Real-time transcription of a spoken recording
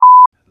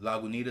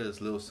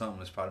Lagunitas Little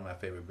Something is probably my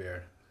favorite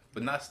beer,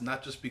 but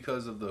not just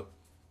because of the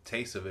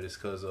taste of it. It's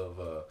because of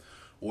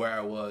where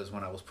I was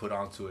when I was put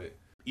onto it.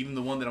 Even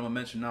the one that I'm gonna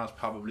mention now is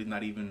probably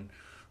not even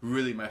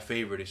really my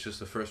favorite. It's just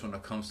the first one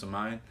that comes to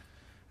mind,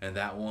 and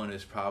that one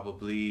is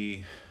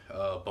probably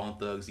Bone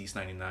Thugs East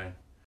 99.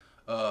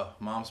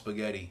 Mom's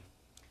spaghetti,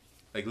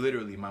 like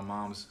literally my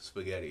mom's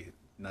spaghetti.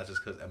 Not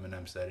just because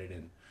Eminem said it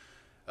in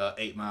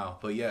 8 Mile,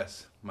 but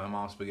yes, my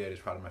mom's spaghetti is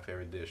probably my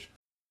favorite dish.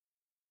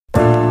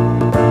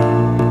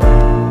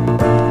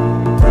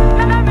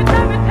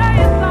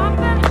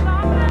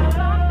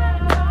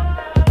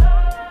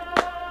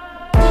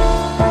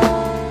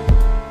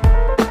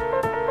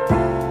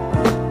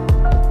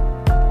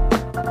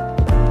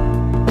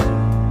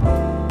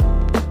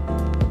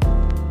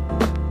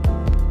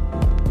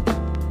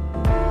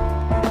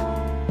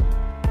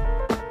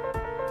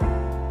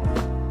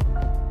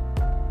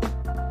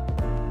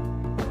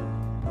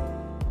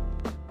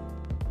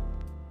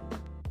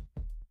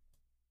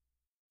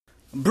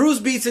 Brews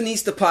Beats and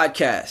Eats the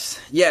podcast.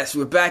 Yes,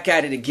 we're back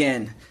at it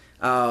again.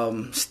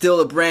 Still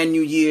a brand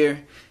new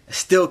year.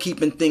 Still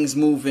keeping things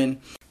moving.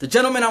 The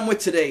gentleman I'm with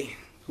today,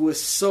 who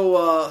is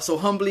so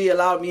humbly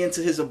allowed me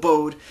into his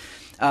abode.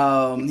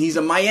 He's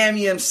a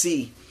Miami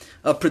MC,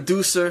 a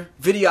producer,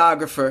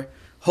 videographer,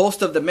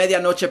 host of the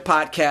Medianoche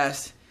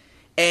podcast,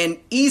 and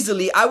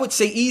I would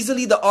say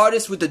easily the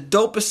artist with the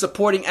dopest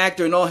supporting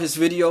actor in all his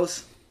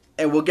videos.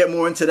 And we'll get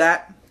more into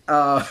that.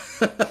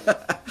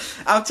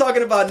 I'm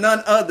talking about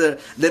none other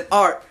than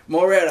Art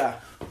Morera.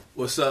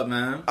 What's up,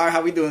 man? Art,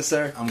 how we doing,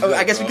 sir? I'm good,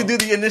 I guess bro. we could do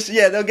the initial.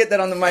 Yeah, they'll get that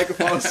on the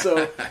microphone.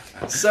 So,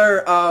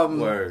 sir,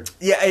 Word.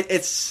 Yeah,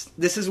 this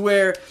is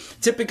where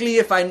typically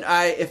if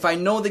I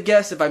know the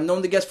guest, if I've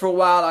known the guest for a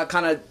while, I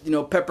kind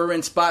of pepper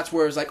in spots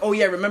where it's like, oh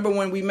yeah, remember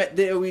when we met?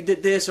 We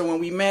did this, or when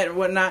we met, or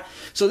whatnot.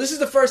 So this is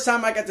the first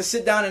time I got to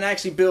sit down and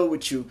actually build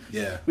with you.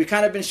 Yeah. We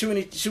kind of been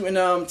shooting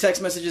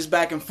text messages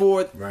back and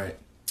forth. Right.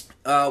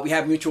 We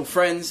have mutual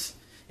friends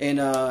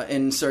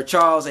in Sir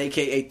Charles,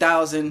 aka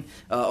 8000,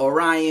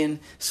 Orion,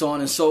 so on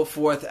and so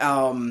forth,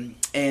 and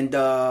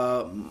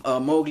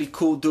Mowgli,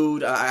 cool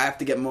dude. I have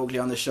to get Mowgli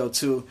on the show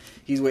too.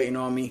 He's waiting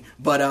on me.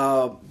 But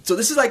so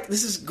this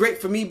is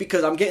great for me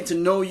because I'm getting to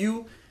know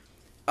you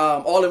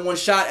all in one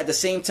shot at the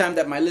same time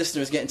that my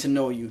listeners getting to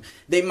know you.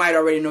 They might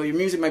already know your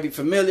music, might be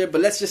familiar, but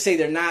let's just say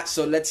they're not.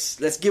 So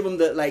let's give them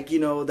the like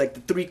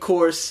the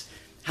 3-course.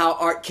 How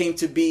art came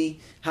to be,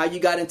 how you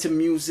got into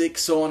music,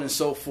 so on and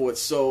so forth.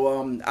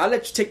 So I'll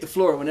let you take the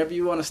floor whenever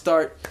you want to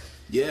start.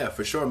 Yeah,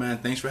 for sure, man.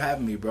 Thanks for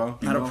having me, bro.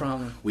 Not a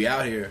problem. We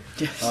out here.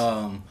 Yes.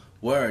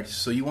 Word.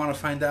 So you want to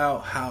find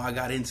out how I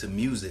got into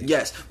music?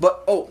 Yes.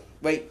 But,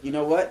 wait, you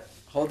know what?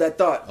 Hold that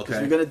thought. Because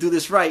Okay. we're going to do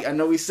this right. I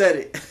know we said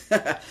it.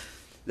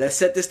 Let's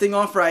set this thing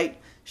off right.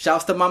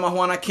 Shouts to Mama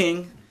Juana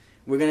King.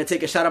 We're going to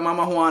take a shot of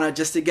Mama Juana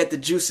just to get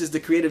the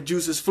creative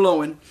juices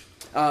flowing.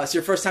 It's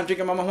your first time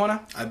drinking Mama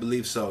Juana? I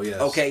believe so,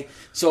 yes. Okay,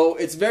 so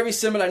it's very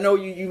similar. I know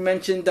you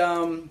mentioned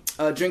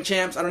Drink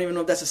Champs. I don't even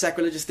know if that's a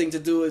sacrilegious thing to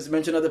do, is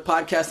mention other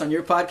podcasts on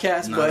your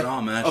podcast. Not but, at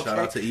all, man. okay. Shout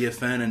out to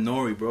EFN and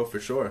Nori, bro, for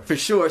sure. For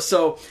sure.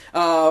 So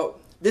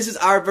this is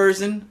our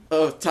version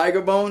of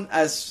Tiger Bone,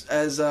 as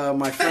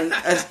my friend,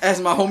 as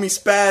my homie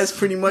Spaz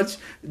pretty much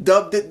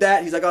dubbed it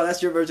that. He's like, oh,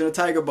 that's your version of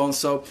Tiger Bone.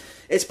 So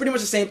it's pretty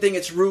much the same thing.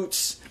 It's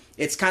roots.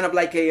 It's kind of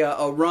like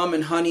a rum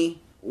and honey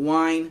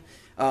wine.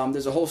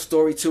 There's a whole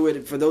story to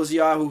it. For those of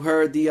y'all who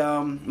heard the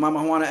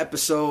Mama Juana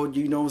episode,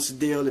 you know it's the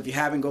deal. If you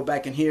haven't, go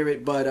back and hear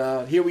it.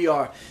 But here we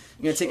are.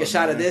 We're going to take a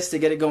shot of this to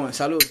get it going.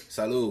 Salud.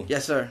 Salud.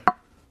 Yes, sir.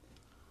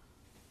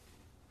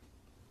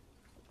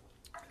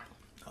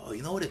 Oh,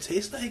 you know what it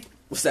tastes like?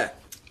 What's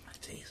that?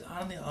 It tastes,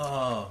 kind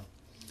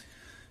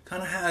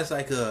of has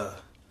like a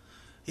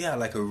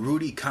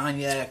rooty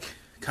cognac,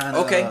 kind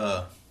of,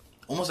 Okay.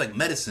 Almost like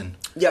medicine.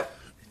 Yep.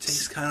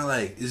 Tastes kind of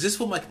like, is this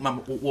what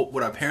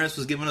our parents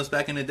was giving us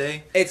back in the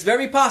day? It's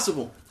very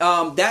possible.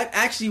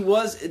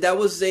 That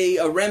was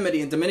a remedy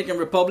in Dominican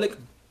Republic,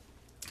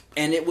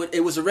 and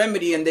it was a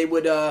remedy, and they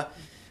would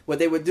what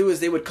they would do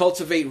is they would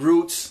cultivate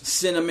roots,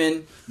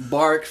 cinnamon,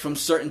 bark from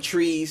certain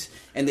trees,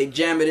 and they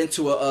jam it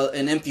into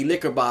an empty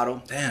liquor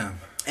bottle. Damn.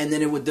 And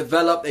then it would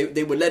develop.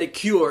 They would let it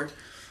cure,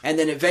 and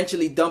then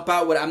eventually dump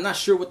out what I'm not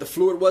sure what the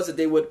fluid was that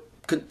they would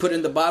put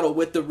in the bottle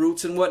with the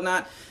roots and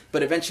whatnot.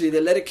 But eventually they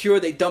let it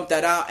cure, they dump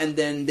that out, and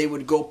then they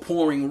would go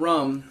pouring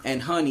rum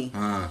and honey.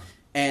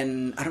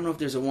 And I don't know if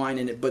there's a wine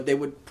in it, but they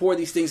would pour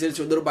these things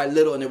into it little by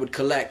little, and it would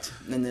collect.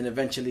 And then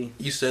eventually...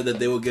 You said that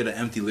they would get an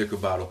empty liquor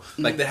bottle.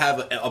 Mm-hmm. Like they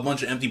have a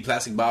bunch of empty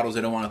plastic bottles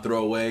they don't want to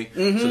throw away.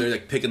 Mm-hmm. So they're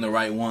like picking the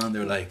right one.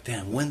 They're like,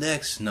 damn,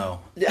 Windex?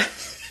 No. Yeah.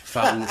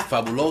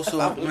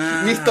 Fabuloso?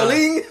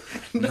 Mistolin?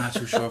 I'm not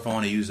too sure if I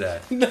want to use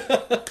that.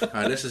 All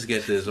right, let's just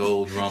get this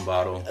old rum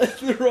bottle.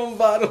 The rum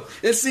bottle.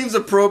 It seems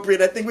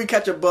appropriate. I think we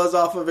catch a buzz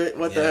off of it.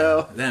 What the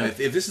hell? Damn, if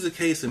this is the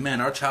case, then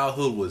man, our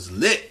childhood was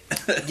lit.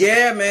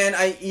 Yeah, man.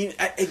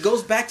 It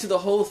goes back to the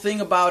whole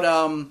thing about...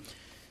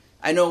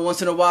 I know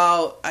once in a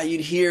while you'd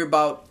hear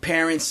about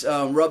parents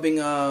rubbing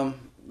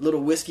little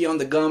whiskey on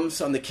the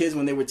gums on the kids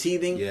when they were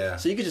teething. Yeah.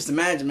 So you could just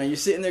imagine, man, you're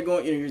sitting there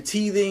going, you're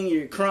teething,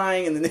 you're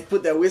crying, and then they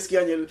put that whiskey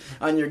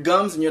on your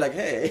gums, and you're like,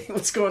 hey,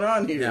 what's going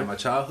on here? Yeah, my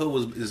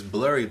childhood is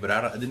blurry, but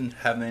I didn't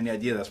have any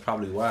idea. That's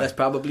probably why. That's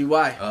probably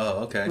why.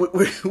 Oh, okay.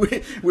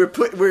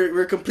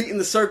 We're completing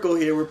the circle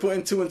here. We're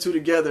putting two and two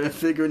together and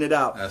figuring it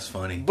out. That's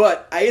funny.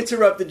 But I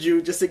interrupted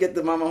you just to get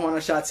the Mama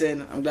Juana shots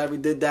in. I'm glad we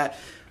did that.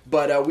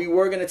 But we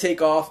were going to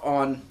take off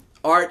on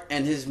Art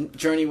and his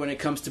journey when it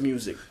comes to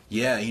music.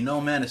 Yeah, you know,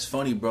 man, it's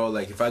funny, bro.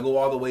 Like, if I go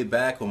all the way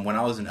back when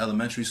I was in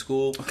elementary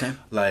school, okay,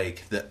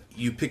 like,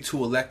 you pick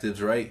 2 electives,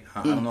 right?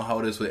 I don't know how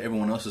it is with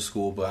everyone else's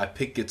school, but I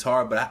picked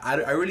guitar, but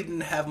I really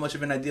didn't have much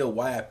of an idea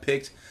why I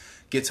picked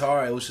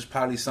guitar. It was just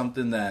probably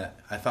something that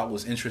I thought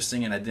was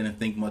interesting, and I didn't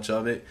think much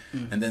of it.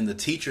 And then the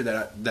teacher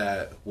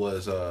that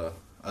was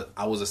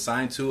I was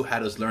assigned to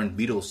had us learn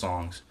Beatles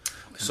songs.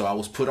 Okay. So I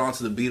was put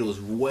onto the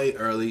Beatles way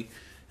early.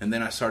 And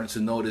then I started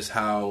to notice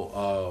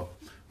how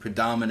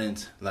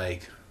predominant,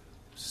 like,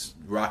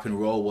 rock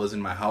and roll was in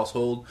my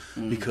household.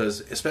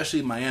 Because, especially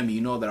in Miami,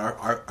 you know that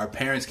our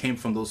parents came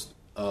from those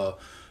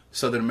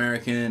Southern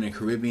American and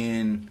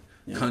Caribbean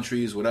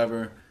countries,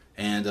 whatever.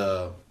 And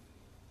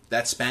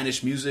that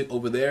Spanish music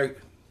over there,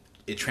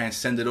 it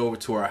transcended over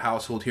to our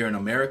household here in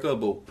America.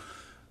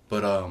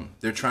 But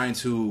they're trying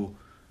to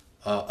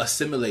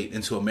assimilate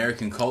into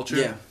American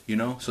culture, you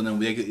know. So then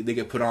they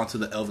get put onto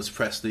the Elvis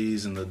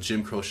Presleys and the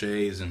Jim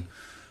Crochets and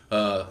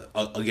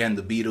again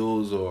the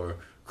Beatles or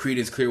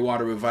Creedence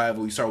Clearwater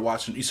Revival. You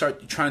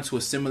start trying to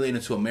assimilate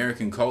into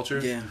American culture.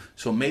 Yeah.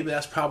 So maybe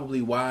that's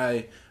probably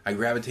why I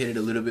gravitated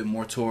a little bit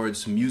more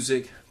towards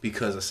music,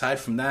 because aside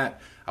from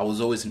that, I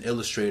was always an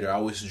illustrator. I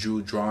always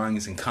drew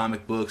drawings and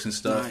comic books and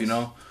stuff, you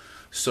know.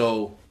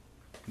 So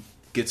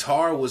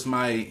guitar was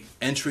my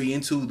entry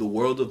into the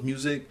world of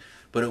music.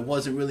 But it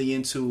wasn't really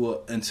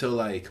until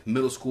like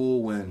middle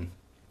school when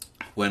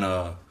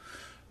my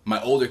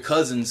older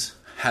cousins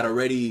had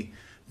already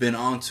been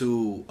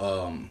onto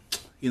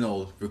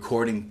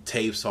recording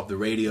tapes off the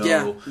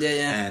radio.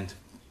 Yeah. And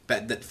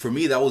that for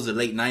me that was the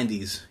late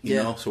 '90s. You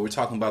know, so we're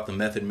talking about the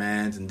Method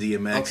Mans and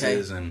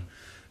DMXs and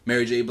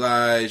Mary J.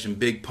 Blige and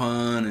Big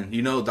Pun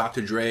and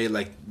Dr. Dre.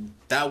 Like,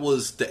 that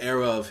was the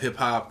era of hip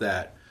hop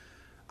that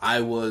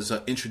I was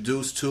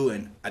introduced to,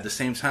 and at the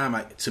same time,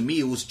 to me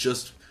it was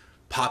just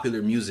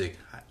popular music.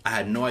 I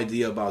had no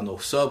idea about no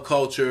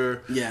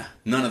subculture.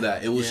 None of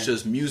that. It was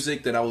just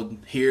music that I would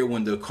hear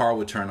when the car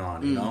would turn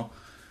on, you know?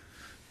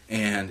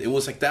 And it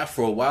was like that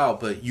for a while,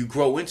 but you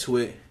grow into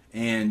it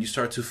and you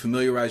start to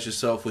familiarize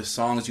yourself with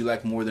songs you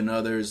like more than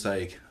others.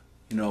 Like,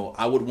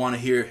 I would want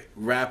to hear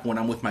rap when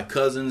I'm with my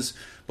cousins,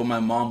 but my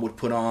mom would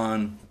put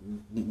on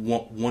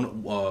White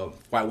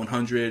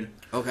 100.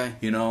 Okay.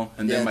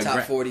 And then my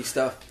top 40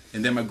 stuff.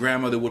 And then my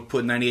grandmother would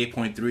put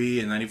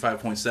 98.3 and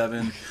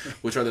 95.7,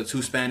 which are the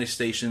 2 Spanish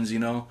stations,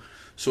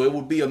 So it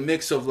would be a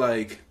mix of,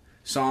 like,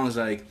 songs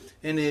like,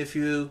 and if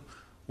you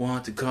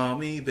want to call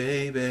me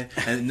baby,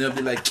 and they'll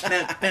be like,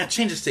 man,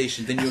 change the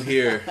station. Then you'll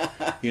hear,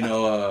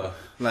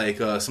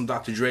 some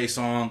Dr. Dre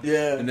song.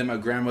 Yeah. And then my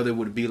grandmother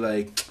would be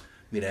like,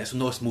 mira, eso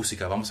no es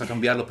música, vamos a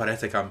cambiarlo para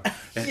este cambio.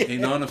 You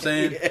know what I'm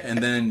saying? Yeah. And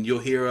then you'll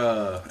hear...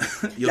 I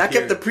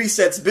kept the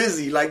presets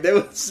busy. Like, there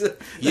was...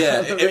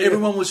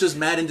 everyone was just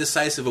mad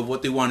indecisive of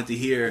what they wanted to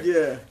hear.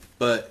 Yeah.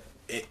 But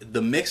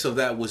the mix of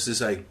that was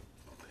this, like,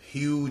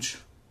 huge,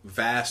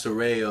 vast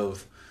array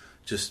of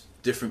just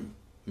different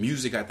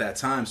music at that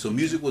time. So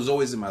music was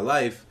always in my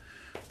life,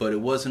 but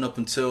it wasn't up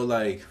until,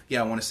 like,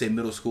 I want to say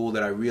middle school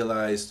that I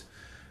realized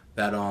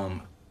that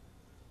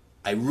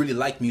I really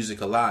like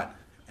music a lot.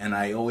 And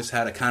I always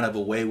had a kind of a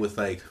way with,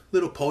 like,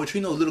 little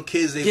poetry. Little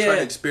kids, they try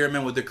to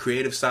experiment with their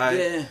creative side.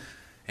 Yeah.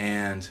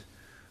 And,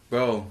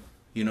 bro,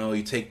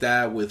 you take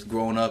that with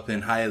growing up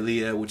in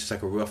Hialeah, which is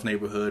like a rough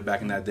neighborhood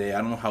back in that day.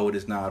 I don't know how it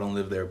is now. I don't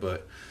live there.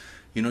 But,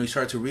 you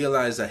start to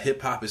realize that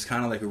hip-hop is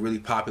kind of like a really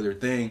popular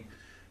thing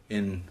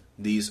in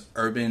these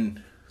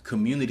urban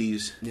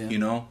communities,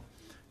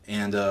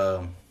 And,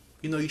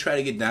 you try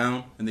to get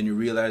down, and then you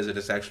realize that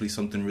it's actually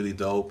something really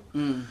dope.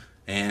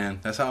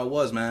 And that's how it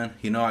was, man.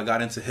 I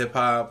got into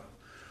hip-hop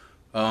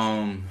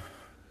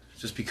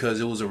just because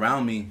it was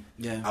around me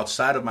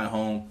outside of my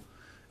home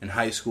in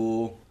high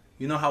school.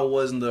 You know how it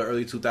was in the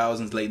early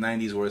 2000s, late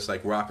 90s, where it's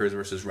like rockers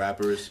versus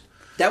rappers?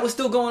 That was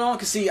still going on,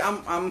 because, see,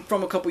 I'm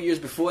from a couple years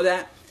before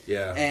that.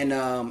 Yeah. And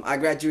I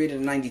graduated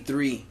in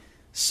 93.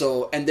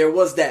 So, and there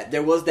was that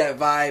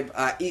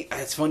vibe.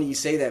 It's funny you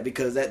say that,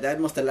 because that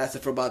must have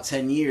lasted for about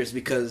 10 years,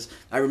 because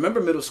I remember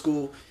middle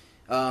school,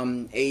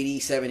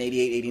 87,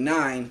 88,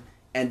 89,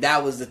 and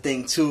that was the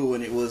thing too,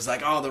 and it was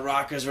like all the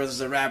rockers versus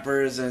the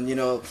rappers, and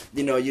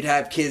you'd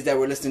have kids that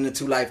were listening to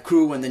Two Live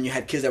Crew, and then you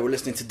had kids that were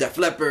listening to Def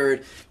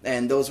Leppard,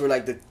 and those were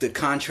like the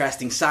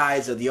contrasting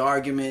sides of the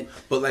argument.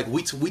 But like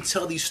we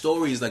tell these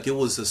stories like it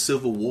was a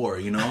civil war,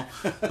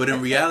 but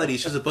in reality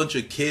it's just a bunch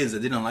of kids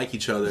that didn't like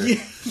each other,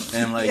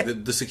 and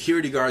like the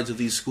security guards of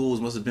these schools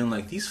must have been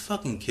like, these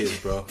fucking kids,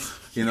 bro.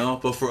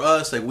 But for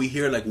us, like, we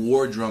hear like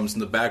war drums in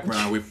the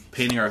background, we're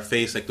painting our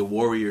face like the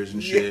warriors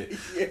and shit,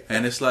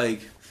 and it's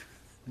like,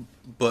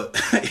 But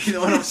you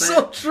know what I'm saying?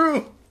 So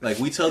true. Like,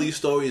 we tell these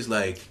stories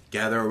like,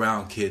 gather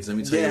around, kids. Let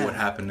me tell you what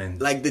happened.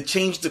 And like, they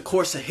changed the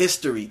course of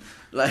history.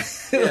 Like,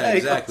 yeah, like,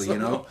 exactly. also, You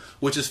know,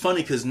 which is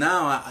funny because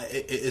now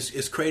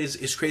it's crazy.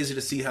 It's crazy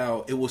to see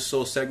how it was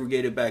so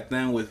segregated back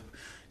then with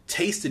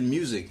taste in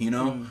music. You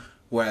know,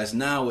 whereas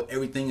now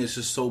everything is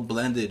just so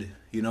blended.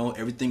 You know,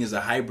 everything is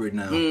a hybrid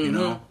now. You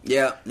know,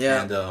 yeah.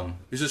 And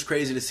it's just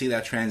crazy to see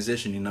that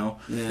transition. You know,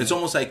 it's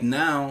almost like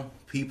now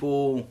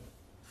people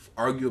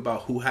argue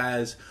about who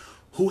has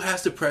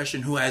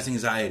depression, who has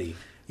anxiety.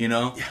 You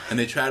know, and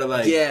they try to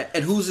like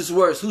and whose is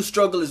worse? Whose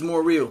struggle is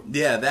more real?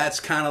 Yeah, that's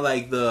kind of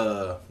like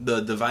the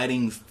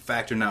dividing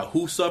factor now.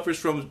 Who suffers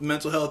from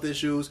mental health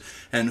issues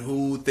and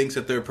who thinks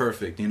that they're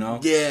perfect? You know.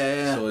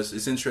 Yeah. So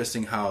it's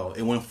interesting how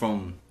it went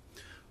from.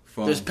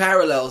 There's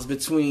parallels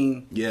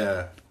between.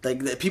 Yeah.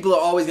 Like, people are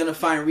always gonna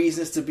find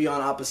reasons to be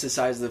on opposite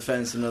sides of the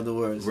fence. In other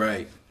words.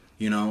 Right.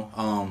 You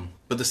know.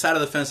 But the side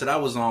of the fence that I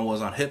was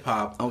on hip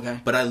hop. Okay.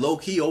 But I low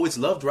key always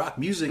loved rock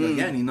music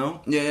again, you know?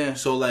 Yeah.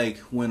 So like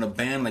when a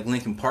band like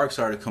Linkin Park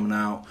started coming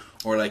out,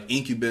 or like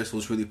Incubus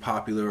was really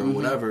popular or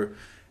whatever,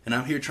 and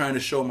I'm here trying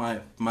to show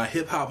my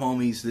hip hop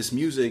homies this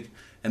music,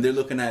 and they're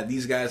looking at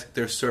these guys,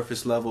 they're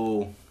surface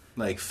level,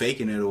 like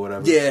faking it or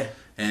whatever. Yeah.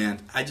 And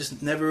I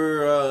just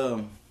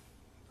never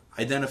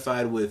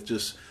identified with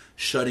just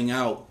shutting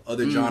out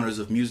other genres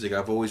of music.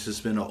 I've always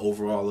just been an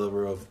overall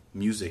lover of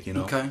music, you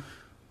know? Okay.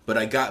 But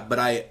I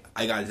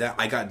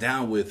got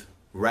down with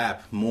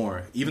rap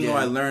more. Even though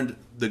I learned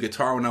the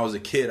guitar when I was a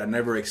kid, I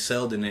never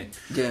excelled in it.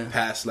 Yeah.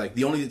 Past like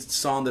the only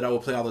song that I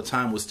would play all the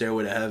time was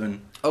 "Stairway to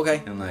Heaven."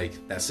 Okay. And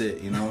like that's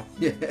it, you know.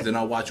 Yeah. Then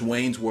I'll watch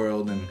Wayne's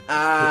World, and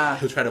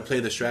he'll try to play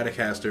the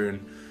Stratocaster,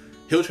 and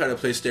he'll try to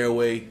play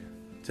 "Stairway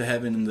to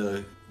Heaven" in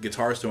the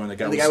guitar store, and the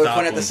guy would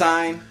point at the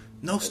sign.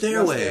 No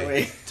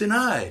stairway.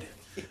 Denied.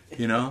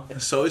 You know.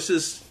 So it's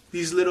just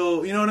these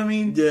little, you know what I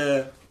mean?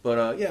 Yeah.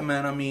 But yeah,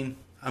 man. I mean.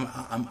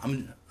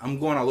 I'm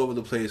going all over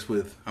the place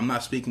with. I'm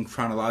not speaking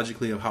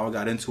chronologically of how I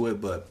got into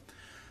it, but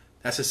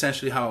that's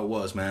essentially how it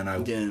was, man. I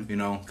you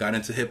know, got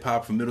into hip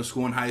hop from middle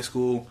school and high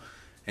school,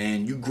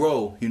 and you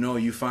grow. You know,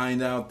 you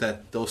find out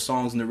that those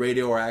songs on the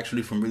radio are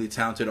actually from really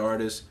talented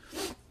artists,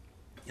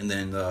 and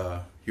then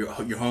your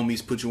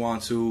homies put you on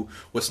to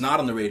what's not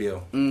on the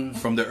radio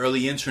from the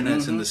early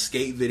internets and the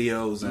skate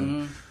videos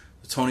and.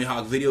 Tony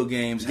Hawk video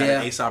games had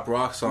an A$AP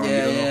Rock song. You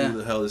don't know who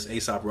the hell this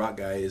A$AP Rock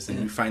guy is, and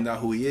you find out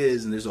who he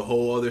is, and there's a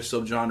whole other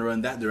subgenre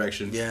in that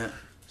direction. Yeah.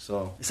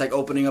 So it's like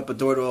opening up a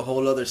door to a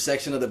whole other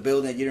section of the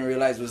building that you didn't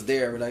realize was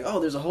there. We're like, oh,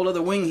 there's a whole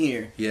other wing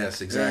here.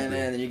 Yes, exactly. And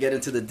then you get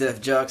into the Def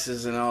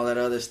Juxes and all that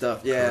other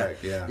stuff. Yeah,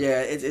 correct,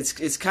 yeah.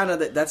 It's kind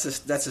of that's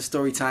a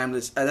story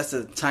timeless. That's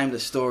a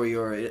timeless story,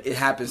 or it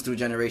happens through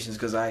generations.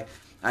 Because I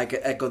could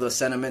echo those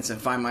sentiments and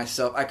find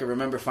myself. I could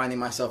remember finding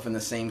myself in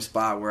the same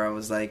spot where I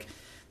was like,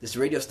 this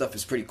radio stuff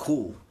is pretty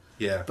cool.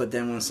 Yeah. But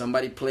then when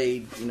somebody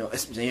played, you know,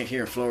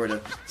 here in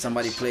Florida,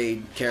 somebody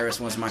played "KRS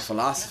One's My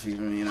Philosophy"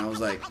 to me, and I was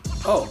like,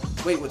 oh,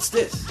 wait, what's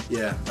this?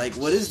 Yeah. Like,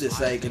 what is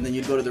this? Like, and then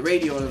you'd go to the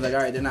radio, and it's like, all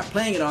right, they're not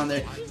playing it on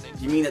there.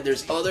 You mean that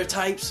there's other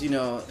types? You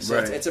know, so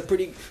right. it's a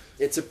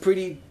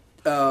pretty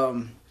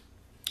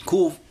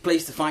cool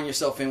place to find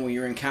yourself in when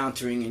you're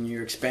encountering and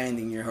you're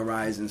expanding your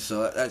horizons.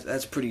 So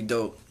that's pretty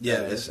dope.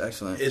 Yeah, it's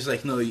excellent. It's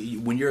like, no,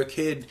 when you're a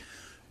kid,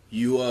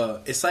 you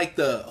it's like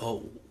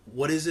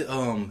what is it?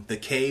 The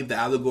cave, the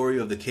allegory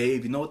of the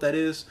cave. You know what that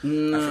is?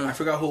 I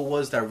forgot who it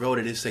was that wrote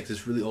it. It's like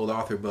this really old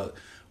author, but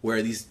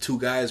where these two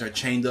guys are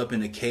chained up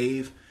in a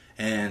cave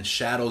and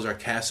shadows are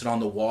casted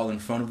on the wall in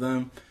front of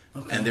them,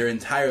 and their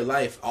entire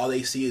life, all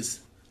they see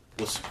is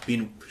what's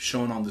being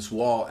shown on this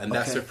wall, and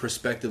that's their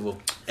perspective of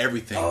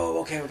everything. Oh,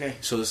 okay.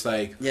 So it's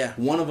like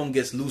one of them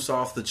gets loose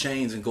off the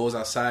chains and goes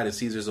outside and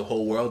sees there's a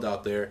whole world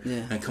out there,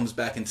 and comes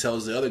back and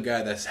tells the other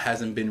guy that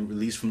hasn't been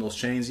released from those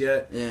chains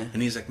yet,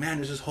 and he's like, man,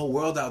 there's this whole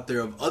world out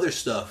there of other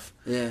stuff,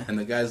 and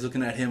the guy's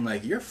looking at him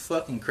like, you're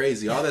fucking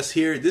crazy. All that's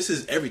here, this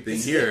is everything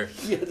here.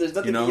 There's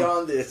nothing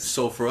beyond this.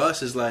 So for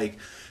us, it's like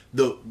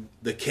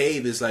the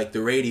cave is like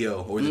the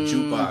radio or the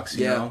jukebox,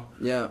 you know?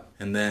 Yeah.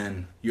 And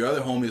then your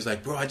other homie is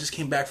like, bro, I just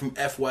came back from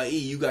FYE.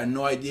 You got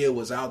no idea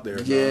what's out there,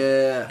 bro.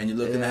 Yeah. And you're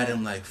looking at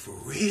him like, for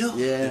real?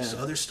 Yeah. There's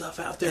other stuff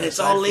out there. And it's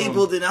all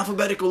labeled in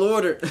alphabetical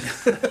order.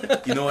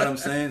 You know what I'm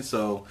saying?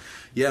 So,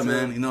 yeah,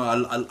 man. You know,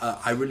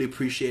 I really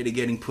appreciated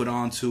getting put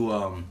on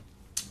to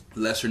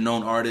lesser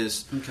known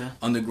artists,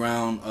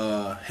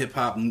 underground hip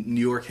hop,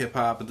 New York hip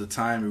hop at the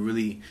time. It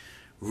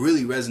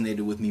really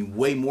resonated with me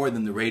way more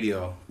than the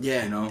radio.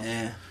 Yeah. You know?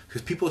 Yeah.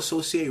 Because people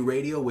associate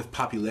radio with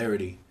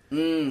popularity.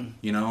 You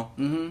know?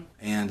 Mm-hmm.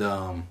 And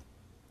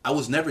I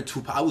was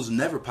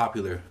never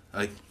popular.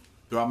 Like,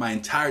 throughout my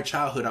entire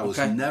childhood, I was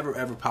never,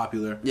 ever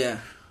popular. Yeah.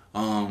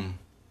 And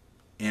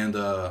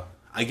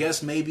I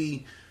guess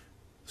maybe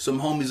some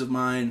homies of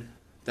mine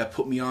that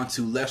put me on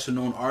to lesser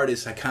known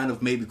artists, I kind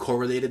of maybe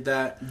correlated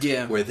that.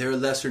 Yeah. Where they're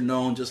lesser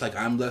known, just like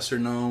I'm lesser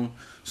known.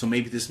 So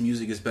maybe this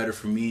music is better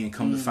for me, and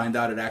come to find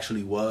out it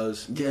actually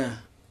was. Yeah.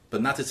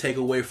 But not to take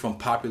away from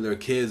popular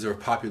kids or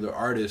popular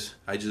artists.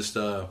 I just...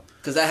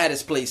 Because that had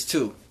its place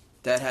too.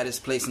 that had its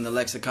place in the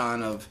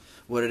lexicon of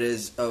what it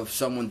is of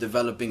someone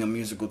developing a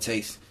musical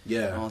taste.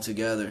 Yeah.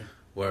 Altogether.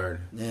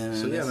 Word. Yeah, man.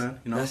 So yeah, man.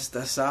 You know,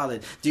 that's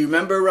solid. Do you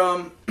remember?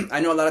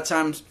 I know a lot of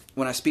times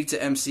when I speak to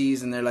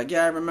MCs and they're like,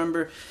 "Yeah, I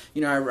remember.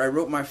 You know, I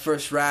wrote my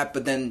first rap,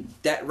 but then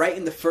that right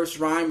in the first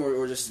rhyme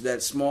or just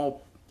that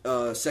small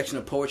section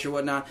of poetry or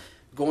whatnot,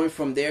 going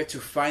from there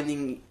to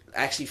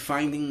actually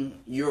finding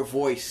your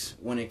voice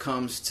when it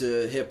comes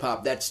to hip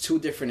hop. That's two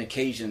different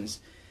occasions.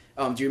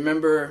 Do you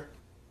remember?"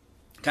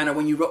 Kind of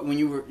when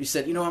you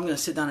said, you know, I'm gonna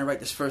sit down and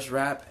write this first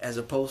rap, as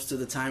opposed to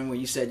the time where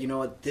you said, you know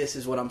what, this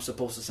is what I'm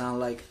supposed to sound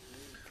like.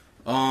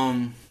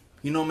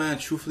 You know, man,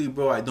 truthfully,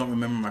 bro, I don't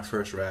remember my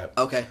first rap.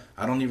 Okay.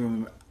 I don't even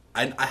remember.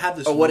 I had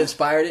this. Or what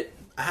inspired it?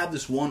 I have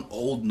this one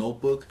old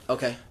notebook.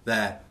 Okay.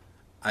 That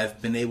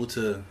I've been able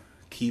to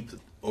keep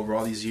over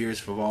all these years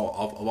for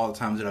all the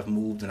times that I've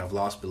moved and I've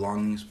lost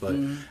belongings. But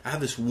I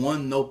have this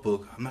one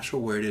notebook. I'm not sure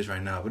where it is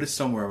right now, but it's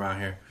somewhere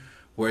around here,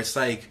 where it's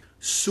like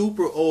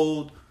super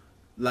old,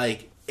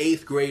 like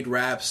 8th grade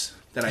raps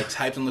that I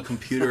typed on the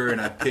computer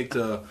and I picked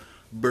a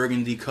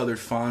burgundy colored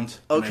font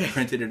and I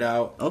printed it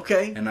out.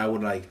 Okay. And I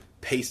would like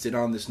paste it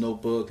on this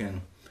notebook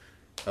and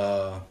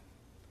I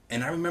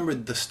remember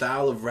the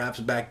style of raps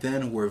back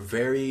then were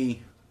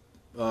very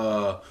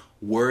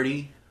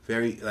wordy,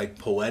 very like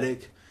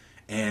poetic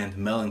and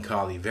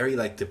melancholy, very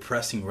like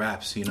depressing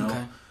raps, you know?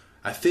 Okay.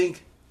 I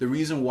think the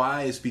reason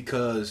why is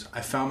because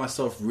I found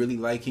myself really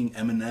liking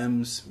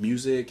Eminem's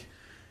music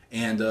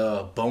and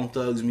Bone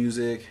Thugs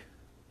music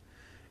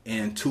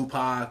and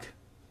Tupac,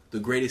 the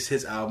Greatest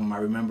Hits album. I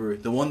remember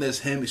the one that's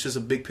him. It's just a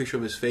big picture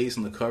of his face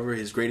on the cover.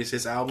 His Greatest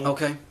Hits album.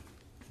 Okay.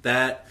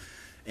 That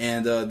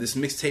and this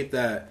mixtape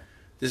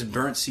this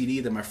burnt CD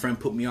that my friend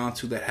put me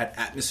onto that had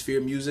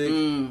atmosphere music.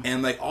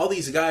 And like all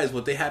these guys,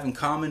 what they have in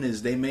common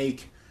is they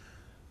make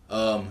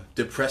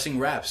depressing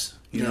raps.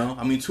 You know,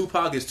 I mean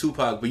Tupac is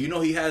Tupac, but you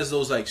know he has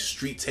those like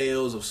street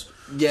tales of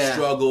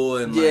struggle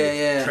and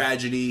like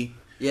tragedy.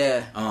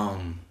 Yeah.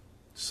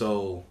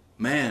 So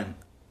man,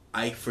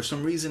 for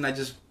some reason I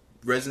just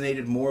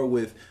resonated more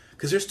with,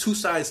 because there's two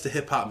sides to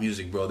hip hop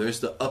music, bro.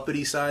 There's the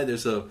uppity side,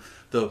 there's the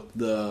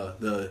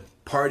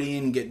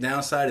partying, get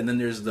down side, and then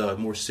there's the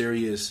more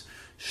serious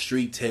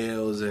street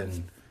tales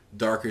and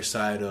darker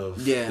side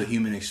of the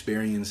human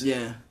experience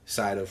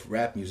side of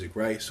rap music,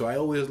 right? So I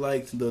always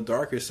liked the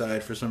darker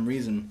side for some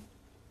reason,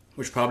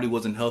 which probably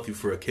wasn't healthy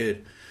for a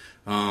kid.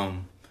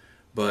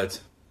 But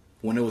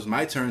when it was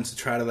my turn to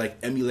try to like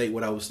emulate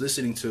what I was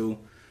listening to,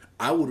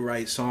 I would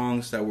write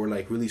songs that were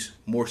like really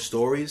more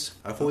stories.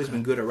 I've always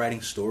been good at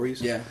writing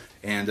stories. Yeah.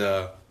 And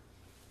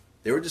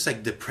they were just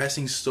like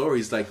depressing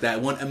stories, like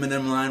that one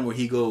Eminem line where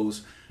he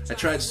goes, "I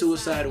tried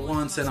suicide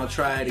once and I'll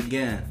try it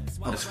again.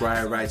 That's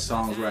why I write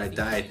songs where I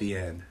die at the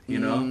end." You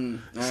know?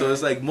 So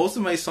it's like most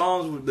of my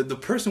songs, the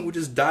person would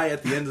just die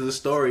at the end of the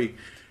story.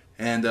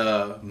 And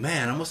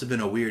man, I must have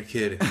been a weird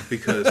kid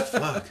because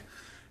fuck,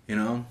 you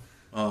know?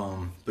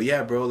 But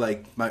yeah, bro,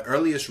 like my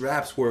earliest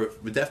raps were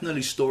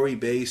definitely story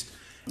based.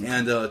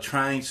 And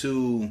trying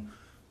to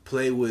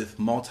play with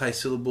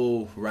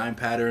multi-syllable rhyme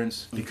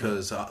patterns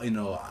because, you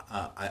know,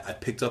 I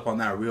picked up on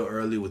that real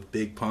early with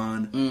Big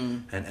Pun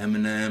and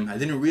Eminem. I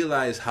didn't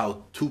realize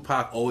how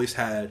Tupac always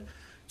had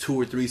 2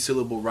 or 3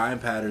 syllable rhyme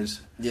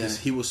patterns because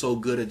he was so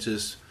good at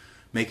just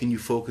making you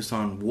focus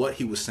on what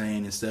he was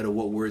saying instead of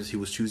what words he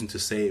was choosing to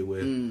say it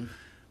with.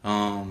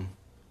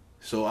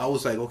 So I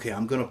was like, okay,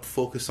 I'm going to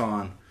focus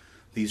on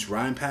these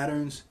rhyme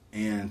patterns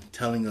and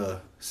telling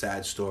a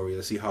sad story.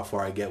 Let's see how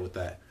far I get with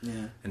that.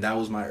 Yeah. And that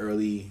was my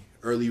early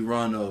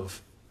run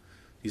of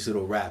these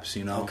little raps,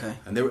 you know. Okay.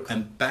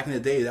 And back in the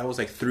day, that was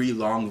like 3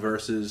 long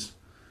verses,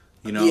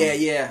 you know.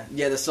 Yeah.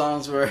 The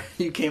songs where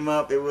you came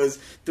up, it was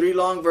 3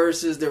 long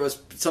verses. There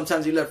was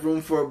sometimes you left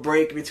room for a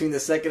break between the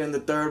second and the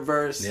third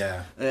verse.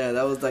 Yeah. Yeah,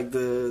 that was like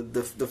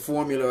the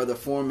formula or the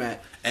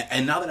format.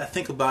 And now that I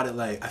think about it,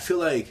 like I feel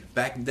like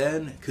back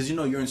then, because you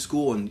know you're in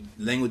school and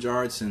language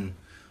arts and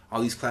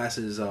all these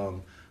classes,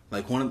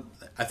 like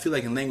I feel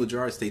like in language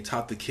arts they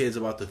taught the kids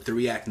about the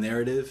 3-act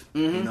narrative,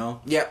 you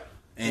know? Yep.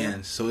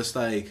 And so it's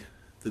like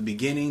the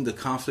beginning, the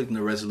conflict, and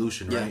the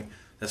resolution, right?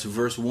 That's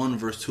verse 1,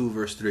 verse 2,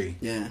 verse 3.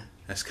 Yeah.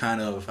 That's kind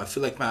of, I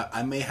feel like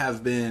I may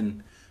have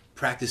been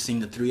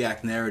practicing the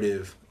 3-act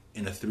narrative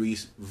in a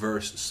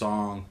 3-verse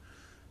song,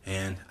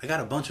 and I got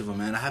a bunch of them,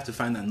 man. I have to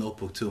find that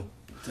notebook too.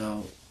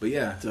 Dope. But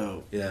yeah.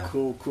 Dope. Yeah.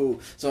 Cool.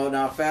 So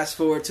now fast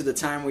forward to the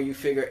time where you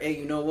figure, hey,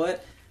 you know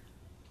what?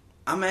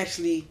 I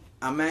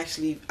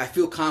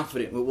feel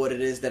confident with what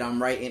it is that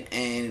I'm writing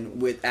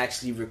and with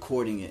actually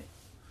recording it.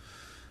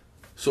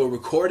 So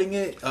recording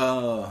it,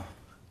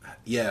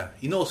 yeah.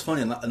 You know what's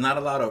funny? Not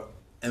a lot of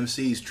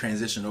MCs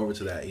transition over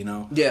to that, you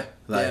know? Yeah.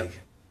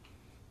 Like,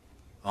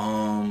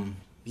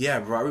 yeah,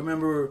 bro. I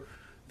remember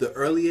the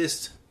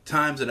earliest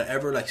times that I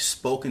ever, like,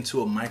 spoke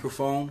into a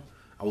microphone.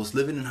 I was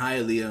living in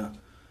Hialeah,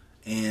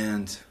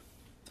 and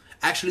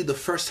actually the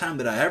first time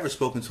that I ever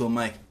spoke into a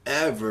mic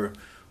ever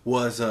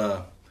was,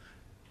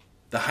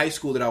 the high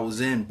school that I was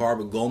in,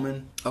 Barbara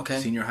Goldman,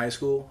 senior high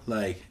school,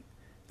 like,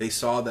 they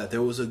saw that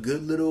there was a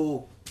good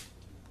little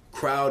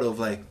crowd of,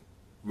 like,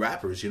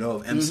 rappers, you know,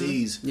 of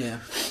MCs. Yeah.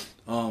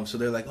 So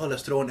they're like, oh,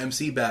 let's throw an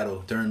MC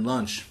battle during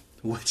lunch,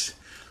 which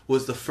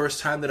was the first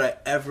time that I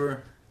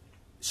ever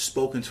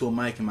spoken to a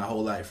mic in my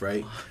whole life,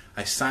 right?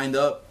 I signed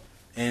up,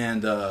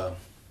 and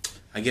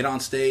I get on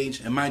stage,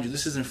 and mind you,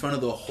 this is in front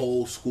of the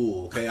whole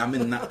school, okay? I'm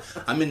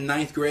in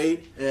ninth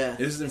grade. Yeah.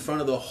 This is in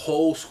front of the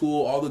whole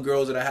school. All the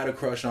girls that I had a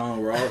crush on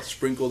were all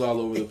sprinkled all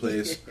over the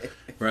place,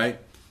 right?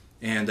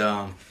 And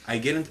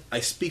I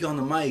speak on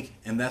the mic,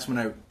 and that's when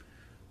I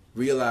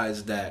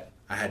realized that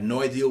I had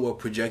no idea what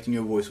projecting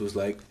your voice was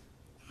like.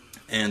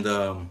 And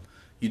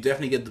you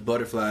definitely get the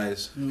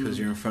butterflies because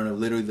you're in front of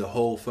literally the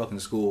whole fucking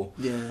school.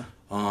 Yeah.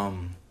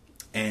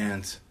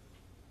 And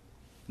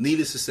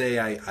needless to say,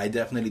 I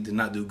definitely did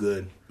not do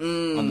good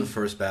on the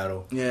first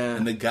battle. Yeah.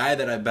 And the guy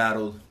that I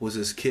battled was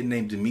this kid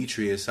named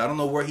Demetrius. I don't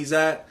know where he's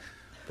at,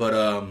 but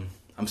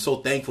I'm so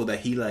thankful that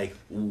he like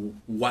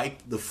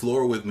wiped the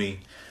floor with me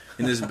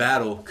in this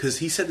battle, because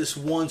he said this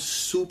one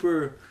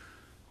super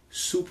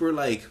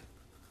like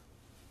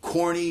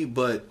corny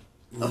but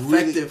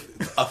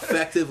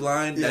effective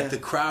line that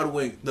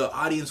the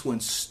audience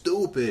went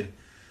stupid.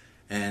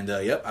 And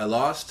yep, I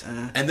lost.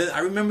 And then I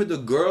remember the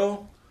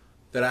girl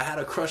that I had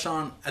a crush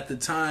on at the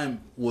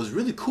time was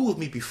really cool with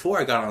me before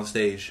I got on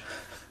stage.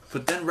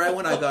 But then right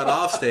when I got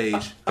off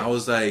stage, I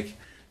was like,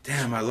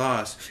 damn, I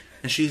lost.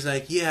 And she's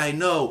like, yeah, I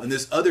know. And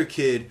this other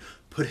kid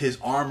put his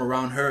arm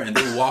around her, and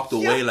they walked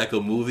away like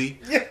a movie.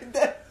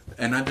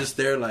 And I'm just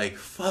there like,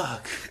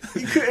 fuck.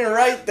 You couldn't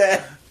write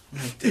that. I'm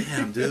like,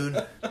 damn,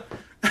 dude.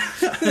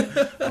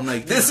 I'm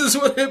like, this is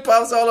what hip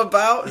hop's all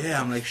about?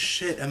 Yeah, I'm like,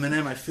 shit,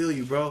 Eminem, I feel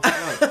you, bro.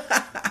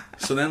 Fuck.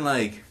 So then,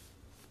 like,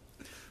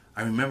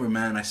 I remember,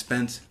 man, I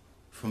spent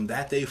from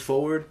that day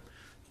forward,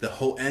 the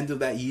whole end of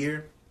that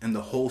year and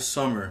the whole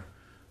summer,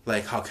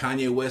 like how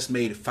Kanye West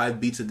made 5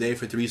 beats a day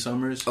for 3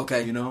 summers.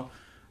 Okay. You know?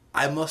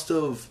 I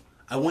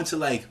went to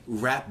like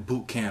rap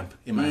boot camp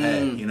in my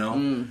head, you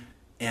know?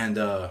 And,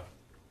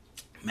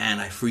 man,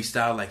 I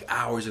freestyled like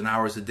hours and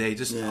hours a day.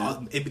 Just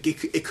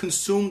it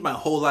consumed my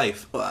whole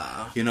life.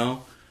 Wow. You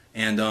know?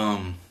 And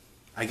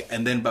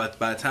then by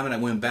the time that I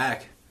went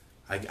back,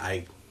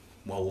 I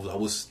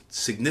was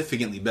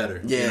significantly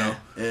better. Yeah. You know?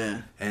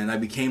 Yeah. And I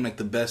became like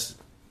the best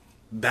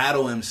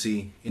battle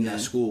MC in that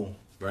school,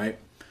 right?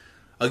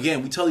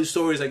 Again, we tell these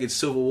stories like it's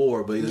Civil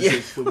War, but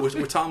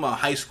we're talking about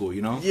high school,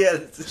 you know? Yeah.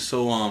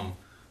 So,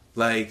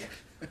 like,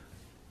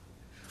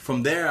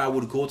 from there, I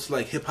would go to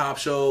like hip hop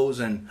shows,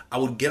 and I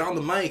would get on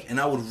the mic and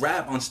I would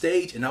rap on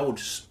stage, and I would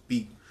just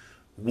be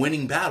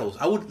winning battles.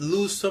 I would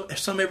lose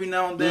some every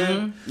now and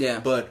then,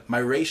 but my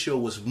ratio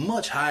was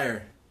much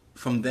higher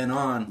from then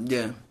on.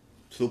 Yeah.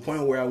 To the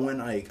point where I went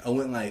like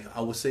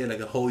I would say like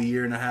a whole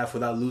year and a half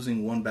without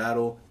losing one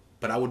battle,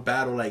 but I would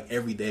battle like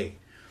every day,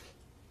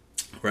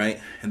 right?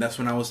 And that's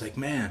when I was like,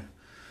 man,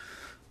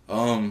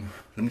 let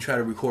me try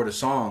to record a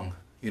song,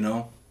 you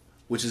know,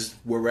 which is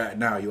where we're at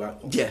now.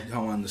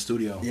 I'm in the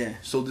studio. Yeah.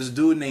 So this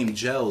dude named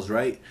Gels,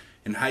 right,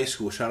 in high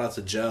school. Shout out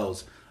to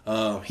Gels.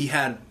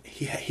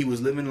 He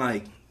was living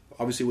like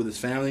obviously with his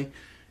family,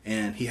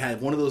 and he had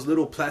one of those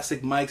little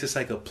plastic mics. It's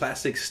like a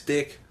plastic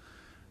stick.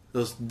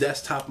 Those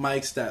desktop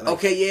mics that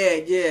like,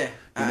 yeah.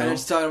 I know what you're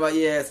talking about.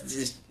 Yeah, it's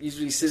just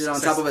usually sit it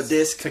on top of a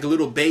disc. It's like a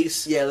little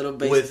bass. Yeah, a little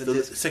bass.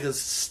 It's like a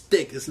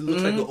stick. It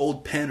looks like an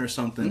old pen or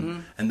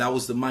something. And that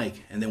was the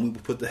mic. And then we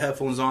would put the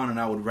headphones on,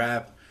 and I would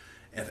rap.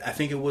 I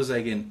think it was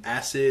like an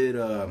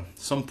Acid,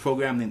 some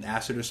program named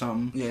Acid or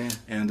something. Yeah.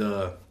 And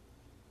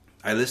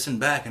I listened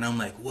back, and I'm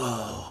like,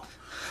 whoa,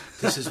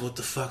 this is what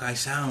the fuck I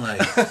sound like,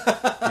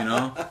 you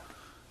know?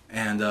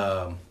 And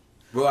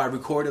bro, I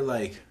recorded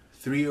like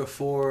 3 or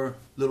 4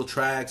 little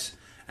tracks,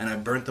 and I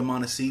burnt them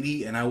on a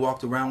CD, and I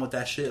walked around with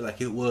that shit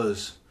like it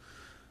was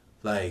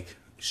like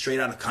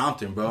straight out of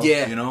Compton, bro.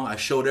 Yeah. You know, I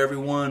showed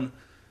everyone,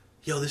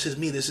 yo, this is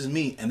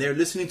me, and they're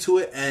listening to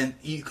it, and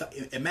you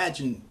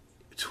imagine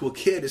to a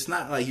kid, it's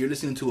not like you're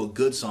listening to a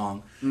good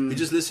song. You're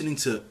just listening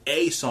to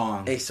a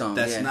song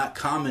that's not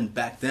common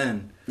back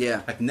then.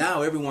 Yeah. Like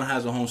now, everyone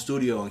has a home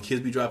studio, and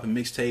kids be dropping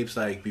mixtapes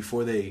like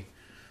before they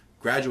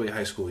graduate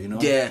high school, you know?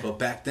 Yeah. But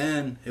back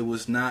then, it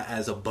was not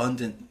as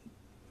abundant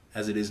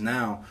as it is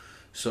now.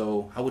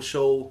 So I would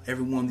show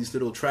everyone these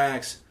little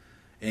tracks,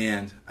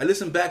 and I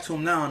listen back to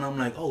them now, and I'm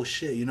like, oh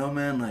shit, you know,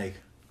 man, like,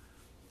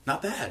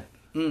 not bad.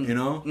 You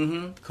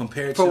know,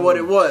 compared for to what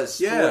it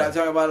was. Yeah, for what I'm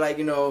talking about, like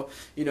you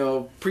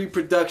know,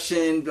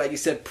 pre-production, like you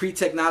said,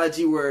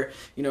 pre-technology, where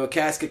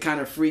cats could kind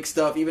of freak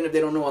stuff, even if they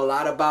don't know a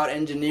lot about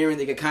engineering,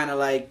 they could kind of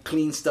like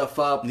clean stuff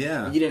up.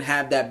 Yeah, you didn't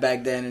have that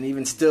back then, and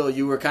even still,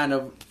 you were kind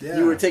of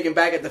you were taken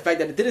back at the fact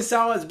that it didn't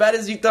sound as bad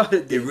as you thought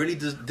it did. It really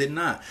did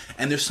not.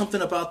 And there's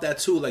something about that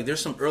too. Like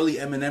there's some early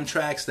Eminem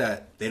tracks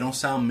that they don't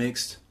sound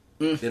mixed.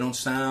 They don't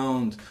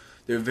sound.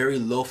 They're very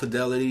low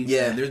fidelity.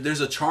 Yeah. And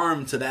there's a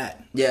charm to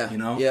that. Yeah. You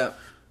know? Yeah.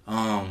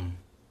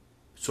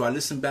 So I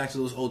listened back to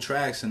those old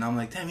tracks, and I'm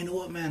like, damn, you know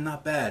what, man?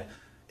 Not bad.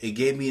 It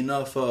gave me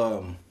enough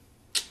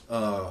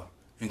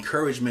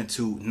encouragement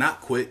to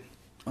not quit.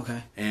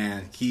 Okay.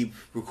 And keep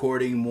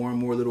recording more and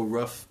more little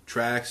rough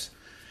tracks.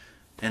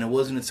 And it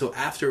wasn't until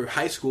after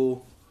high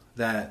school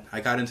that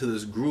I got into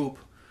this group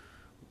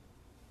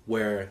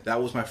where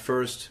that was my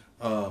first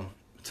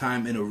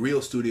time in a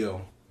real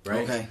studio,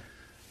 right? Okay.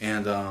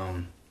 And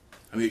I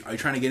mean, are you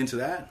trying to get into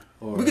that?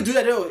 Or? We could do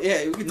that though.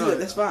 Yeah, we could do that.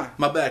 That's fine.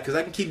 My bad, because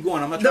I can keep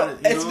going. I'm not trying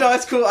to.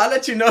 It's cool. I'll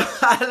let you know.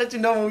 I'll let you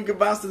know when we can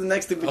bounce to the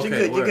next thing. But you're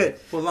good. You're good.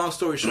 Well, long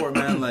story short,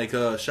 man. Like,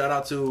 shout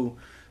out to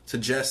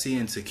Jesse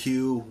and to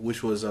Q,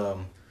 which was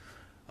and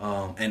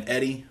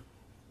Eddie,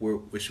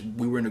 which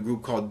we were in a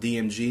group called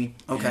DMG.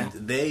 Okay. And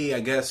they, I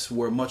guess,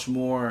 were much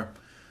more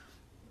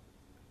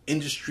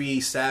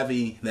industry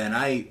savvy than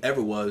I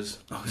ever was,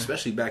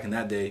 especially back in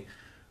that day,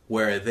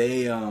 where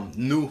they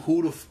knew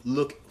who to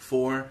look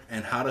for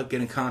and how to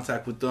get in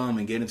contact with them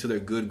and get into their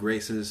good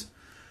graces.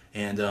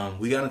 And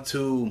we got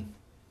into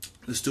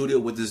the studio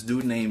with this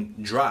dude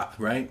named Drop,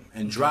 right?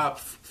 And Drop,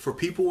 for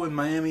people in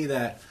Miami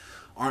that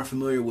aren't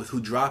familiar with who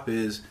Drop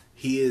is,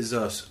 he is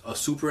a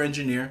super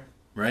engineer,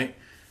 right?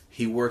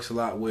 He works a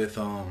lot with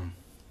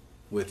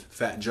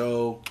Fat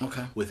Joe,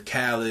 with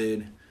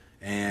Khaled,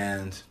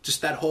 and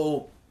just that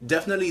whole,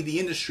 definitely the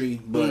industry,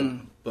 but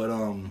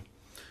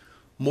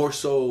more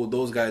so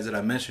those guys that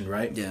I mentioned,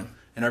 right? Yeah.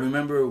 And I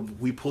remember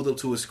we pulled up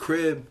to his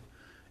crib,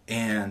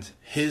 and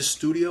his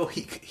studio,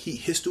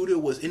 his studio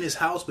was in his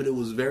house, but it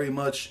was very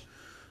much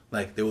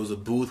like there was a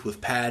booth with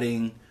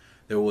padding,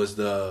 there was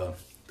the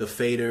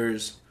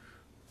faders,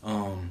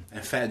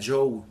 and Fat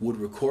Joe would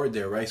record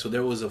there, right? So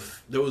there was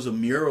a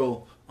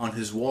mural on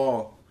his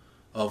wall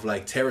of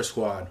like Terror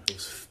Squad. It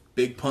was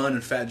Big Pun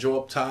and Fat Joe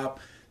up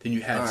top. Then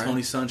you had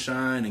Tony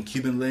Sunshine and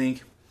Cuban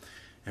Link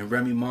and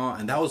Remy Ma,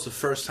 and that was the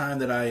first time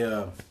that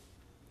I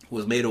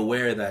was made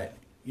aware that,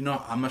 you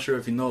know, I'm not sure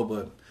if you know,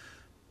 but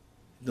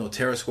you know,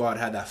 Terror Squad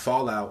had that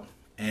fallout,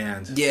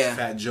 and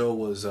Fat Joe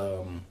was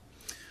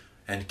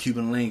and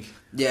Cuban Link.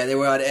 Yeah, they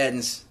were at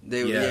Edens.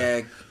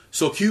 Yeah.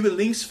 So Cuban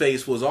Link's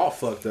face was all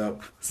fucked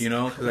up, you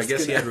know, because I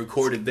guess he had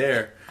recorded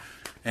there,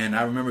 and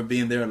I remember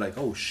being there like,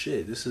 oh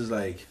shit, this is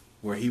like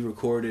where he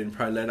recorded and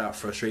probably let out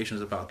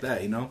frustrations about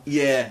that, you know?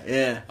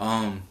 Yeah.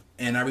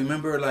 And I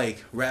remember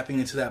like rapping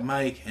into that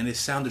mic, and it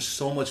sounded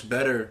so much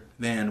better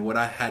than what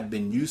I had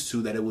been used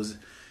to, that it was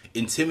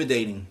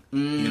intimidating,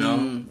 you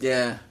know?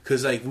 Yeah.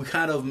 Because like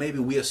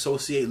we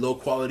associate low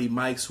quality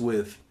mics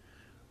with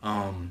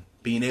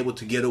being able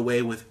to get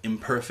away with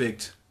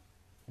imperfect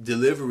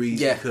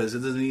deliveries, because it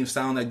doesn't even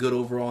sound that good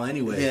overall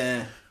anyway.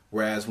 Yeah.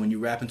 Whereas when you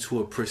rap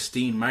into a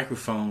pristine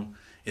microphone,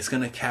 it's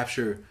gonna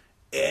capture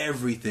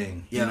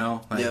everything, you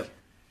know, like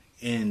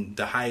in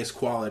the highest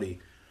quality.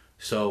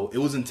 So it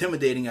was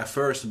intimidating at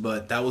first,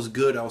 but that was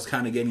good. I was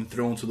kind of getting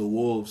thrown to the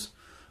wolves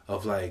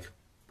of like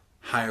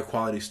higher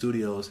quality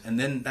studios, and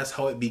then that's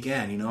how it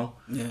began, you know.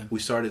 Yeah. We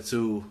started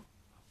to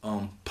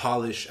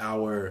polish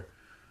our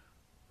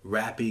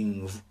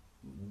rapping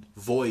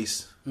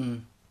voice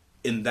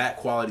in that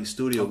quality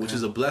studio, which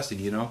is a blessing,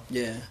 you know.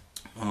 Yeah.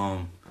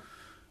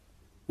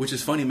 Which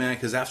is funny, man,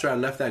 because after I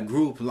left that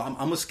group, I'm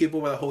gonna skip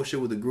over that whole shit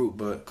with the group,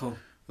 but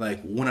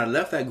like when I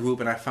left that group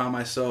and I found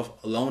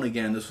myself alone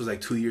again, this was like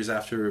 2 years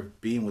after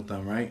being with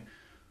them, right?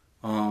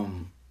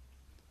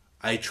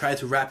 I tried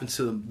to rap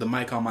into the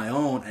mic on my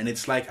own, and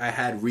it's like I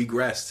had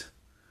regressed.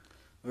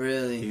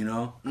 Really? You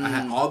know, I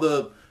had all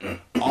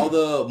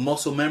the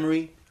muscle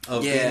memory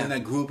of being in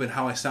that group and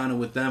how I sounded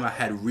with them. I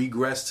had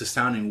regressed to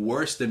sounding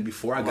worse than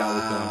before I got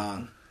with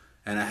them,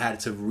 and I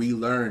had to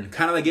relearn.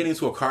 Kind of like getting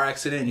into a car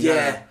accident. You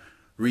gotta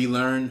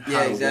relearn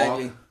how to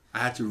walk. I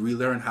had to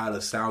relearn how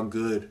to sound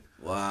good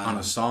on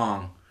a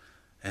song,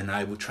 and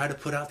I would try to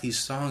put out these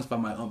songs by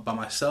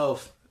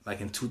myself,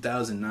 like in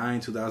 2009,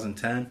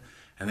 2010,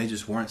 and they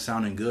just weren't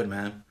sounding good,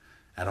 man,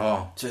 at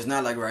all. So it's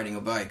not like riding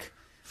a bike.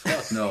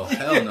 Fuck no,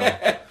 hell no.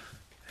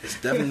 It's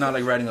definitely not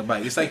like riding a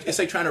bike. It's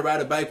like trying to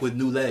ride a bike with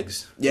new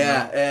legs.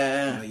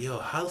 Yeah. Like, yo,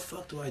 how the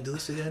fuck do I do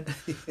this again?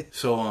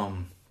 So,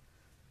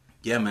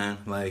 yeah, man.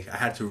 Like, I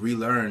had to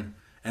relearn,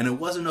 and it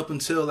wasn't up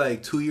until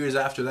like 2 years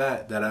after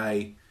that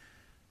I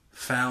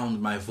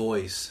found my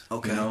voice.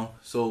 Okay. You know?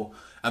 So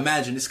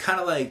imagine, it's kind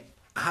of like,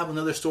 I have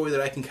another story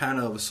that I can kind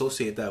of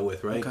associate that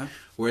with, right? Okay.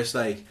 Where it's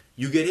like,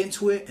 you get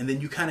into it, and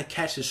then you kind of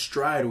catch this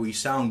stride where you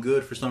sound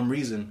good for some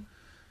reason,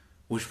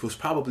 which was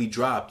probably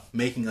Drop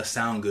making us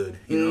sound good,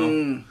 you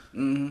know?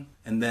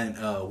 And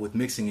then with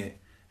mixing it.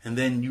 And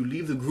then you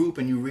leave the group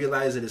and you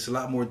realize that it's a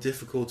lot more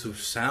difficult to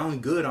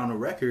sound good on a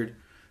record,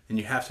 and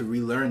you have to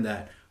relearn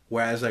that.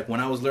 Whereas like when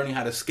I was learning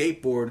how to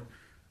skateboard,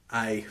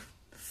 I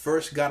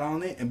first got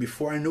on it, and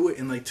before I knew it,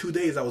 in like 2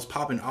 days I was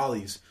popping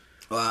ollies.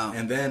 Wow.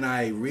 And then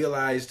I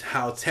realized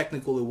how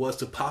technical it was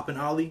to pop an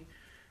ollie,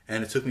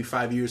 and it took me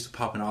 5 years to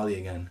pop an ollie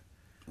again.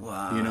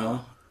 Wow. You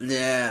know?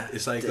 Yeah.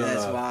 It's like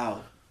that's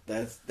wild.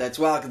 That's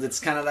wild, because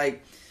it's kind of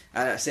like,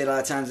 I say a lot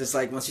of times, it's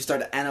like once you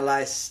start to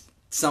analyze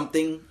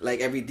something, like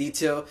every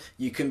detail,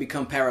 you can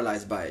become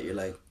paralyzed by it. You're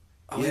like,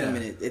 oh, wait a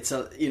minute. It's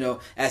a, you know,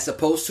 as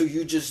opposed to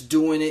you just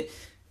doing it,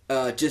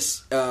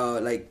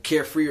 like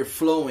carefree or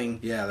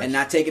flowing, and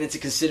not taking into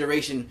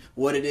consideration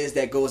what it is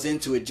that goes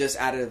into it, just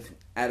out of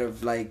out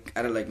of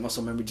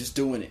muscle memory, just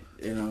doing it,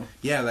 you know.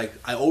 Yeah, like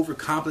I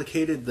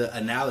overcomplicated the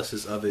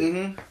analysis of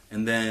it,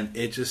 and then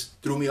it just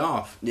threw me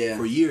off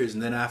for years.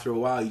 And then after a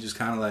while, you just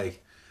kind of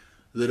like,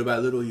 little by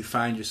little, you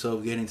find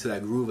yourself getting to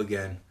that groove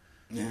again.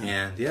 Yeah.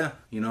 And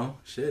you know,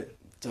 shit.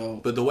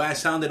 Dope. But the way I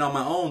sounded on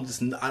my own,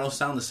 I don't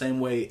sound the same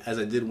way as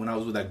I did when I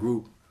was with that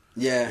group.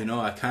 Yeah. You know,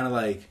 I kind of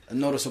like... a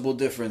noticeable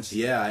difference.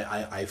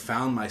 Yeah, I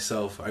found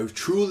myself, I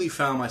truly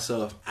found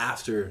myself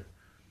after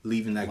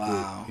leaving that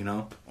group, you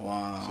know?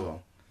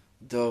 Wow.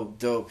 So.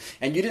 Dope.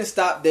 And you didn't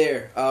stop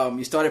there.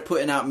 You started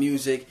putting out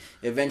music.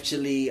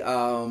 Eventually,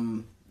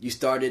 you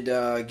started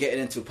getting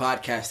into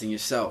podcasting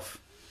yourself.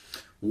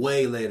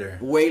 Way later.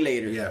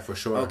 Yeah, for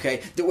sure.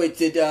 Okay. Wait,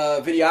 did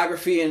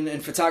videography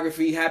and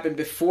photography happen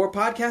before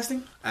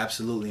podcasting?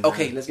 Absolutely, man.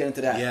 Okay, let's get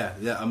into that.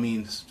 Yeah. I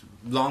mean,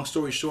 long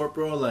story short,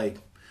 bro, like,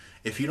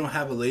 if you don't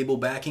have a label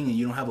backing and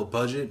you don't have a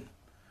budget,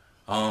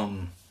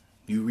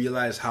 you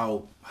realize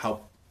how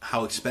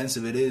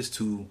expensive it is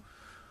to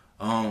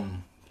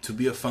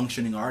be a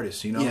functioning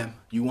artist, you know? Yeah.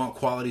 You want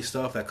quality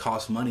stuff that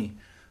costs money.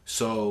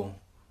 So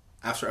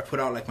after I put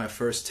out like my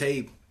first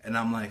tape and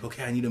I'm like,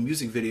 okay, I need a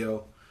music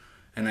video,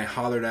 and I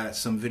hollered at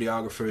some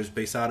videographers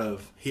based out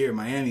of here,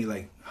 Miami,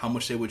 like how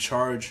much they would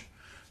charge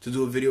to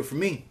do a video for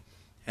me.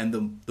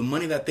 And the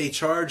money that they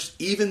charged,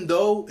 even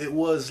though it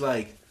was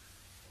like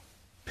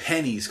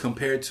pennies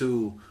compared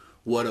to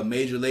what a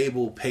major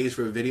label pays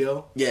for a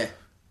video. Yeah.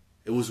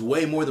 It was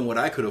way more than what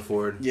I could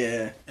afford.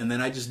 Yeah. And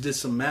then I just did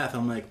some math.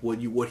 I'm like,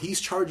 what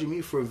he's charging me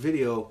for a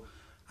video,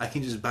 I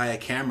can just buy a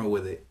camera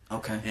with it.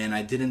 Okay. And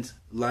I didn't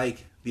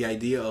like the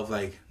idea of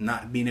like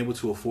not being able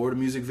to afford a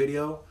music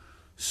video.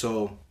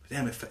 So,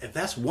 damn, if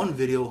that's one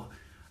video,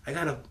 I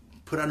gotta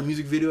put out a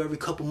music video every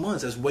couple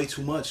months. That's way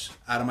too much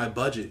out of my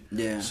budget.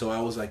 Yeah. So I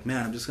was like,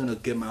 man, I'm just gonna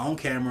get my own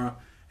camera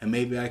and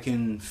maybe I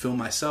can film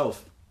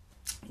myself.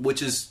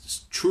 Which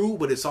is true,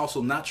 but it's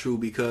also not true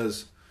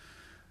because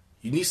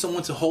you need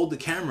someone to hold the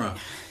camera,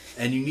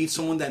 and you need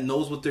someone that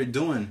knows what they're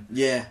doing.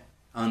 Yeah.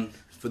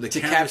 For the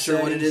to camera capture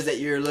settings. what it is that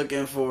you're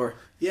looking for.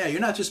 Yeah,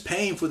 you're not just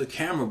paying for the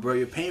camera, bro.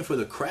 You're paying for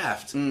the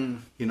craft. You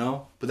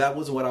know? But that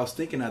wasn't what I was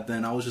thinking at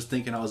then. I was just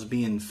thinking I was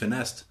being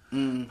finessed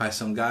by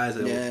some guys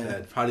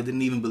that probably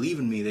didn't even believe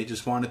in me. They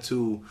just wanted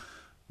to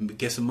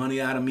get some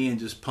money out of me and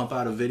just pump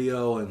out a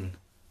video and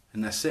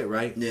that's it,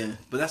 right? Yeah.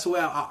 But that's the way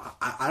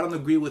I don't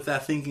agree with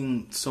that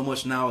thinking so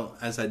much now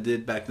as I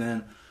did back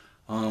then.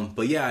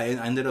 But yeah, I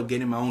ended up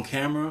getting my own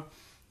camera,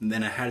 and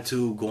then I had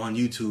to go on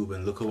YouTube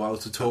and look at all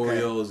the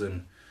tutorials.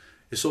 And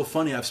it's so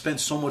funny. I've spent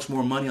so much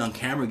more money on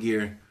camera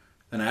gear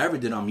than I ever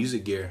did on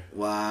music gear.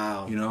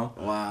 Wow. You know?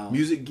 Wow.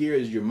 Music gear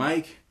is your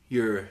mic,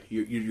 your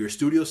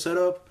studio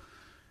setup,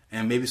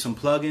 and maybe some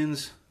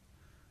plugins,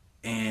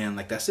 and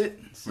like that's it,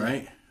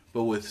 right?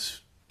 But with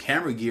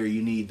camera gear,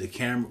 you need the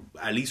camera,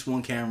 at least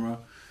one camera,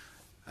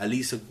 at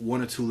least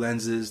one or two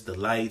lenses, the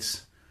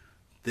lights,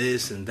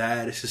 this and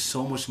that. It's just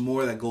so much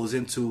more that goes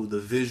into the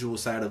visual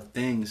side of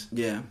things.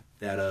 Yeah.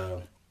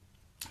 That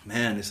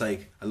man, it's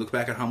like I look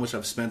back at how much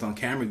I've spent on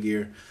camera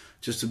gear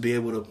just to be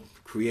able to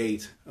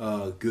create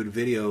good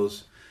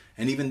videos.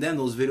 And even then,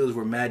 those videos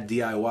were mad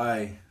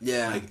DIY.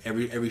 Yeah. Like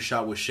every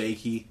shot was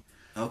shaky.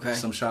 Okay.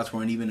 Some shots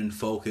weren't even in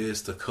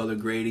focus. The color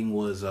grading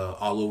was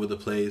all over the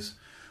place.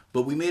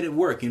 But we made it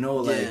work, you know.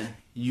 Like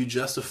you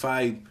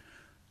justify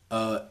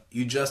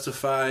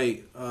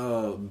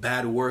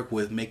bad work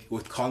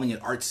with calling it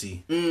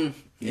artsy.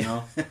 You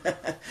know.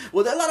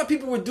 Well, a lot of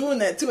people were doing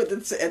that too.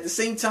 At the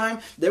same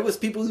time, there was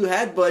people who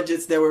had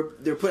budgets that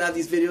they're putting out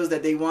these videos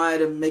that they wanted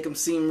to make them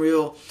seem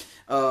real,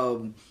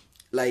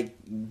 like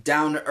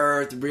down to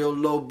earth, real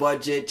low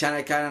budget,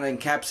 trying to kind of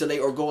encapsulate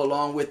or go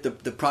along with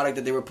the product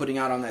that they were putting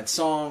out on that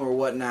song or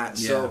whatnot.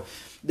 Yeah. So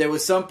there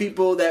was some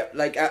people that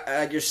like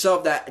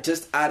yourself that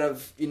just out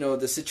of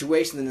the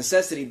situation, the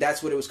necessity,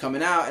 that's what it was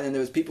coming out, and then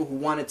there was people who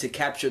wanted to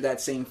capture that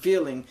same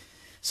feeling.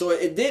 So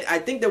it did. I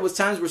think there was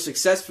times where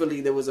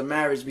successfully there was a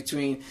marriage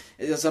between.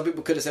 Some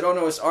people could have said, "Oh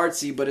no, it's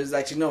artsy," but it's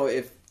actually no.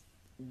 If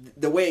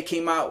the way it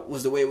came out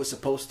was the way it was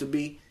supposed to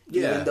be,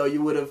 even though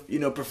you would have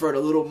preferred a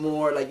little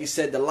more, like you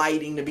said, the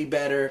lighting to be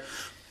better.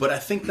 But I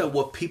think that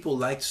what people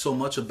liked so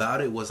much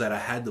about it was that I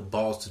had the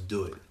balls to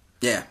do it.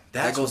 Yeah,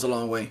 that goes a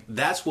long way.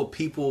 That's what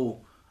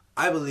people,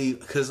 I believe,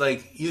 because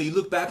like you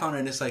look back on it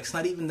and it's like it's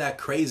not even that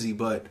crazy,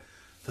 but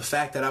the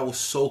fact that I was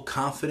so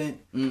confident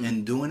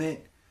in doing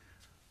it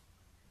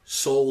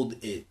sold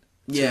it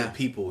to the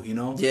people,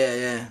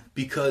 Yeah.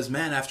 Because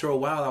man, after a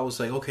while, I was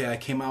like, okay, I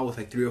came out with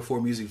like 3 or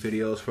 4 music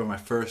videos for my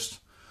first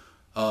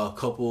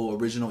couple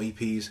original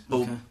EPs,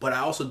 but I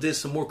also did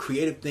some more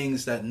creative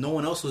things that no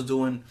one else was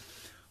doing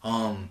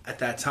at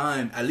that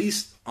time, at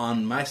least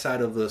on my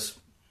side of this,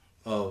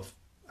 of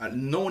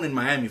no one in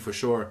Miami for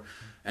sure,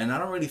 and I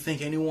don't really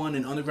think anyone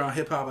in underground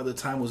hip hop at the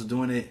time was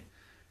doing it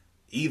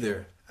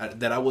either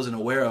that I wasn't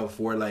aware of.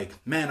 Where like,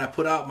 man, I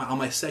put out on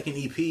my second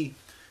EP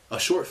a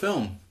short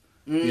film.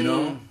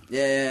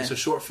 Yeah. It's a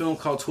short film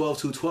called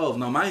 12-2-12.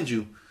 Now, mind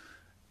you,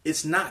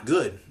 it's not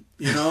good.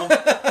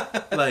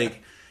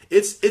 Like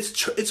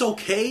it's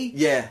okay.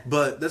 Yeah.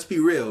 But let's be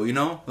real.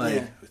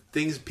 Like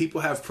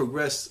people have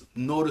progressed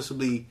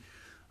noticeably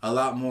a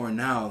lot more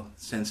now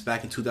since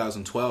back in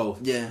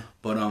 2012. Yeah.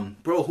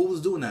 But bro, who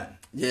was doing that?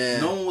 Yeah.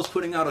 No one was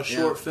putting out a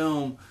short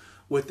film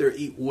with their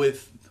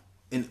with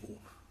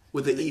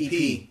the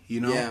EP,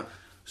 you know. Yeah.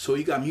 So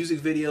you got music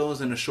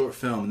videos and a short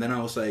film. And then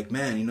I was like,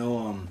 man, you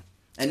know,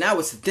 and now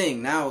it's the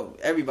thing. Now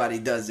everybody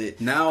does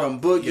it. Now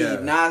from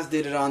Boogie, Nas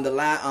did it on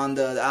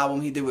the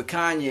album he did with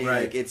Kanye.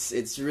 Right. Like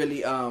it's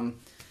really I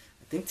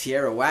think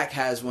Tierra Whack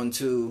has one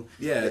too.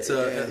 Yeah, it's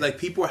like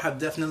people have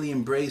definitely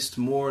embraced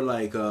more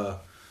like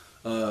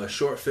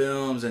short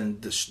films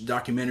and the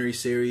documentary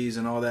series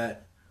and all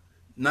that.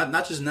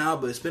 Not just now,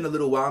 but it's been a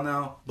little while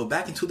now. But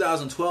back in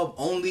 2012,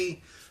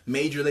 only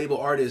major label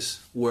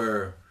artists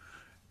were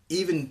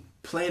even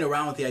playing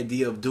around with the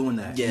idea of doing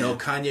that. Yeah. You know,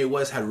 Kanye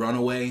West had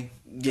Runaway.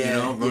 Yeah,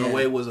 you know,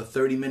 Runaway was a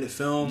 30-minute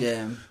film.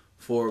 Yeah.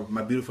 For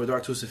My Beautiful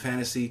Dark Twisted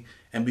Fantasy,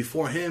 and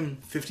before him,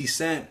 50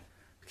 Cent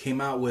came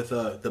out with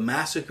The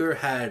Massacre.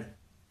 Had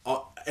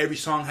every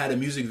song had a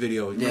music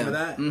video. You remember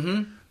that?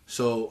 Mm-hmm.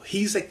 So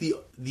he's like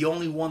the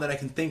only one that I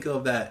can think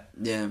of that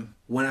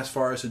went as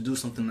far as to do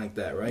something like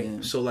that, right?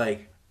 Yeah. So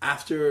like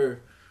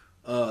after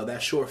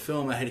that short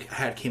film, I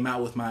had came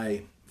out with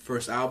my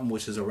first album,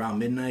 which is Around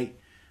Midnight,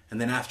 and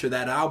then after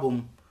that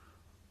album,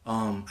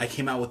 I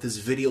came out with this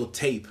video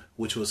tape,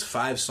 which was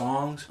 5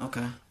 songs,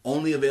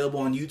 only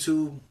available on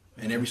YouTube,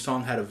 and every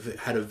song had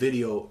a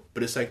video,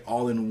 but it's like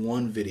all in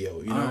one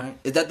video, you know? All right.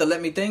 Is that the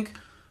Let Me Think?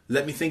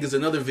 Let Me Think is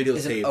another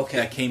videotape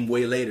that came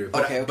way later.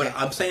 But, but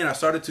I'm saying I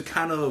started to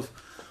kind of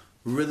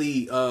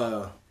really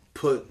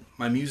put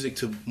my music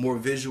to more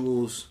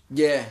visuals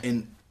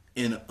in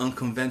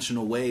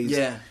unconventional ways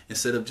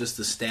instead of just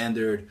the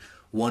standard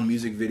one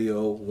music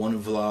video,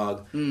 one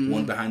vlog,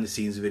 one behind the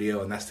scenes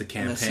video, and that's the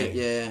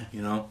campaign.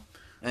 You know?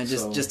 And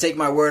just take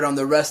my word on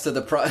the rest of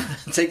the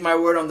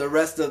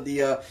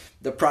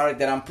the product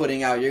that I'm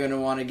putting out. You're gonna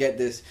want to get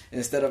this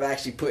instead of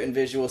actually putting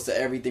visuals to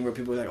everything where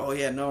people are like, oh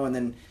yeah, no, and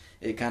then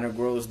it kind of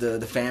grows the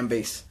fan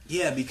base.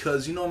 Yeah,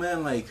 because you know,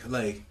 man,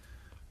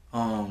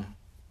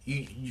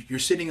 you're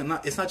sitting.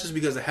 It's not just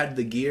because I had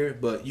the gear,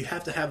 but you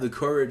have to have the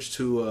courage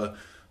to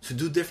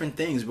do different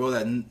things, bro.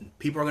 That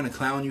people are gonna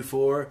clown you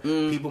for.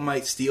 People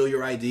might steal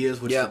your ideas,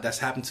 which that's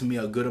happened to me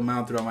a good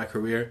amount throughout my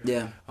career.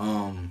 Yeah.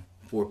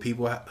 Where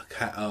people,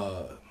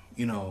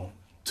 you know,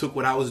 took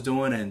what I was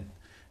doing and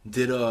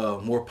did a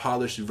more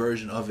polished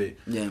version of it.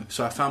 Yeah.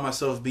 So I found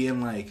myself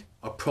being like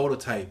a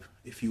prototype,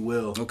 if you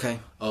will,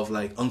 of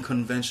like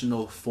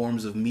unconventional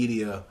forms of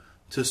media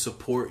to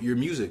support your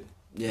music.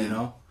 Yeah. You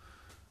know,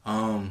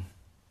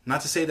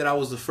 not to say that I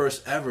was the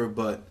first ever,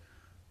 but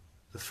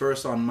the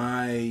first on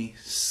my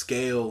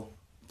scale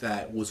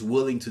that was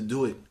willing to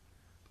do it.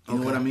 You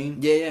know what I mean?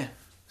 Yeah, yeah.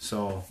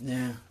 So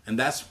and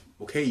that's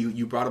okay.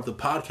 You brought up the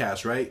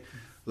podcast, right?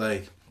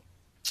 Like,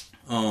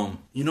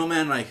 you know,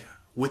 man, like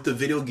with the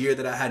video gear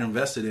that I had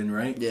invested in,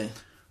 right? Yeah.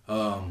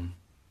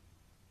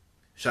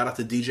 Shout out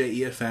to DJ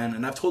EFN,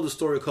 and I've told the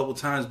story a couple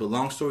times, but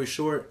long story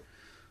short,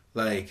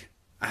 like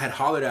I had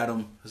hollered at him.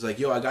 I was like,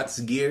 "Yo, I got this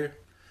gear.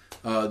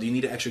 Do you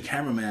need an extra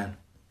cameraman?"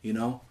 You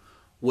know,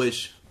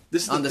 which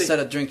this is on the set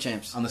of Drink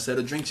Champs. On the set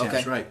of Drink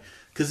Champs, right?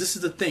 Because this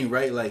is the thing,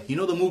 right? Like, you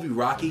know the movie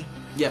Rocky?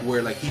 Yeah.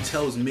 Where like he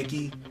tells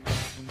Mickey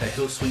that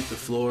he'll sweep the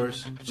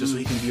floors just so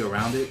he can be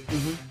around it.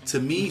 To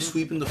me,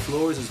 sweeping the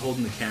floors is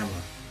holding the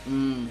camera,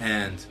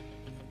 and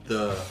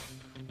the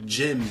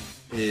gym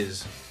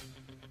is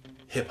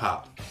hip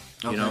hop.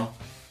 You know?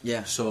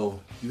 Yeah.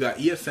 So you got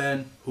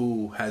EFN,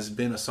 who has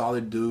been a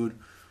solid dude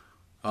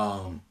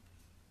all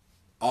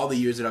the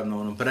years that I've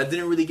known him. But I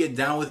didn't really get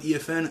down with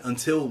EFN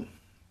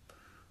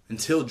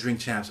until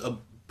Drink Champs.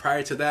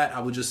 Prior to that,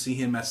 I would just see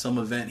him at some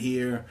event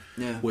here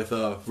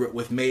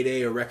with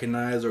Mayday or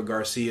Recognize or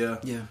Garcia.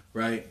 Yeah.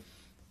 Right?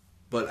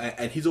 But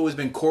and he's always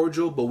been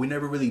cordial, but we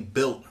never really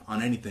built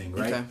on anything,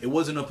 right? Okay. It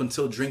wasn't up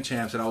until Drink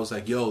Champs that I was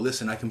like, yo,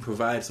 listen, I can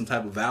provide some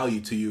type of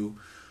value to you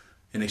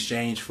in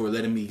exchange for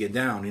letting me get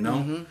down, you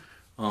know?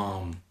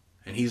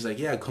 And he's like,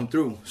 yeah, come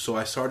through. So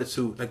I started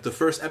to, like, the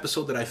first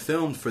episode that I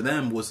filmed for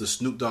them was the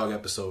Snoop Dogg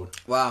episode.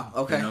 Wow,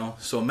 okay. You know?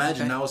 So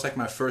imagine that was like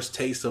my first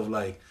taste of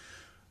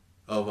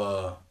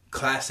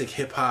classic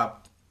hip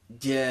hop.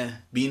 Yeah.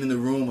 Being in the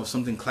room of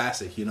something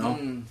classic, you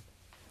know?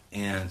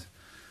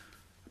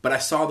 But I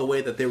saw the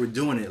way that they were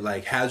doing it.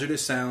 Like,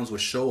 Hazardous Sounds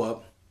would show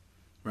up,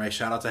 right?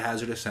 Shout out to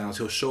Hazardous Sounds.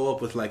 He'll show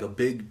up with like a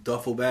big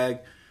duffel bag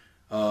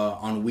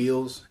on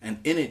wheels, and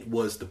in it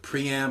was the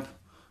preamp,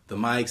 the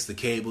mics, the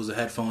cables, the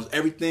headphones,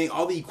 everything,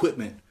 all the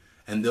equipment,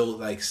 and they'll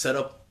like set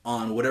up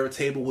on whatever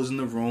table was in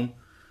the room.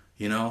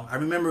 You know, I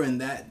remember in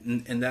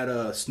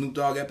that Snoop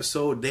Dogg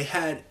episode,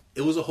 it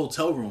was a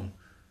hotel room.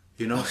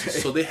 You know,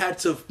 so they had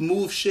to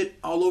move shit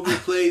all over the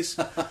place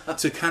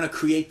to kind of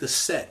create the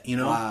set. You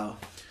know, wow.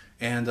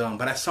 And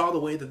but I saw the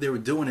way that they were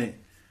doing it,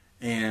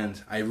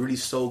 and I really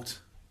soaked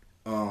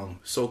all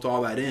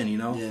that in, you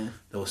know? Yeah.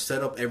 They'll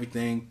set up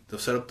everything. They'll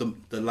set up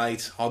the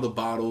lights, all the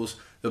bottles,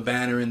 the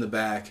banner in the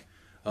back,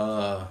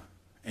 and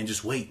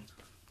just wait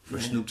for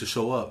Snoop to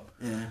show up.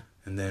 Yeah.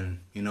 And then,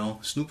 you know,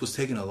 Snoop was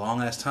taking a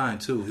long-ass time,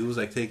 too. He was,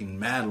 like, taking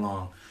mad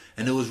long.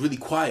 and it was really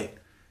quiet.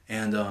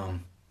 And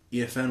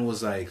EFN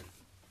was like,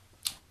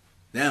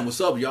 "Damn,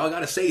 what's up? Y'all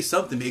gotta say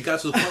something." But it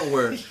got to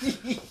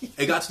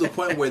the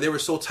point where they were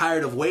so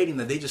tired of waiting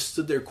that they just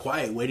stood there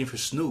quiet, waiting for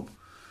Snoop.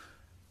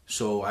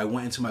 So I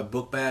went into my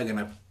book bag and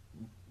I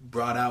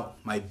brought out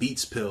my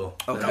Beats pill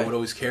that I would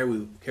always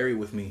carry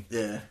with me.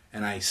 Yeah.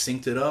 And I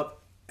synced it up.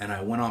 And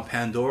I went on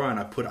Pandora and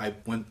I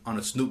went on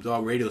a Snoop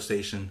Dogg radio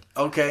station.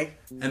 Okay.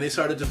 And they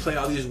started to play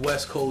all these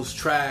West Coast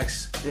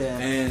tracks. Yeah.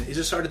 And it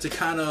just started to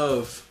kind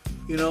of,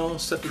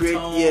 set the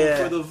tone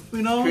for the,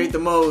 create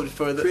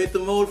the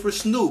mode for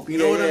Snoop. You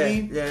know what I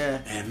mean?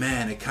 Yeah. And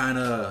man, it kind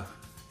of,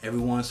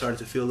 everyone started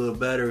to feel a little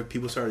better.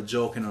 People started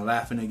joking and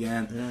laughing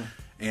again.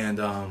 Yeah.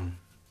 And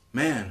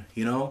man,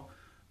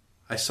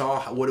 I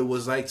saw what it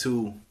was like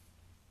to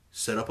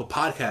set up a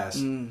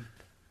podcast.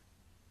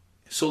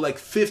 So like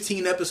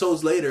 15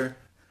 episodes later,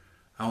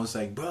 I was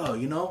like, bro,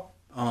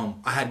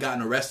 I had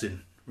gotten arrested,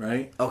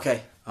 right?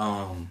 Okay.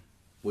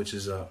 Which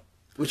is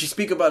which you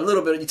speak about a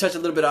little bit. You touch a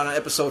little bit on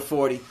episode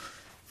 40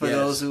 for Yes.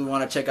 those who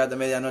want to check out the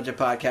Medianoche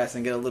podcast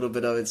and get a little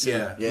bit of it too.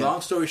 yeah. Long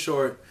story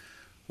short,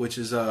 which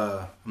is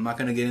I'm not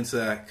gonna get into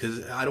that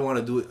because I don't want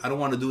to do it. I don't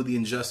want to do the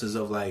injustice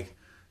of like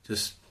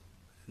just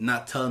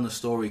not telling the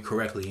story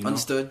correctly.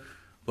 Understood.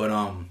 But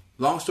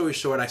long story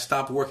short, I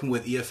stopped working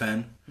with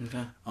EFN.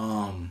 Okay.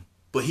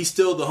 But he's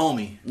still the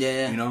homie.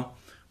 Yeah.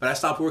 But I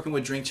stopped working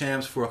with Drink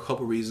Champs for a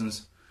couple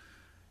reasons.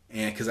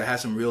 And because I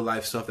had some real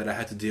life stuff that I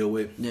had to deal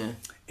with. Yeah.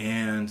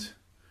 And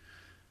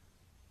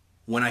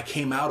when I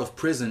came out of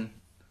prison,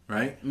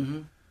 right?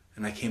 Mm-hmm.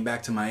 And I came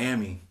back to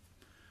Miami,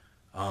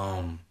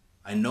 I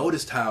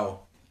noticed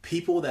how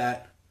people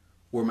that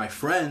were my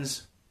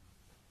friends,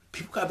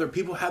 they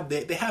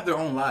have their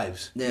own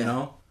lives,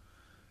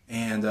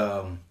 And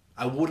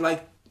I would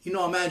like,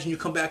 imagine you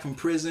come back from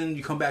prison,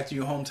 you come back to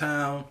your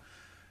hometown.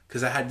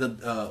 Because I had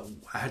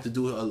to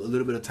do a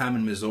little bit of time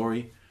in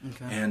Missouri,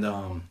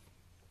 and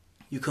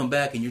you come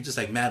back and you're just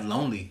like mad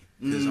lonely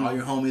because all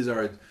your homies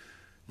are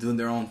doing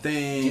their own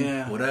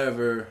thing,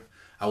 whatever.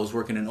 I was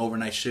working an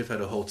overnight shift at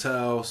a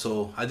hotel,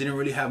 so I didn't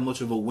really have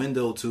much of a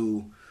window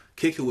to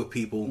kick it with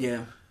people.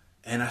 Yeah,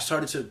 and I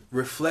started to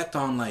reflect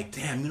on like,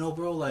 damn,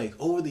 bro, like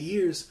over the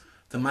years,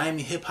 the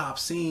Miami hip hop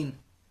scene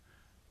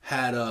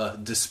had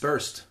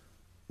dispersed.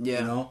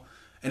 Yeah,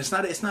 and it's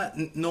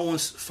not no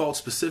one's fault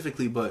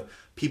specifically, but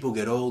people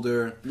get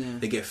older,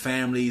 they get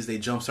families, they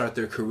jumpstart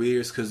their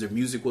careers because their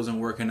music wasn't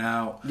working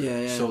out.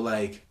 Yeah. So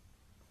like,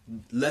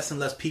 less and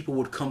less people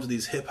would come to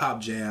these hip hop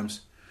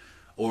jams,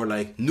 or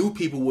like new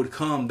people would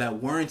come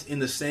that weren't in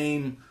the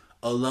same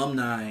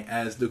alumni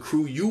as the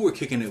crew you were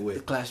kicking it with.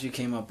 The class you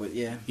came up with,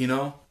 yeah.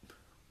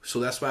 So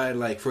that's why,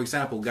 like, for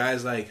example,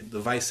 guys like the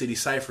Vice City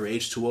Cypher,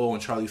 H2O,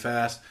 and Charlie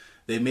Fast,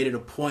 they made it a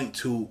point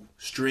to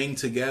string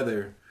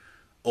together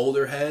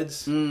older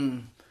heads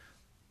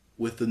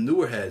with the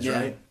newer heads,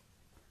 right?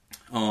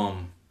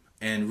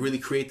 And really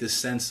create this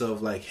sense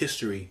of like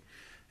history,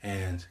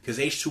 and because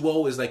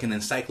H2O is like an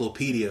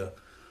encyclopedia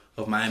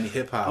of Miami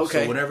hip hop.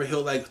 Okay. So whenever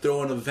he'll like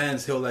throw in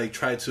events, he'll like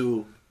try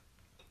to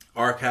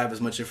archive as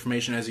much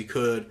information as he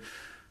could,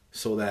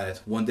 so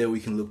that one day we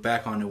can look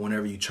back on it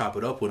whenever you chop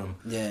it up with him.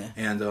 Yeah.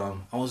 And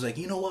I was like,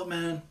 you know what,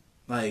 man?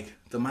 Like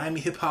the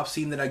Miami hip hop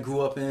scene that I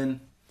grew up in,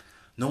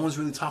 no one's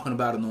really talking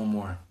about it no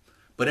more.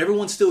 But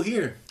everyone's still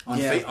here on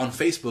on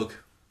Facebook,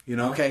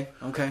 Okay.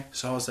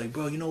 So I was like,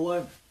 bro, you know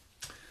what?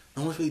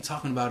 No one's really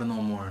talking about it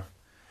no more.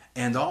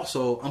 And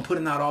also, I'm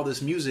putting out all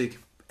this music,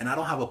 and I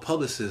don't have a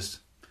publicist.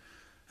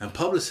 And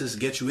publicists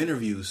get you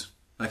interviews,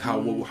 like how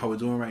we're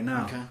doing right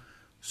now. Okay.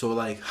 So,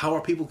 like, how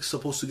are people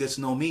supposed to get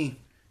to know me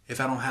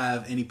if I don't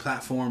have any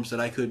platforms that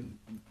I could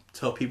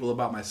tell people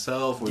about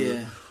myself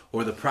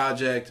or the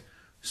project?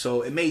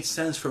 So it made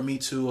sense for me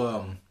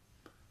to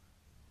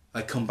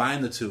like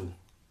combine the two.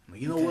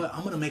 You know what?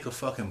 I'm gonna make a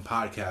fucking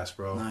podcast,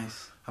 bro.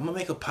 Nice. I'm gonna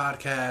make a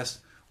podcast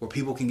where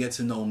people can get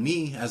to know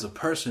me as a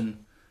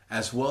person,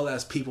 as well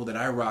as people that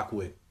I rock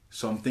with.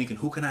 So I'm thinking,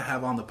 who can I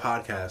have on the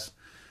podcast?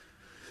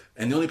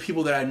 And the only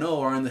people that I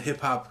know are in the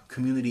hip hop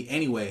community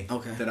anyway.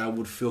 Okay. That I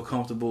would feel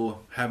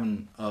comfortable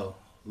having a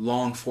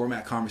long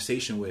format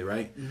conversation with,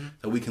 right? Mm-hmm.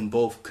 That we can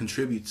both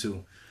contribute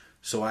to.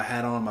 So I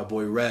had on my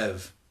boy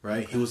Rev,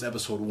 right? He was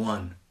episode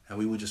 1, and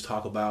we would just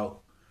talk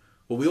about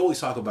what we always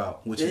talk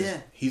about, which is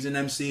he's an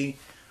MC,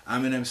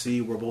 I'm an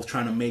MC, we're both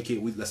trying to make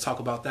it. Let's talk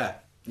about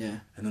that. Yeah.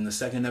 And then the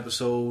second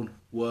episode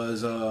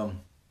was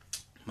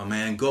my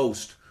man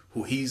Ghost,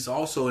 who he's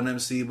also an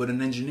MC but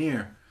an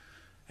engineer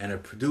and a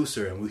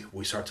producer, and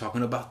we start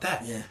talking about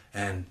that. Yeah.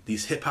 And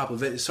these hip hop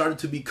events started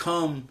to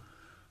become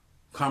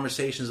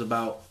conversations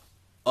about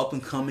up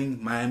and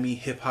coming Miami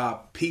hip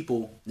hop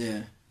people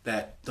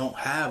that don't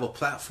have a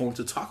platform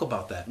to talk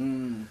about that.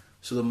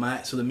 So the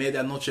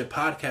Medianoche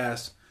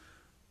podcast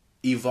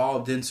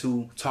evolved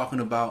into talking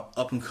about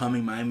up and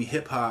coming Miami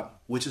hip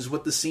hop, which is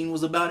what the scene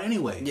was about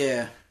anyway.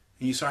 Yeah.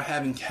 And you start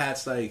having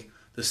cats like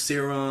the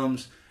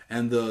Serums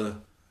and the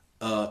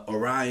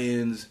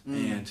Orions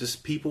and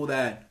just people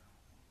that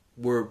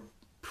were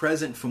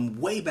present from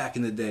way back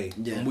in the day.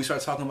 Yeah. When we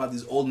start talking about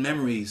these old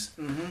memories,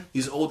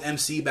 these old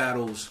MC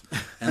battles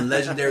and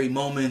legendary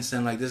moments,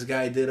 and like this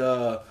guy did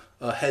a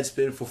head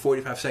spin for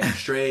 45 seconds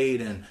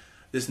straight, and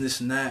this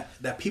and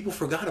that people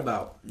forgot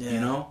about, you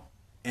know?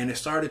 And it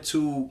started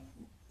to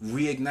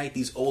reignite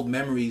these old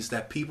memories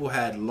that people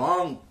had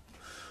long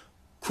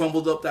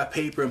crumbled up that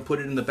paper and put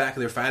it in the back of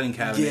their filing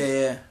cabinet.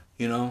 Yeah.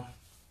 You know?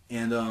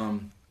 And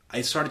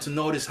I started to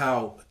notice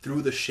how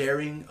through the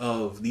sharing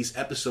of these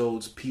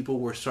episodes, people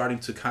were starting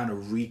to kind of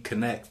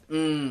reconnect.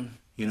 You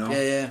know?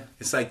 Yeah.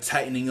 It's like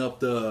tightening up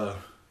the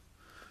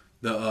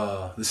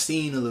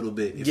scene a little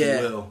bit, if you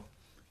will.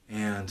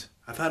 And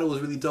I thought it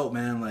was really dope,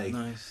 man. Like,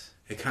 nice.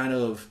 It kind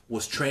of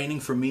was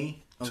training for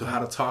me to how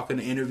to talk in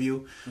an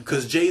interview.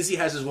 Because Jay-Z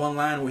has this one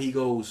line where he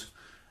goes,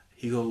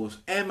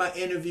 and my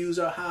interviews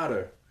are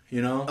hotter,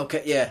 you know?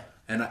 Okay, yeah.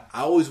 And I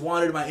always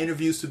wanted my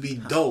interviews to be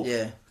dope.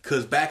 Yeah.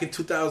 Because back in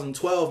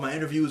 2012, my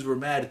interviews were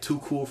mad too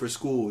cool for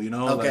school, you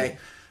know? Okay. Like,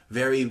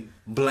 very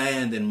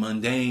bland and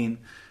mundane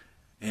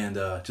and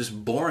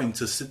just boring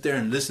to sit there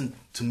and listen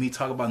to me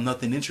talk about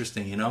nothing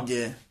interesting, you know?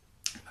 Yeah.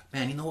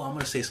 Man, you know what? I'm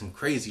going to say some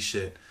crazy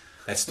shit.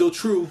 That's still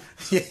true,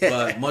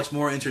 but much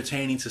more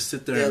entertaining to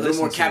sit there and listen to. A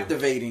little more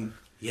captivating.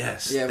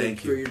 Yes, yeah,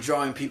 thank you. You're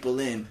drawing people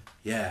in.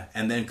 Yeah,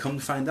 and then come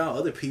to find out,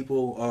 other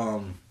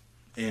people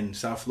in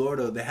South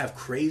Florida, they have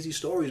crazy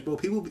stories, bro.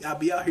 People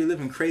be out here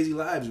living crazy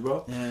lives,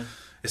 bro. Yeah.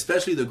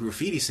 Especially the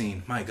graffiti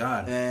scene. My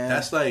God. Yeah.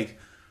 That's like,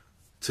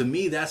 to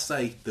me, that's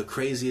like the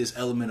craziest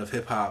element of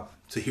hip-hop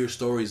to hear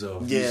stories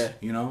of. Yeah.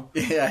 You know?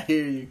 Yeah, I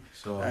hear you.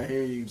 So, I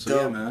hear you. So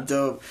dope, yeah, man.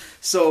 Dope.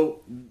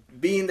 So,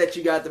 being that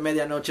you got the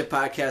Medianoche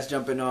podcast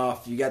jumping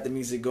off, you got the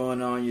music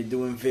going on, you're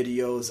doing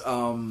videos,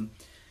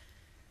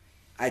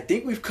 I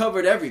think we've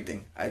covered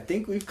everything.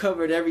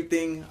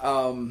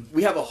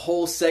 We have a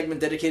whole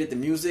segment dedicated to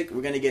music.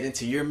 We're going to get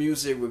into your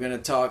music. We're going to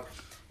talk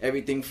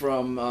everything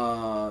from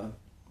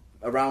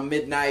around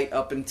midnight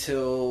up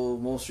until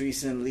most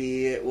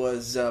recently it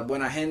was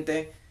Buena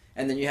Gente.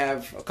 And then you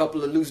have a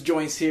couple of loose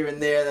joints here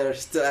and there that are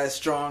still as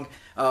strong.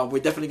 We're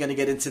definitely going to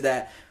get into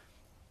that.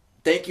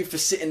 Thank you for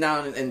sitting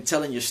down and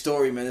telling your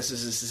story, man. This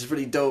is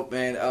really dope,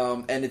 man.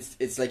 And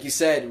it's like you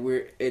said,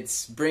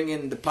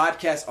 the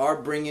podcasts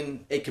are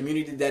bringing a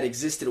community that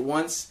existed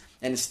once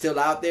and is still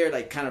out there,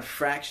 like kind of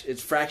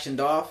it's fractioned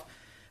off.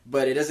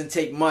 But it doesn't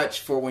take much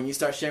for when you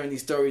start sharing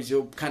these stories,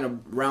 you'll kind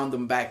of round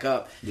them back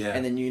up. Yeah.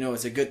 And then,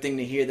 it's a good thing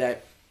to hear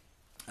that.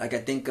 Like, I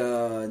think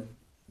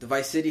the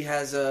Vice City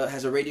has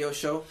a radio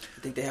show.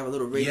 I think they have a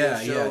little radio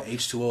show. Yeah.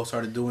 H2O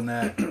started doing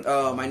that.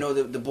 I know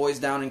the boys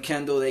down in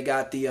Kendall, they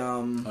got the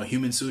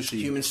Human Sushi.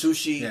 Human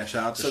Sushi. Yeah,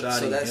 shout out to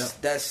Shadi.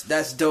 So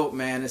that's dope,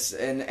 man.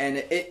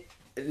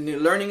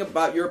 And learning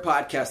about your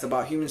podcast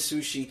about Human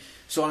Sushi,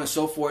 so on and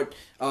so forth.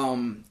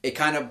 It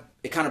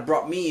kind of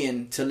brought me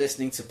into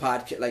listening to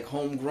like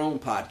homegrown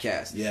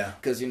podcasts. Yeah.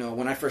 Because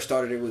when I first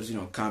started, it was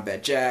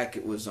Combat Jack.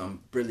 It was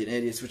Brilliant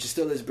Idiots, which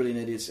still is Brilliant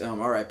Idiots.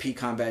 R.I.P.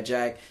 Combat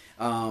Jack.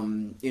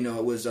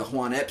 It was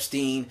Juan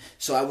Epstein.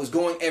 So I was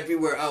going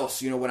everywhere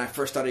else, when I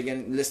first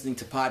started listening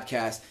to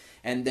podcasts.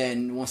 And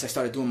then once I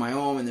started doing my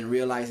own and then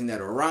realizing that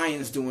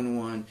Orion's doing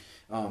one,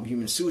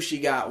 Human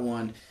Sushi got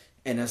one.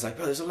 And I was like,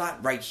 bro, there's a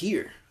lot right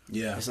here.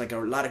 Yeah. It's like a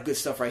lot of good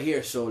stuff right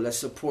here. So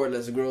let's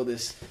grow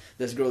this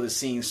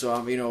scene.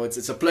 So,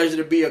 it's a pleasure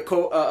to be a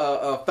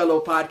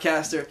fellow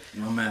podcaster.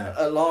 Oh, man.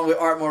 Along with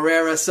Art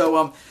Morera.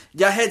 So,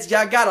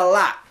 y'all got a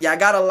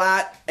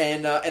lot.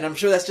 And I'm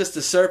sure that's just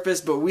the surface,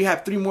 but we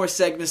have 3 more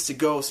segments to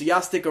go. So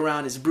y'all stick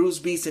around. It's Brews,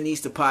 Beats, and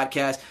Easter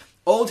podcast.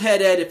 Old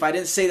Head Ed, if I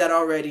didn't say that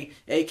already,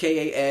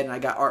 a.k.a. Ed, and I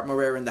got Art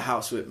Morera in the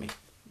house with me.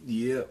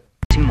 Yep.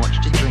 Too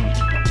much to drink.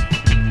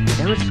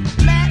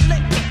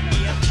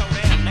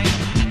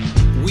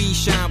 We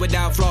shine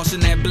without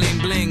flossing that bling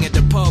bling at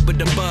the pub with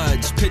the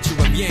buds. Picture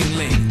of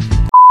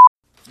Yingling.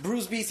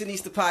 Brews, Beats, and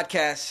Easter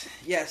podcast.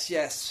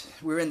 Yes.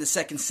 We're in the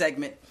second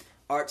segment.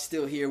 Art's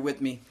still here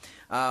with me.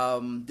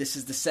 This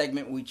is the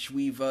segment which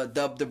we've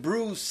dubbed the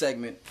Brews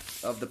segment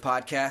of the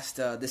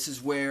podcast. This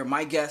is where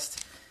my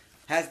guest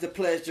has the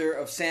pleasure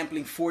of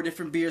sampling 4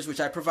 different beers, which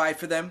I provide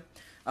for them.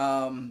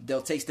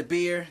 They'll taste the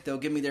beer. They'll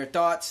give me their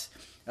thoughts.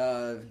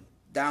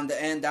 Down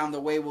the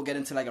way, we'll get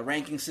into like a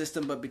ranking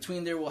system. But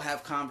between there, we'll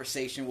have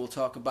conversation. We'll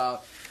talk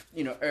about,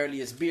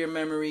 earliest beer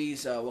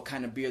memories, what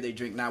kind of beer they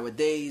drink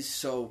nowadays.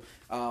 So,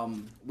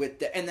 and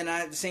then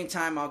at the same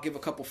time, I'll give a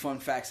couple fun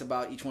facts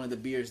about each one of the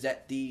beers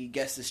that the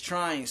guest is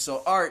trying.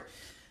 So, Art,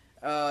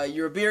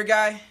 you're a beer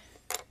guy?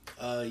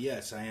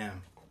 Yes, I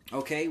am.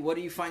 Okay, what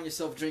do you find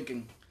yourself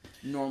drinking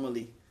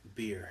normally?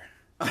 Beer.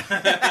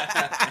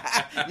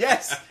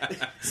 Yes,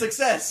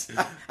 success.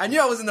 I knew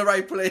I was in the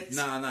right place.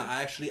 Nah.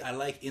 I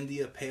like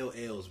India Pale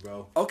Ales,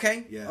 bro.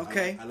 Okay. Yeah.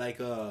 Okay. I like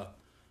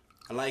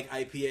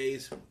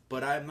IPAs,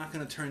 but I'm not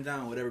gonna turn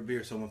down whatever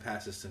beer someone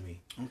passes to me.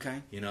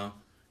 Okay.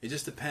 It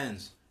just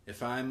depends.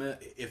 If I'm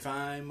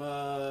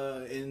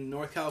in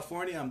North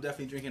California, I'm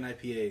definitely drinking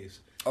IPAs.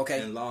 Okay.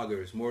 And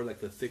lagers, more like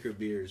the thicker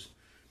beers.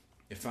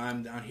 If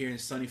I'm down here in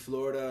sunny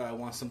Florida, I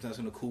want something that's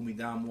gonna cool me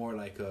down more,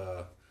 like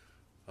a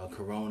a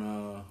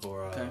Corona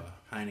or a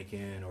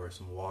Heineken or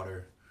some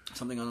water.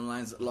 Something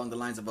along the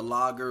lines of a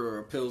lager or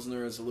a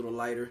Pilsner is a little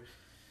lighter.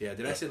 Yeah,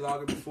 did I say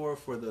lager before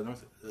for the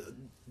North?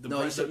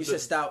 No, you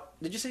said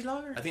stout. Did you say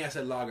lager? I think I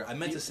said lager. I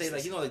meant to say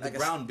like the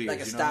brown beers,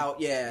 like a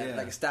stout,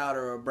 like a stout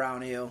or a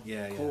brown ale.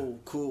 Yeah,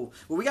 Cool.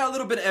 Well, we got a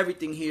little bit of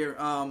everything here.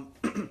 I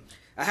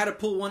had to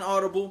pull one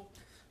audible.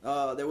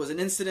 There was an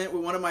incident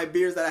with one of my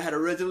beers that I had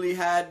originally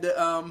had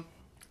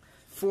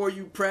for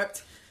you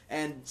prepped,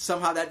 and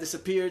somehow that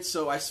disappeared.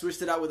 So I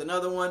switched it out with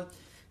another one.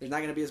 There's not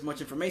going to be as much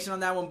information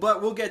on that one,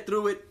 but we'll get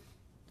through it.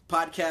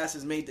 Podcast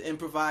is made to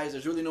improvise.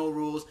 There's really no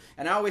rules.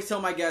 And I always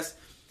tell my guests,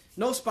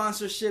 no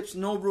sponsorships,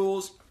 no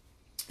rules.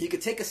 You can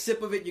take a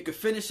sip of it. You can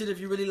finish it if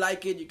you really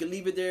like it. You can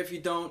leave it there if you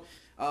don't.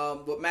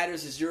 What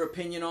matters is your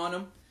opinion on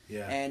them.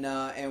 Yeah.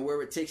 And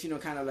where it takes you,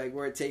 kind of like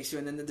where it takes you.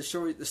 And then the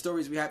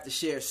stories we have to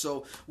share.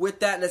 So with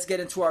that, let's get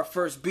into our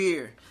first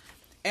beer.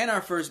 And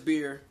our first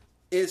beer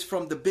is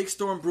from the Big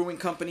Storm Brewing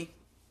Company.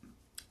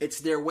 It's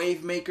their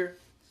Wave Maker.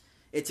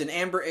 It's an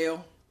amber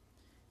ale.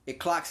 It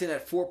clocks in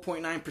at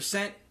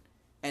 4.9%.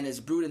 And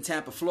it's brewed in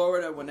Tampa,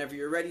 Florida. Whenever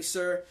you're ready,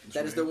 sir.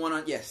 That is the one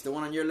on the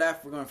one on your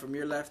left. We're going from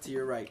your left to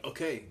your right.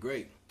 Okay,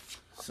 great.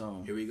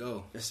 So here we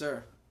go. Yes,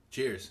 sir.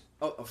 Cheers.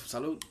 Oh,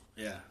 salud.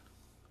 Yeah.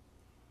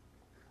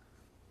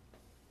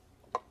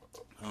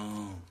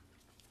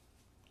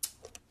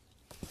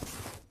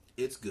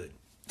 It's good.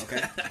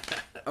 Okay.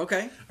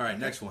 Okay. All right,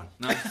 next one.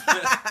 No.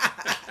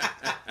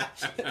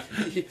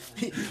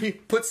 he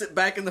puts it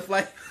back in the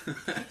flight.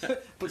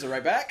 Puts it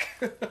right back.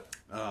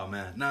 Oh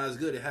man, no, it's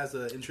good. It has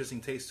an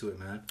interesting taste to it,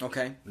 man.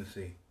 Okay. Let's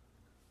see.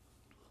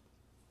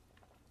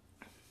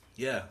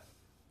 Yeah,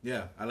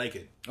 I like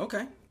it.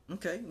 Okay.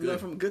 We went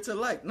from good to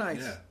like.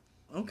 Nice. Yeah.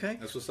 Okay.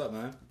 That's what's up,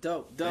 man.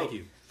 Dope. Thank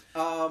you.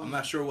 I'm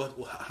not sure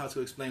how to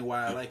explain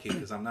why I like it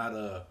because I'm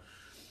not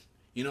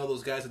you know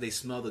those guys that they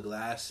smell the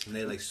glass and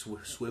they like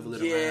swivel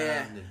it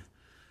around.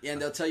 Yeah, and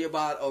they'll tell you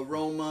about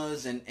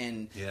aromas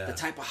and Yeah. the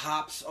type of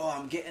hops. Oh,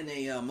 I'm getting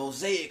a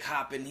mosaic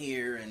hop in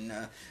here, and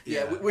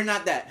we're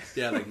not that.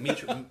 Yeah, like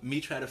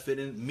me trying to fit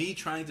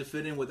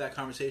in with that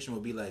conversation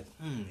would be like,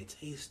 it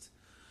tastes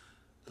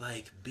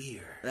like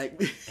beer,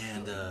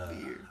 and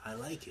beer. I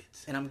like it.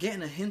 And I'm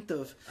getting a hint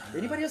of.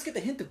 Anybody else get the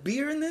hint of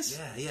beer in this?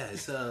 Yeah,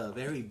 it's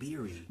very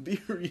beery.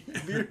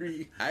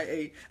 beery.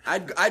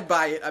 I'd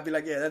buy it. I'd be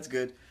like, yeah, that's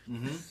good.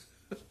 Mm-hmm.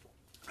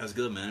 That's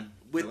good, man.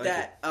 With like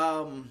that,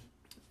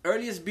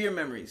 earliest beer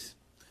memories.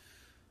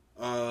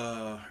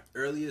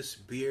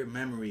 Earliest beer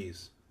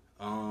memories.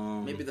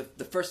 Maybe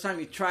the first time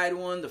you tried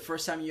one, the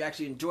first time you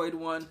actually enjoyed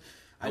one.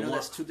 I know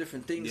that's two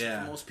different things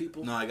for most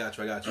people. No, I got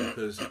you.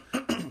 Because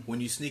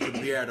when you sneak a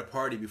beer at a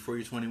party before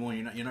you're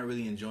 21, you're not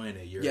really enjoying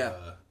it.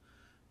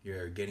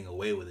 You're getting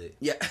away with it.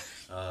 Yeah.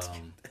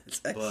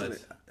 That's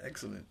excellent.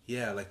 Excellent.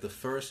 Yeah, like the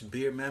first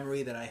beer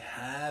memory that I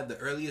have, the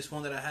earliest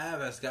one that I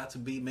have has got to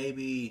be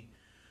maybe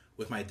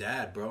with my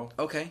dad, bro.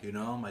 Okay. You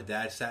know, my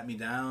dad sat me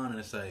down and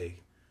it's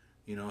like,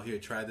 here,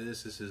 try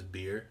this. This is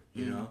beer.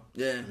 You know.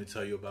 Yeah. Let me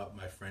tell you about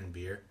my friend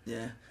beer.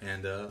 Yeah.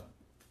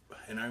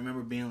 And I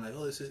remember being like,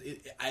 oh, this is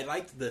it. I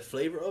liked the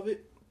flavor of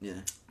it.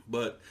 Yeah.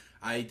 But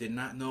I did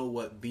not know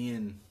what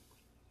being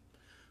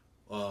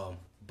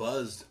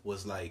buzzed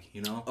was like,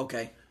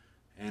 Okay.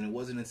 And it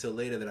wasn't until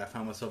later that I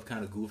found myself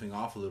kind of goofing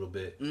off a little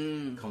bit.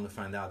 Come to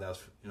find out that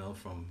was,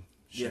 from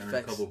sharing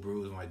a couple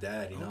brews with my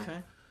dad,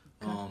 Okay.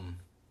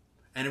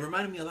 And it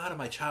reminded me a lot of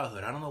my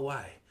childhood. I don't know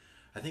why.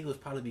 I think it was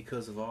probably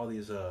because of all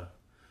these, the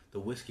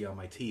whiskey on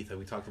my teeth that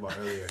we talked about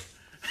earlier.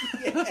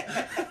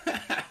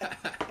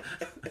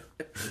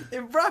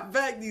 It brought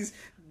back these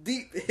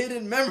deep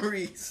hidden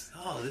memories.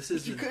 Oh, this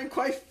is... You couldn't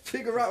quite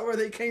figure out where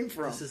they came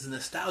from. This is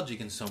nostalgic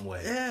in some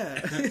way.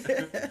 Yeah.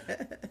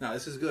 No,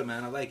 this is good,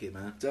 man. I like it,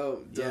 man.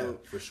 Dope. Yeah,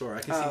 for sure.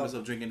 I can see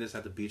myself drinking this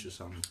at the beach or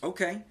something.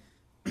 Okay.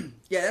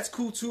 Yeah, that's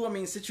cool too. I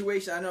mean,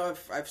 situation. I know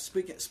I've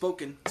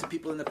spoken to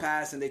people in the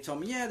past, and they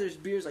told me, yeah, there's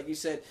beers like you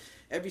said.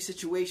 Every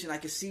situation, I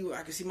can see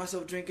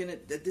myself drinking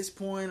it at this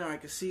point, or I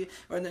can see it,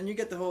 and then you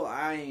get the whole,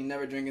 I ain't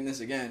never drinking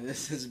this again.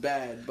 This is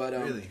bad. But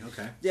really,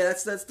 okay. Yeah,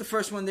 that's the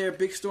first one there.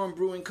 Big Storm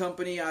Brewing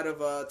Company out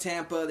of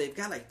Tampa. They've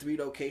got like 3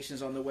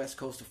 locations on the west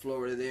coast of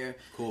Florida. There.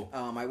 Cool.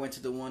 I went to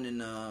the one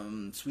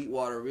in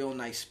Sweetwater. Real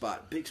nice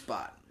spot, big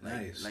spot.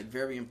 Nice. Like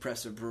very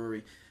impressive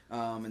brewery.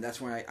 And that's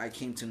where I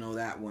came to know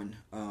that one.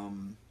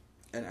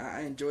 And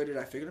I enjoyed it.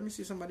 I figured, let me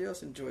see somebody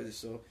else enjoy this.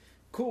 So,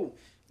 cool.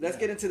 Let's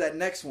get into that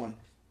next one.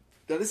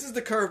 Now, this is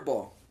the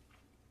curveball.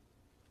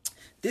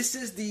 This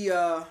is the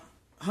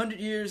 100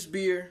 Years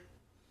beer.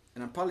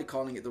 And I'm probably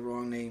calling it the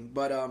wrong name.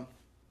 But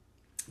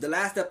the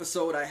last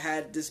episode I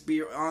had this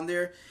beer on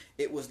there.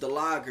 It was the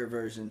lager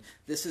version.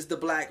 This is the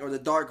black or the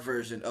dark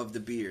version of the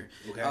beer.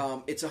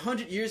 Okay. It's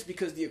 100 years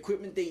because the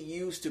equipment they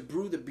use to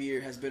brew the beer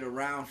has been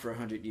around for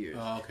 100 years.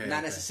 Oh, okay.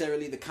 Not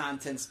necessarily the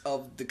contents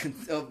of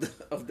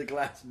the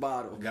glass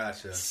bottle.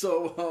 Gotcha.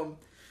 So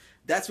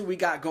that's what we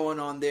got going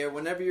on there.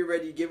 Whenever you're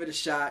ready, give it a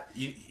shot.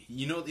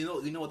 You know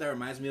what that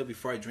reminds me of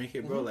before I drink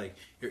it, bro? Mm-hmm. Like,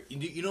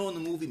 you know in the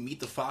movie Meet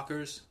the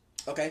Fockers?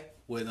 Okay.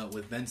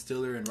 With Ben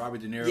Stiller and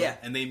Robert De Niro. Yeah.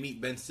 And they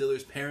meet Ben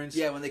Stiller's parents.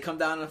 Yeah, when they come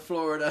down to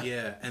Florida.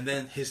 Yeah, and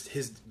then his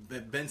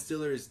Ben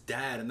Stiller's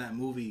dad in that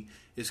movie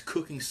is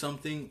cooking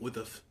something with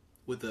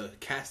a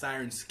cast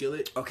iron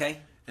skillet. Okay.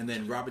 And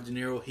then Robert De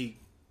Niro, he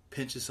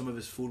pinches some of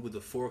his food with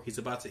a fork. He's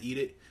about to eat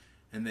it,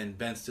 and then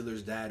Ben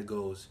Stiller's dad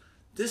goes,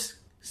 "This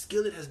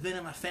skillet has been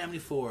in my family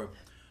for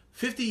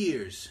 50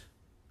 years.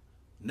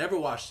 Never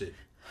washed it."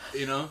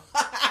 You know?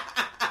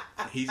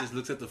 He just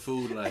looks at the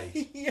food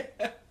like, Yeah.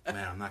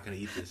 man, I'm not gonna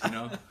eat this, you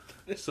know.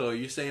 So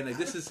you're saying like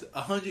this is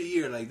 100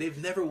 years, like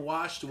they've never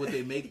washed what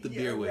they make the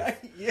beer with.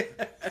 Right? Yeah.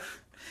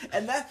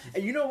 And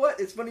you know what?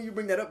 It's funny you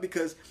bring that up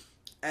because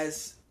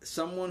as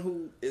someone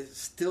who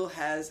still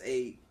has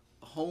a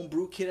home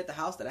brew kit at the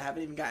house that I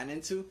haven't even gotten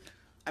into,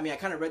 I mean, I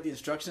kind of read the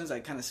instructions. I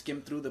kind of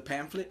skimmed through the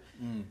pamphlet.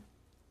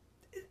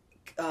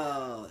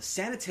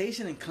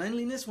 Sanitation and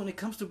cleanliness when it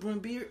comes to brewing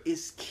beer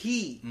is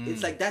key.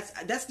 It's like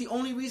that's the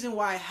only reason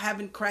why I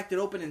haven't cracked it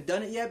open and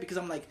done it yet, because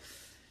I'm like,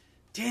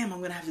 damn,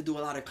 I'm gonna have to do a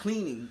lot of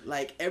cleaning.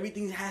 Like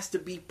everything has to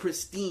be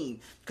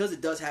pristine because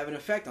it does have an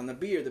effect on the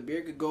beer. The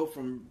beer could go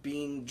from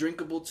being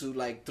drinkable to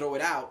like throw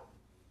it out,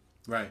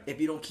 Right. if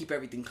you don't keep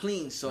everything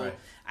clean. So Right.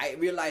 I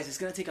realized it's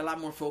gonna take a lot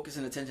more focus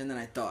and attention than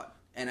I thought,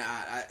 and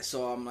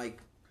so I'm like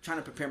trying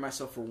to prepare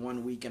myself for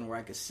one weekend where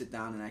I could sit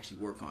down and actually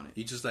work on it.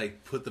 You just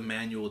like put the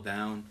manual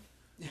down,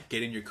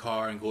 get in your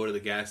car, and go to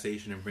the gas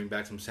station and bring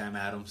back some Sam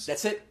Adams.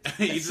 That's it.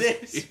 You That's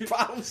just- it.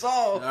 Problem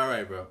solved. All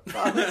right, bro.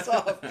 Problem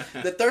solved.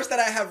 The thirst that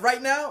I have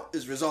right now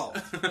is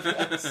resolved.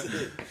 That's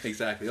it.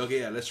 Exactly.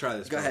 Okay, yeah, let's try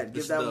this. Go bro. ahead,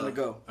 This give that is one a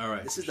go. All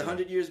right. This is for the sure.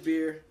 100 Years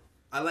beer.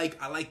 I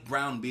like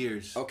brown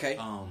beers. Okay.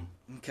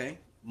 Okay.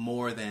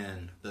 More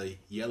than the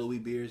yellowy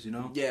beers, you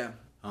know. Yeah.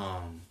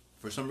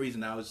 For some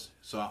reason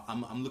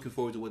I'm looking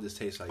forward to what this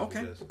tastes like.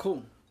 Okay. Because,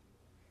 Cool.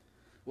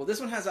 Well, this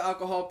one has an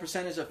alcohol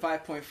percentage of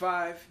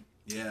 5.5.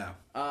 yeah.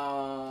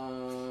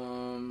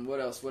 What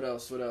else?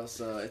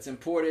 It's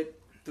imported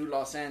through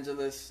Los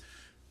Angeles.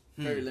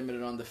 Very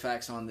limited on the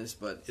facts on this,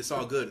 but It's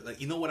all good. Like,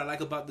 you know what I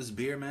like about this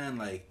beer, man?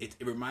 Like, it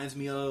reminds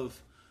me of,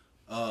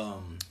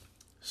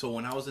 so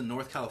when I was in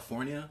North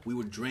California, we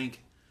would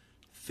drink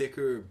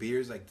thicker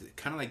beers, like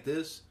kind of like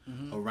this,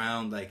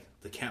 around like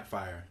the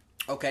campfire.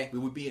 okay. We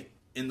would be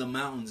in the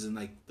mountains, and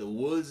like the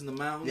woods in the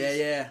mountains.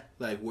 Yeah.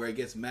 Like where it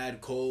gets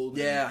mad cold.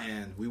 Yeah.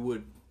 And we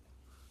would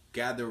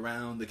gather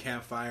around the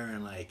campfire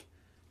and like,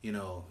 you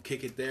know,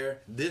 kick it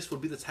there. This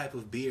would be the type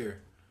of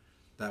beer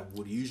that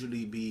would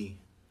usually be,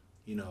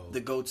 you know, The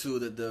go-to,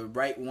 the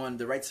right one,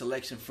 the right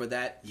selection for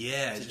that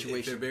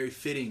situation. They're very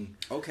fitting.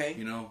 Okay.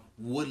 You know,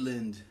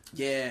 woodland,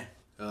 Yeah.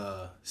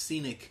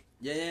 scenic.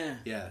 Yeah.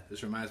 Yeah,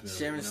 this reminds me of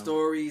Sharing it, you know?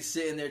 stories,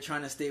 sitting there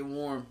trying to stay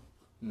warm.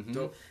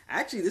 So,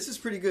 actually, this is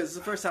pretty good. This is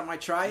the first time I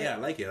try it. Yeah, I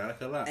like it. I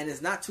like it a lot. And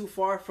it's not too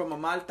far from a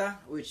Malta,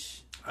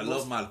 which I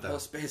love Malta.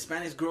 Most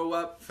Hispanics grow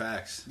up.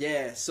 Facts.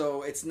 Yeah,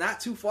 so it's not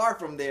too far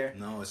from there.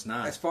 No, it's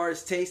not. As far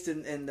as taste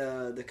and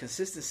the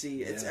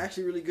consistency, it's Yeah.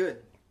 actually really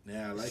good.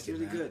 Yeah, I like It's it,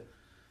 really man. good.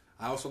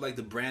 I also like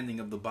the branding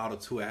of the bottle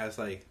too. It has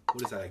like,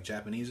 what is that, like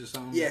Japanese or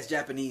something? Yeah, it's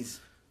Japanese.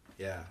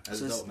 Yeah, that's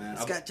So dope, man.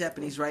 It's got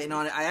Japanese writing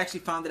on it. I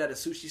actually found it at a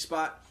sushi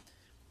spot.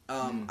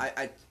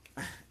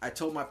 I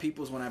told my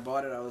peoples when I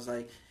bought it, I was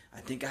like, I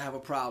think I have a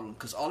problem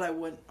because all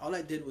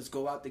I did was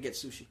go out to get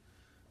sushi,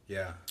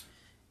 Yeah.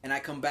 and I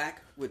come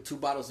back with 2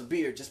 bottles of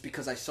beer just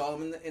because I saw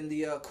them in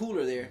the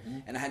cooler there,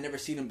 and I had never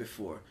seen them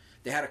before.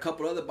 They had a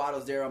couple other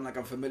bottles there.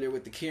 I'm familiar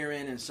with the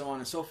Kirin and so on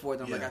and so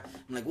forth. I'm Yeah.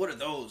 like, what are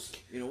those?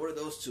 You know, what are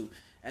those two?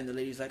 And the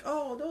lady's like,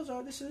 oh, those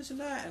are this and this and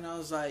that. And I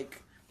was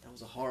like, that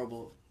was a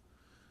horrible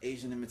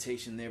Asian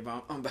imitation there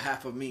on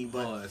behalf of me.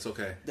 But Oh, it's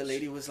okay. the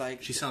lady was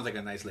like, She sounds like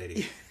a nice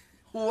lady.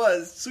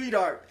 was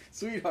sweetheart.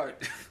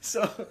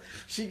 So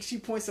she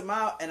points them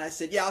out, and I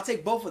said, yeah, I'll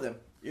take both of them.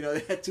 You know,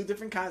 they had 2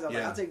 different kinds. I'm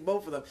like, Yeah. I'll take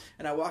both of them.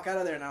 And I walk out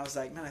of there, and I was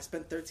like, man, I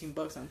spent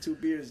 $13 on 2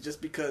 beers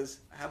just because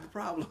I have a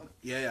problem.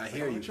 Yeah, I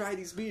hear I'm you. gonna try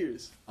these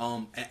beers.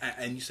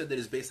 And you said that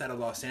it's based out of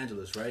Los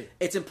Angeles, right?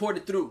 It's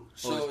imported through.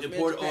 So it's made in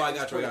imported. Japan, Oh, I it's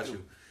got you. imported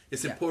through.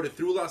 It's Yeah. imported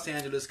through Los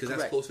Angeles because that's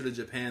Correct. closer to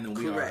Japan than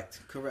we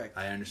Correct. are.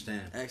 I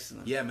understand.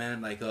 Excellent. Yeah,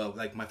 man. Like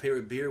my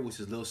favorite beer, which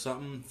is Little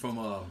Something from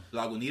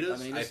Lagunitas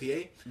Lagunitas?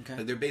 IPA. Okay.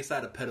 Like they're based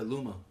out of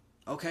Petaluma.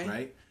 Okay.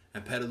 Right?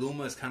 And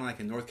Petaluma is kind of like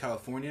in North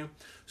California.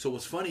 So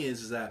what's funny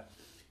is that,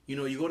 you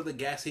know, you go to the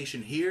gas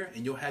station here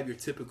and you'll have your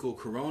typical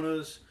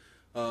Coronas,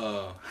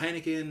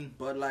 Heineken,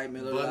 Bud Light,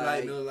 Miller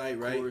Light,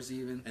 right? Coors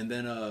even. And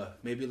then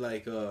maybe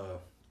like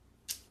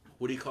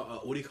what do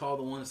you call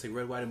the one that's like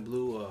red, white, and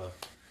blue?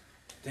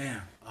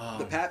 The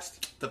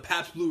Pabst. The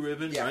Pabst Blue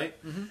Ribbon, Yeah. right?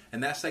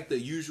 And that's like the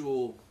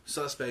usual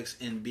suspects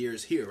in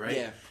beers here, right?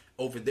 Yeah.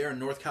 Over there in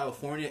North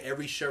California,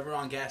 every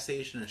Chevron gas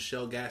station and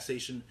Shell gas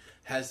station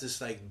has this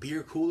like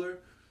beer cooler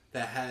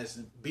that has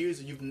beers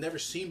that you've never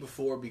seen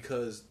before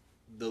because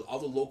all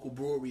the local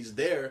breweries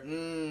there,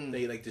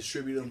 they like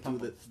distribute them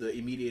through the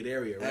immediate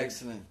area, right?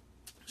 Excellent.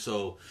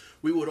 So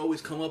we would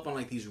always come up on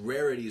like these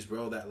rarities,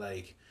 bro, that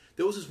like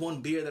there was this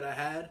one beer that I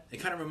had. It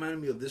kind of reminded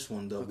me of this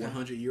one, the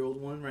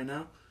 100-year-old one right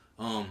now.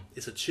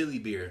 It's a chili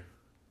beer.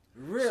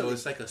 Really? So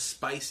it's like a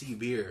spicy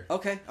beer.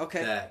 Okay.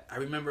 That I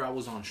remember I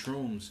was on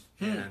shrooms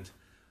and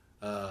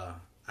I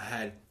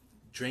had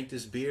drank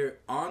this beer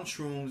on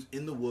shrooms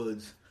in the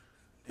woods,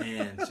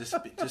 and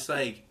just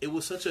like it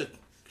was such a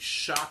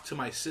shock to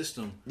my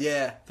system.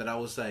 Yeah. That I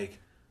was like,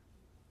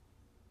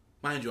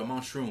 mind you, I'm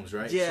on shrooms,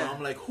 right? Yeah. So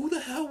I'm like, who the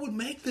hell would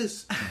make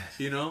this?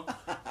 You know,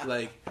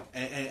 like,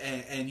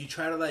 and you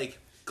try to like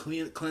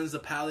cleanse the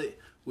palate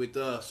with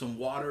some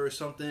water or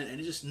something,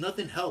 and it just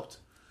nothing helped.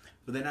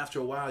 But then after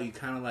a while, you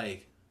kind of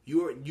like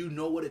you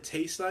know what it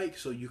tastes like,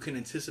 so you can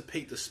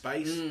anticipate the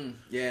spice.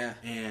 Yeah.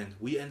 And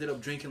we ended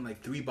up drinking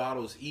like 3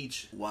 bottles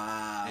each.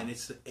 Wow. And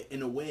it's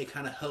in a way it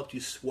kind of helped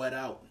you sweat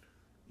out,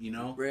 you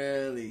know.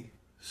 Really.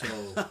 So.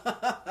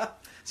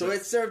 So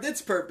it served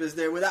its purpose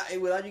there without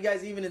you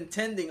guys even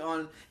intending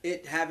on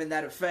it having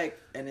that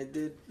effect, and it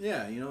did.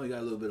 Yeah, you know, you got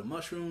a little bit of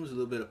mushrooms, a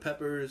little bit of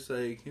peppers,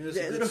 like, you know,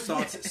 Yeah,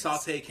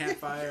 saute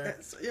campfire.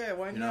 Yes. Yeah,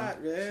 why you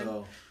not, know? man?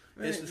 So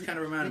Man, it's kind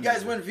of reminded you me.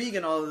 guys went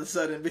vegan all of a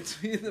sudden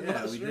between the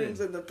Yeah, we mushrooms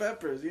did. and the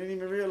peppers. You didn't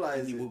even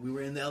realize it. We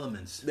were in the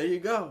elements. There you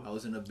go. I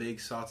was in a big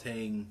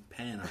sauteing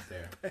pan out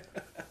there.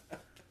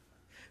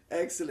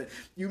 Excellent.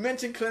 You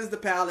mentioned cleanse the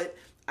palate.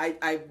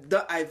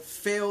 I've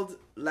failed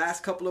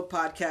last couple of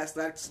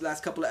podcasts,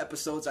 last couple of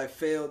episodes. I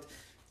failed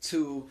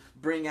to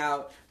bring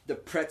out the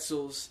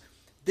pretzels.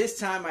 This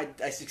time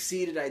I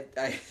succeeded.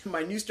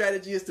 My new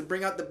strategy is to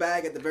bring out the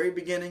bag at the very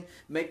beginning,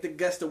 make the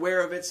guest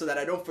aware of it so that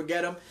I don't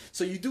forget them.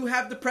 So you do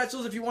have the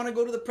pretzels if you want to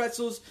go to the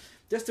pretzels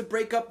just to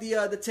break up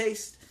the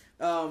taste.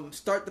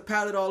 Start the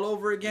palate all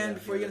over again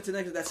before you get into the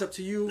next. That's up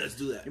to you. Let's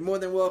do that. You're more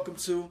than welcome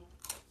to.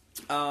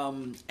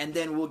 And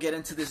then we'll get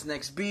into this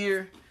next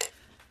beer.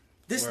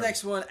 This Word.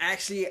 next one,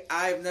 actually,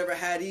 I've never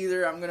had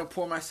either. I'm going to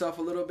pour myself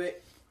a little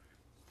bit.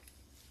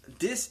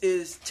 This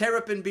is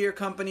Terrapin Beer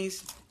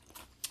Company's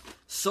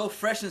So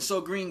Fresh and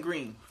So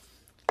Green.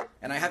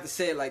 And I have to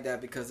say it like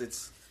that because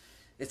it's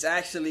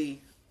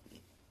actually,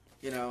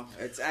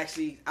 it's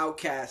actually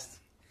Outcast.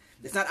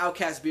 It's not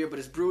Outcast beer, but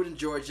it's brewed in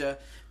Georgia.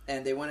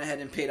 And they went ahead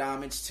and paid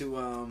homage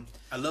to...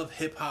 I love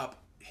hip hop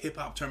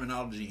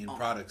terminology in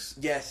products.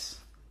 Yes.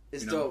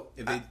 It's You know,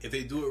 dope. If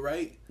they do it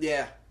right,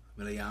 Yeah.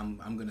 I'm like,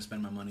 I'm gonna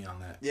spend my money on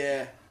that.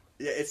 Yeah,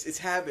 it's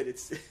habit.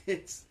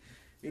 It's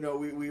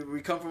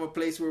we come from a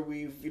place where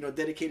we've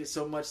dedicated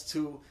so much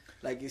to,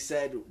 like you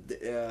said,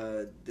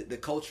 the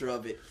culture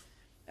of it,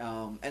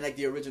 and like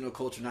the original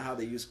culture, not how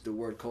they use the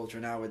word culture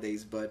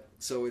nowadays. But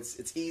so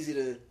it's easy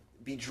to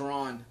be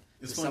drawn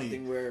to funny.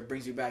 something where it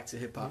brings you back to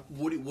hip hop.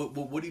 What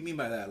do you mean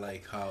by that?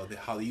 Like how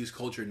they use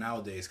culture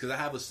nowadays? Because I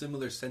have a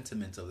similar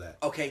sentiment of that.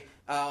 Okay.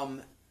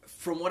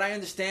 From what I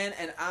understand,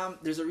 and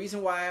there's a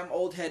reason why I'm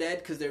old head Ed,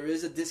 because there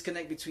is a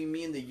disconnect between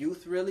me and the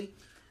youth. Really,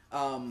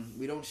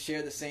 we don't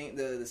share the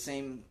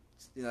same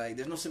like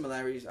there's no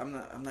similarities. I'm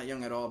not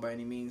young at all by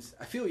any means.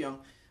 I feel young,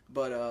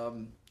 but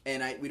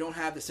we don't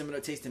have the similar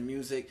taste in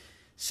music.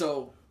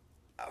 So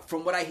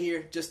from what I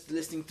hear, just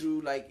listening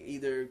through like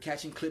either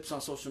catching clips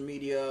on social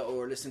media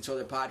or listening to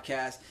other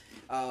podcasts,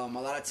 a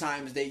lot of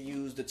times they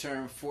use the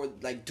term for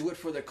like do it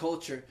for their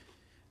culture.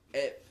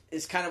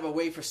 It's kind of a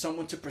way for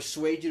someone to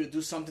persuade you to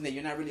do something that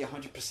you're not really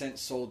 100%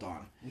 sold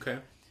on. Okay.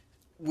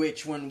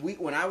 Which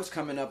when I was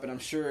coming up, and I'm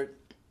sure,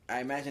 I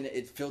imagine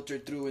it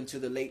filtered through into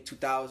the late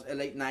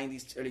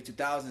 90s, early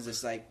 2000s.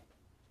 It's like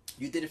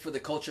you did it for the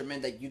culture,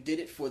 meant that you did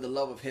it for the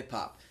love of hip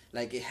hop.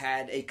 Like it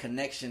had a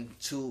connection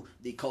to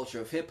the culture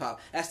of hip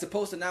hop, as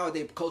opposed to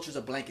nowadays, culture's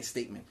a blanket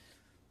statement.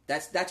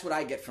 That's what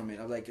I get from it.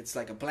 I'm like, it's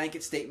like a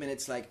blanket statement.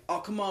 It's like, oh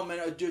come on, man,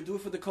 do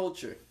it for the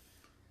culture.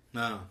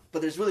 No.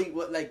 But there's really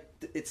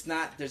it's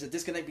not. There's a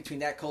disconnect between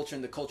that culture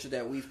and the culture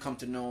that we've come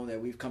to know,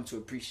 that we've come to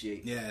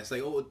appreciate. Yeah, it's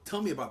like, oh,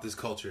 tell me about this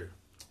culture.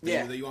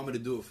 Yeah. That you want me to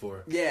do it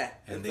for. Yeah.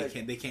 And it's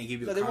they can't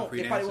give you no, a they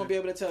concrete They probably answer. won't be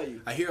able to tell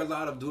you. I hear a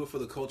lot of do it for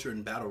the culture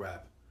in battle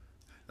rap.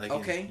 Like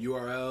Okay. in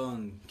URL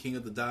and King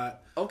of the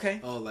Dot. Okay.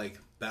 Oh, like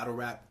battle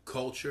rap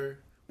culture,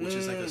 which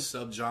is like a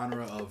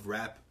subgenre of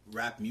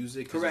rap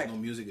music. 'Cause Correct. There's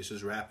no music, it's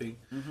just rapping.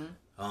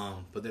 Mm-hmm.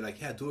 But they're like,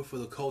 yeah, do it for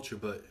the culture.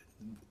 But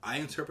I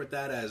interpret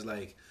that as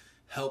like,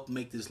 help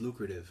make this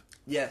lucrative.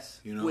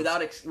 Yes. You know?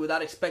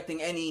 Without expecting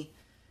any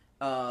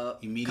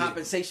Immediate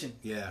compensation.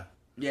 Yeah.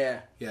 Yeah.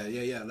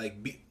 Yeah. Like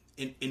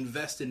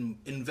invest in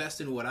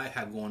what I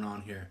have going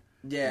on here.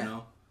 Yeah. You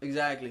know?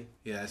 Exactly.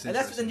 Yeah, it's And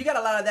interesting. you got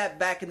a lot of that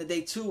back in the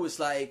day too. It's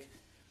like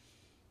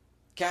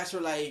cats were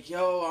like,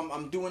 "Yo,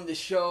 I'm doing this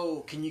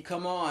show. Can you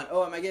come on?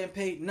 Oh, am I getting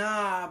paid?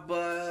 Nah,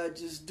 but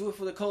just do it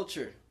for the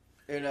culture."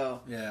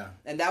 Yeah.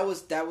 And that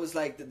was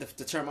like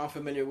the term I'm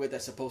familiar with,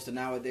 as opposed to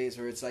nowadays,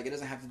 where it's like it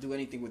doesn't have to do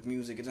anything with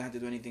music. It doesn't have to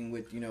do anything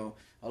with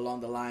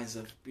along the lines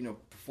of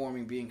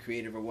performing, being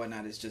creative or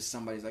whatnot. It's just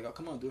somebody's like, "Oh,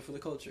 come on, do it for the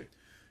culture."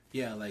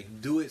 Yeah,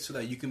 like do it so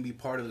that you can be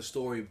part of the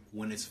story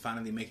when it's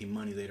finally making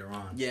money later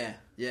on. Yeah,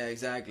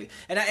 exactly.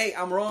 And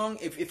I'm wrong.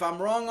 If I'm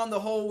wrong on the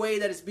whole way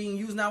that it's being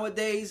used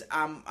nowadays,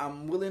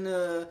 I'm willing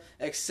to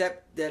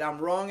accept that I'm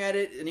wrong at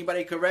it.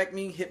 Anybody correct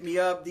me? Hit me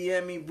up,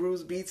 DM me,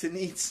 Bruce Beats and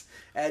Eats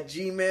at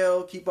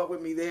Gmail. Keep up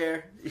with me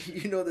there.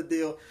 You know the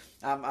deal.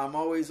 I'm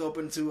always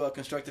open to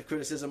constructive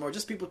criticism or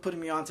just people putting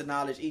me on to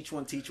knowledge. Each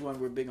one teach one.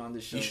 We're big on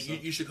this show.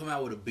 You should come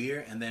out with a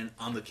beer and then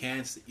on the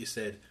cans you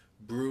said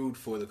brewed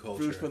for the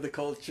culture. Brewed for the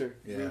culture.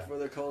 Yeah. Brewed for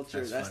the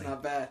culture. That's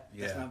not bad.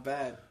 Yeah. That's not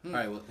bad. All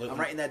right, I'm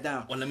writing that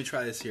down. Well, let me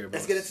try this here, bro.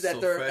 Let's get into that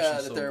So third fresh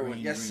and so one.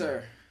 green, Yes, green.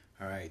 sir.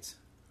 All right.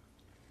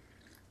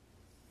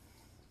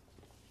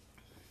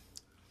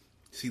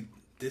 See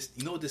this?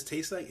 You know what this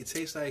tastes like? It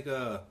tastes like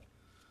kind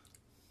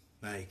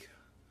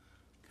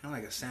of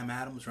like a Sam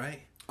Adams, right?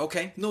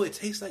 Okay. No, it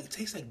tastes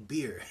like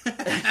beer.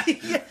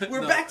 Yeah,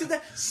 we're back to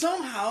that.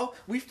 Somehow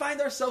we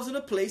find ourselves in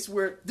a place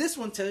where this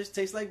one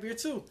tastes like beer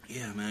too.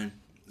 Yeah, man.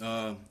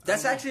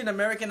 That's actually an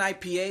American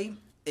IPA.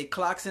 It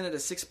clocks in at a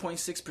 6.6%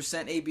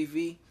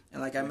 ABV,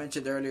 and like I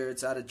mentioned earlier,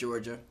 it's out of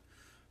Georgia.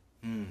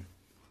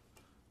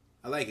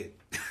 I like it.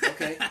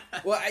 Okay.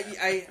 Well,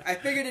 I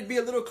figured it'd be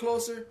a little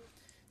closer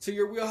to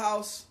your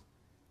wheelhouse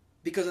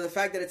because of the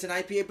fact that it's an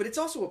IPA, but it's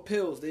also a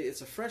Pils.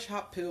 It's a fresh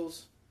hop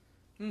Pils.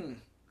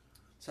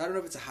 So I don't know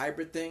if it's a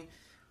hybrid thing.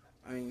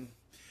 I mean,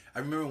 I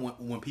remember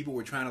when people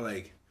were trying to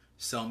like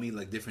sell me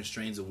like different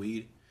strains of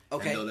weed.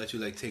 Okay. And they'll let you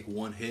like take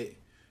one hit,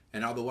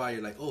 and all the while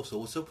you're like, oh, so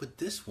what's up with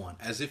this one?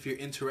 As if you're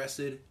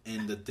interested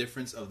in the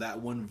difference of that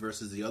one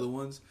versus the other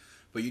ones,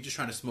 but you're just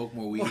trying to smoke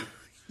more weed.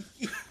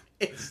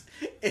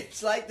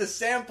 it's like the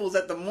samples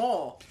at the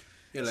mall.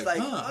 You're It's like,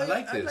 like, I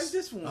like this. I like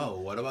this one. Oh,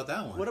 what about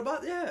that one? What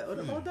about that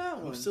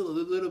one? I'm still a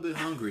little bit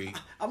hungry.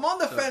 I'm on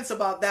the fence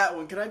about that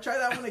one. Can I try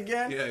that one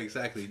again? Yeah,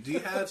 exactly. Do you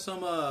have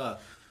some? You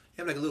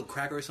have like a little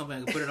cracker or something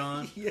I can put it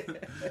on? Yeah.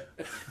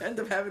 End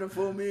up having a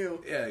full meal.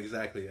 Yeah,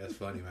 exactly. That's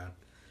funny, man.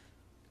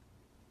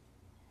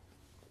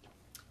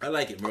 I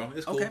like it, bro.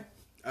 It's cool. Okay.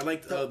 I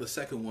like the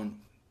second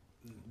one.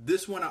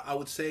 This one, I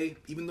would say,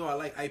 even though I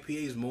like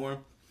IPAs more,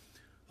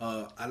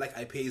 I like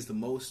IPAs the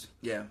most.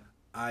 Yeah.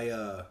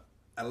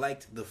 I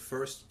liked the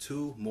first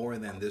two more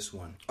than this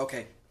one.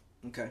 Okay.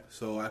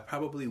 So I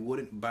probably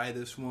wouldn't buy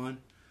this one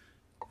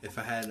if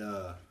I had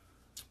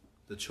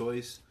the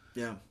choice.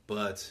 Yeah.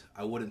 But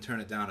I wouldn't turn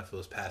it down if it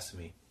was passed to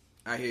me.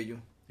 I hear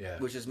you. Yeah.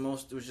 Which is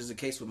the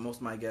case with most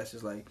of my guests.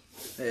 Is like,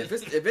 hey,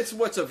 if it's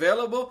what's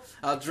available,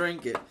 I'll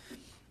drink it.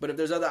 But if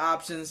there's other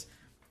options,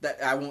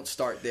 that I won't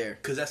start there.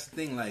 Because that's the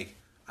thing, like,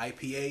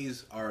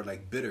 IPAs are,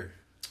 like, bitter.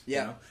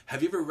 Yeah. You know?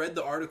 Have you ever read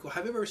the article?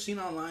 Have you ever seen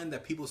online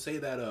that people say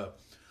that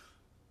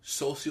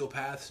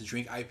sociopaths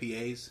drink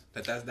IPAs?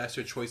 That's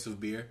their choice of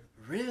beer?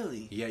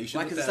 Really? Yeah, you should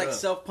Why? look Because it's that like up.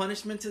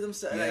 self-punishment to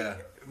themselves? Yeah.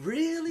 Like,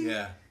 really?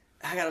 Yeah.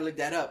 I gotta look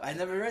that up. I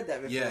never read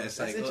that before. Yeah, it's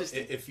That's like,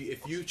 interesting. if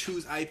you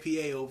choose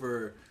IPA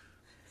over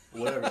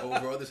whatever,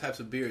 over other types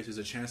of beers, there's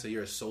a chance that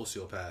you're a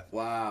sociopath.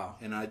 Wow.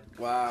 And I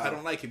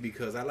don't like it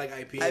because I like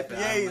IPAs, but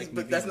I don't like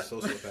me being a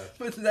sociopath.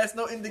 But that's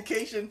no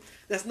indication.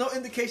 That's no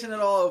indication at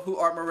all of who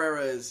Art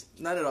Morera is.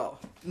 None at all.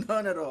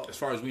 None at all. As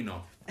far as we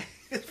know.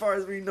 As far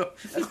as we know.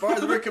 As far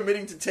as we're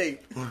committing to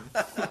tape.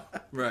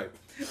 Right.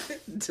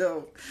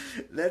 So,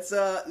 let's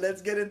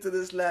get into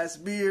this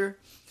last beer.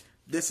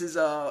 This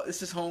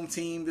is home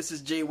team. This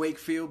is J.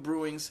 Wakefield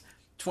Brewing's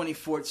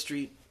 24th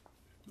Street.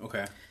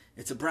 Okay.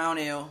 It's a brown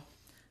ale.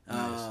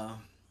 Nice.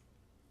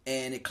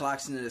 And it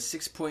clocks in at a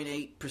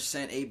 6.8%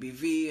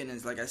 ABV, and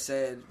it's like I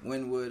said,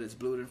 Wynwood. It's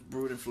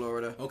brewed in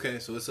Florida. Okay,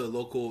 so it's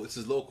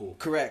local.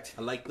 Correct.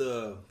 I like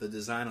the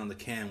design on the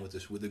can with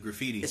the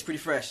graffiti. It's pretty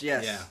fresh.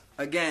 Yes. Yeah.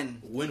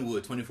 Again.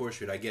 Wynwood, 24th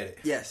Street. I get it.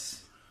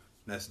 Yes.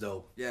 That's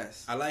dope.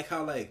 Yes. I like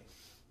how like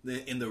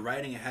in the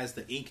writing it has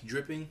the ink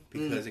dripping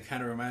because it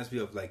kind of reminds me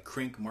of like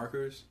Crink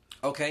markers.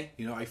 Okay.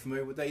 You know, are you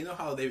familiar with that? You know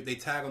how they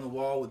tag on the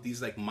wall with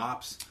these like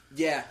mops?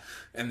 Yeah.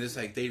 And there's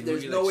like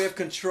there's no way of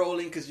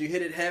controlling because you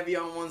hit it heavy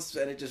on once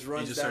and it just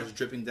runs it just down. starts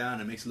dripping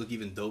down and makes it look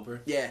even doper.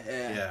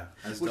 Yeah.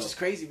 That's Which dope. is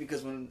crazy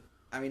because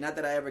not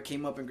that I ever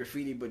came up in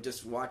graffiti, but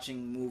just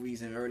watching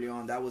movies and early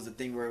on, that was the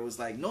thing where it was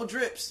like, no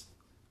drips.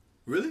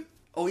 Really?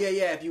 Oh,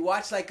 yeah. If you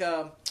watch like,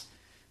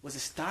 was it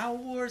Star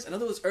Wars? I know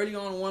there was early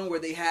on one where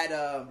they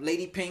had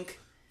Lady Pink.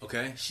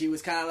 Okay. She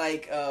was kind of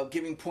like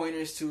giving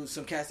pointers to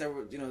some cats that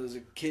were, there's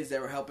kids that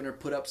were helping her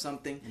put up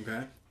something.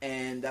 Okay.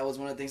 And that was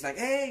one of the things like,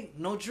 hey,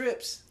 no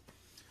drips.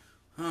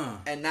 Huh.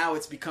 And now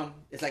it's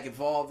like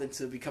evolved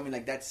into becoming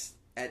like that's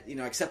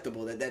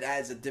acceptable. That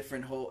adds a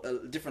different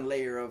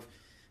layer of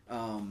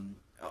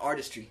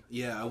artistry.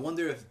 Yeah, I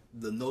wonder if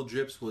the no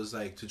drips was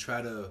like to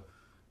try to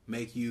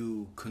make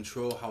you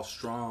control how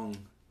strong,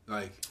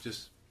 like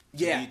just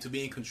to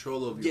be in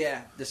control of your the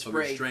of your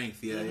spray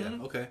strength. Yeah,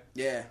 Mm-hmm. Okay.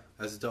 Yeah.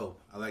 That's dope.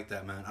 I like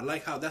that, man. I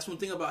like how that's one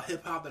thing about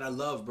hip hop that I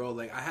love, bro.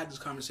 Like I had this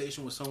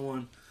conversation with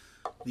someone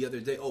the other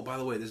day. Oh, by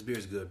the way, this beer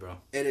is good, bro.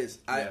 It is.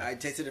 Yeah. I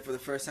tasted it for the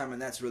first time,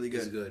 and that's really good.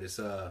 It's good. It's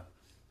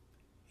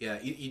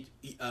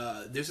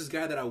there's this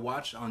guy that I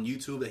watch on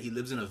YouTube that he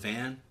lives in a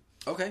van.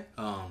 Okay.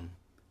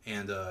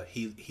 And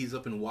he's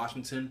up in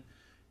Washington,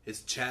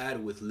 It's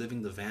Chad with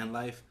Living the Van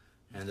Life.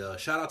 And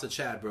shout out to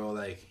Chad, bro.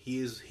 Like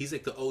he's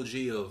like the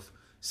OG of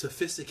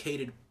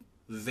sophisticated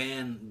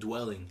van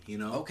dwelling, you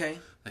know? Okay.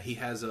 Like, he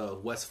has a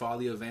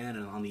Westphalia van,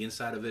 and on the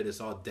inside of it, it's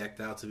all decked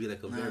out to be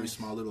like a very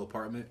small little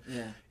apartment.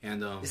 Yeah.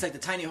 And it's like the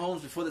tiny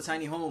homes before the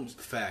tiny homes.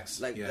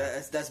 Facts. Like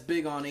yeah. that's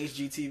big on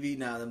HGTV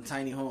now. Them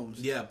tiny homes.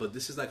 Yeah, but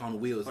this is like on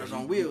wheels. Or Like, it's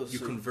on wheels. You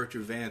convert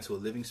your van to a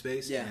living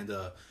space. Yeah. And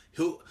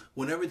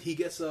whenever he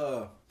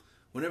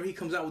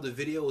comes out with a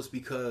video, it's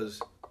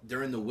because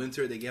during the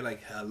winter they get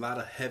like a lot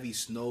of heavy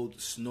snow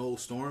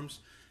storms,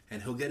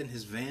 and he'll get in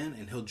his van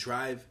and he'll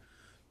drive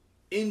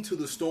into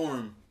the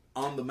storm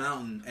on the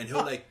mountain, and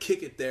he'll like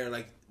kick it there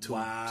like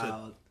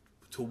to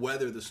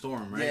weather the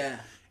storm, right? Yeah.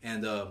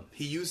 And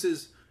he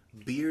uses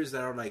beers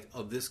that are like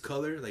of this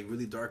color, like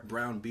really dark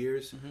brown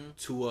beers,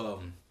 to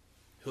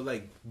he'll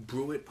like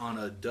brew it on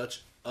a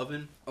Dutch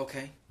oven.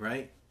 Okay.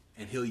 Right?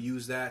 And he'll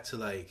use that to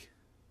like,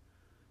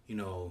 you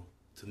know,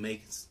 to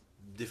make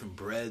different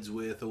breads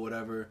with or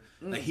whatever.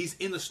 Like he's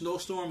in the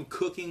snowstorm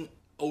cooking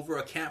over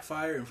a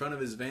campfire in front of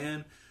his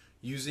van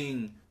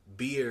using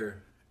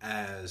beer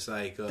as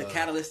like the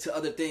catalyst to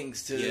other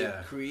things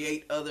to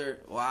create other.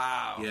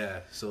 Wow.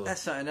 Yeah. So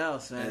that's something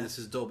else, man. Yeah, this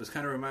is dope. It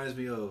kind of reminds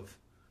me of.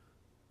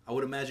 I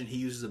would imagine he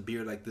uses a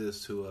beer like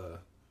this to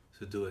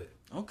do it.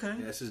 Okay.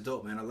 Yeah, this is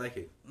dope, man. I like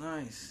it.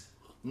 Nice.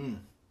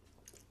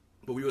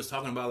 But we was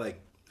talking about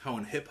like how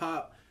in hip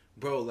hop,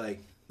 bro,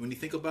 like when you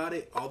think about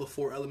it, all the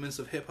 4 elements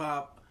of hip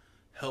hop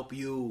help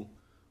you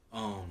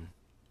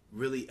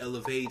really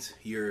elevate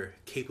your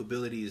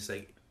capabilities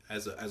like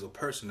as a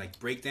person. Like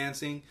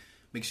breakdancing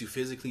makes you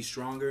physically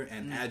stronger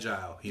and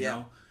agile, you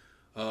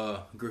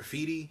know?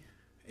 Graffiti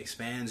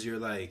expands your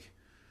like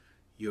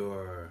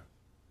your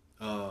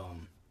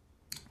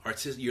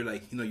your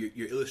like, you know,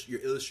 your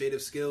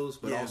illustrative skills,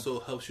 but also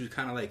helps you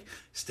kind of like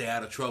stay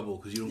out of trouble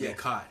because you don't get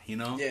caught, you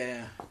know?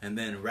 Yeah. And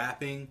then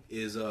rapping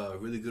is a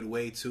really good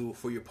way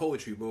for your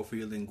poetry, bro, for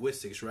your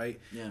linguistics, right?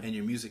 Yeah. And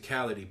your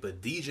musicality.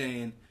 But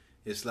DJing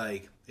is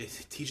like,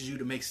 it teaches you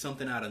to make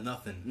something out of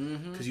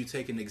nothing because you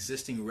take an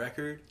existing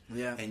record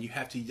and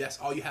that's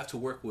all you have to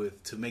work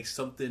with to make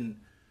something,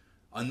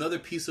 another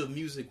piece of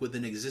music with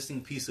an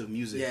existing piece of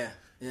music.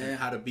 And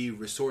how to be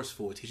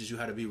resourceful. It teaches you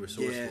how to be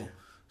resourceful.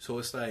 So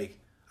it's like,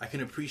 I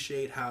can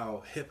appreciate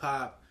how hip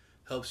hop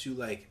helps you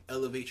like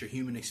elevate your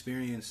human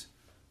experience.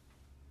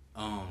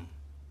 To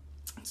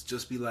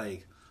just be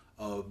like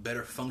a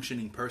better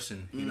functioning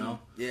person, you know?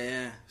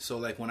 Yeah. So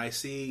like when I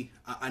see,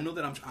 I know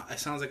that it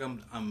sounds like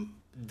I'm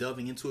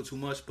delving into it too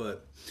much,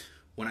 but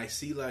when I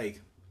see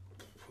like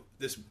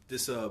this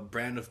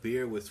brand of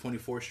beer with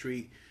 24th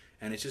Street,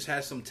 and it just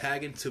has some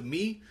tagging, to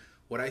me,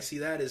 what I see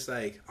that is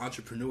like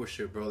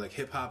entrepreneurship, bro. Like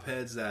hip hop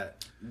heads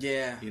that,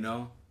 you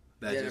know,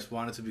 that just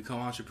wanted to become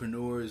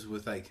entrepreneurs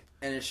with like,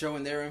 and it's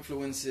showing their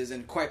influences,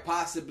 and quite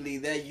possibly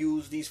they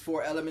use these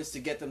 4 elements to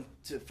get them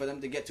for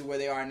them to get to where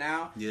they are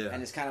now. Yeah,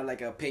 and it's kind of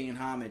like a paying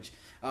homage.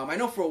 I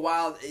know for a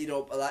while, you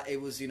know, it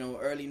was, you know,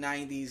 early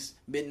 '90s,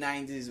 mid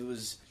 '90s.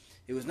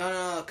 It was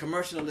not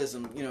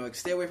commercialism. You know, like,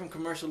 stay away from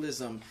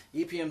commercialism.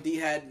 EPMD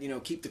had, you know,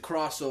 keep the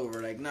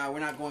crossover. Like, nah, we're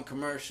not going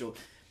commercial.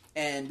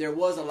 And there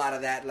was a lot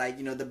of that, like,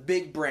 you know, the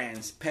big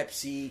brands,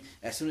 Pepsi.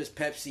 As soon as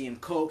Pepsi and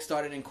Coke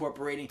started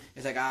incorporating,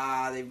 it's like,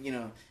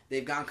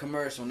 they've gone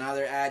commercial. Now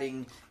they're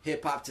adding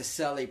hip hop to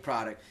sell a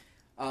product.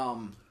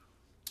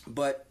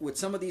 But with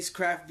some of these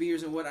craft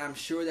beers and what, I'm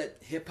sure that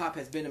hip hop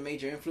has been a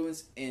major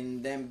influence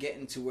in them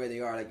getting to where they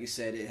are. Like you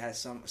said, it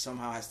has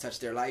somehow has touched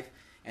their life,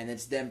 and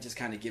it's them just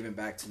kind of giving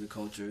back to the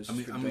culture. I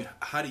mean,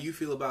 how do you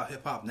feel about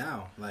hip hop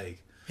now?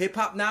 Like hip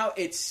hop now,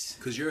 it's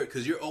because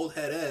you're old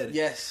head Ed.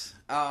 Yes.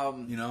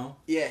 You know?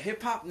 Yeah,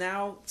 hip hop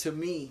now, to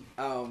me,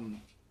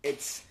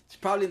 it's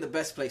probably in the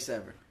best place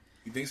ever.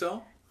 You think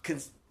so?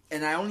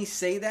 And I only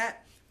say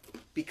that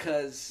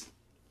because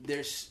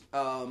there's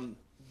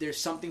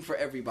something for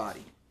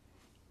everybody.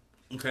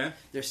 Okay.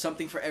 There's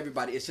something for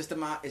everybody. It's just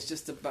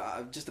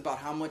about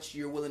how much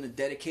you're willing to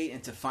dedicate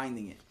into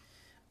finding it.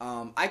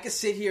 I could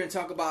sit here and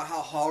talk about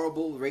how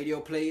horrible radio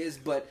play is,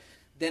 but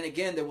then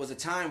again, there was a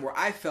time where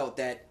I felt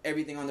that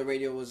everything on the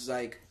radio was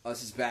like,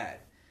 this is bad.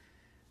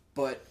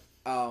 But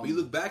we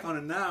look back on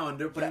it now, and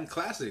they're playing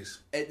classics.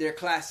 They're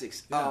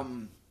classics. Yeah.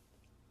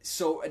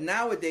 So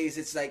nowadays,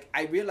 it's like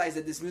I realize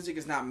that this music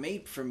is not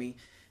made for me.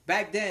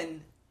 Back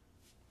then,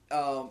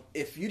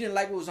 if you didn't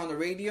like what was on the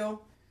radio,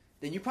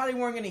 then you probably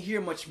weren't going to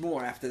hear much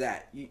more after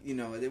that. You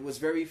know, there was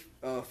very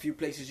few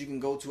places you can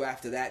go to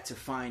after that to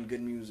find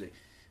good music.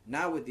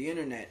 Now with the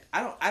internet,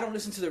 I don't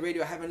listen to the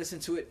radio. I haven't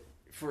listened to it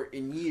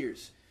in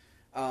years,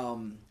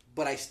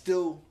 but I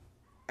still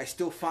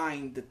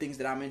find the things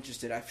that I'm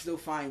interested. I still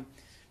find,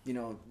 you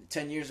know,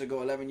 10 years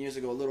ago, 11 years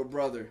ago, Little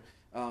Brother,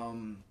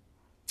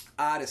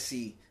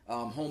 Odyssey,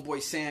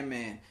 Homeboy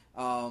Sandman.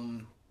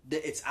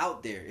 It's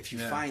out there if you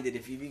find it.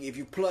 If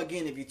you plug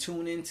in, if you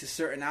tune in to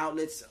certain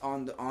outlets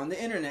on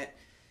the internet.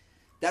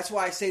 That's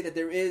why I say that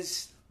there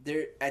is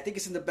I think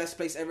it's in the best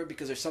place ever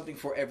because there's something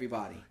for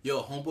everybody.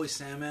 Yo, Homeboy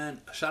Sandman.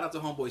 Shout out to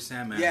Homeboy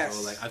Sandman, yes.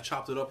 bro. Like, I've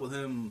chopped it up with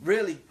him.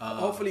 Really?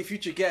 Hopefully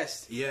future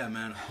guest. Yeah,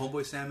 man.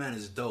 Homeboy Sandman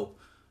is dope.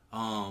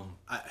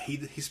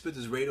 He spit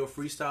this radio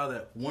freestyle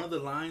that one of the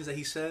lines that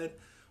he said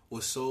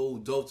was so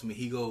dope to me.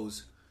 He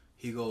goes,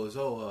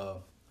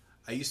 oh,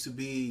 I used to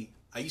be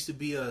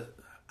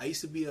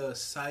a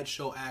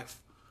sideshow act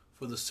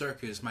for the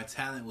circus. My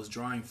talent was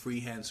drawing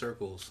freehand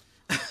circles.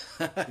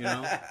 You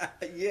know?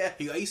 Yeah.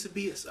 I used to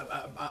be,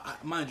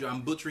 mind you,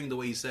 I'm butchering the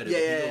way he said it.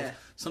 Yeah. He goes,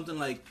 something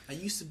like, I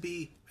used to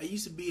be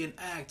an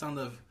act on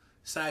the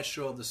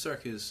sideshow of the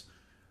circus.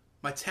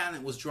 My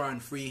talent was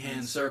drawing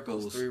freehand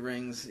circles. 3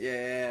 rings.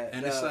 Yeah.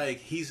 And it's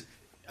like,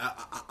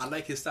 I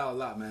like his style a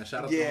lot, man.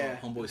 Shout out to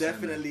Homeboy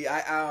definitely.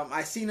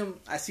 Sandman.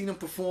 I seen him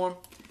perform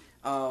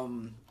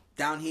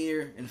down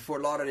here in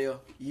Fort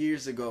Lauderdale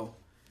years ago.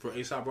 For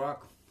A$AP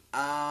Rock?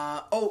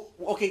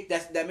 Okay,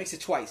 that makes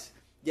it twice.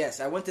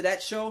 Yes, I went to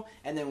that show,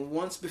 and then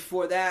once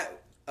before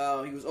that,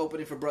 he was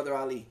opening for Brother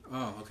Ali.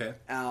 Oh, okay.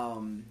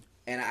 And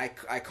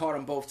I caught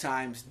him both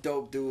times.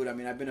 Dope dude. I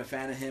mean, I've been a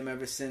fan of him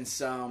ever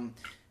since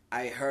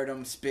I heard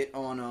him spit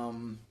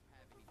on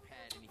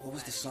what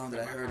was the song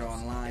that I heard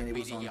online? It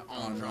was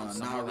on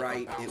Not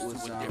Right. It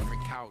was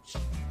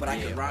But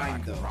I Could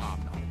Rhyme though.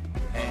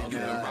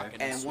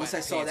 And once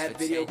I saw that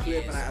video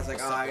clip, and I was like,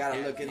 oh, I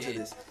gotta look into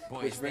this.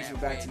 Which brings me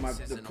back to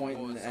the point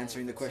in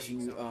answering the question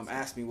you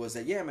asked me was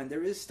that, yeah, man,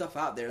 there is stuff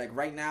out there. Like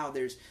right now,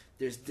 there's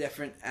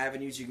different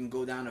avenues you can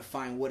go down to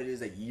find what it is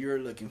that you're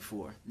looking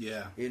for.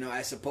 Yeah. You know,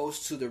 as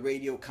opposed to the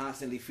radio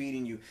constantly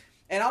feeding you.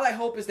 And all I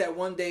hope is that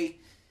one day,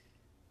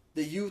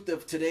 the youth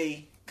of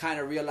today kind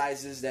of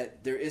realizes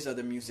that there is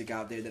other music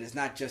out there, that it's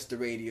not just the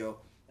radio.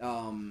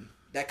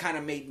 That kind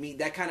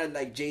of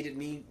like jaded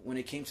me when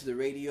it came to the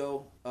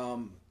radio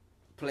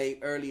play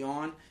early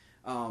on,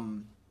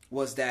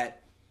 was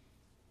that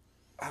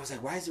I was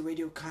like, why is the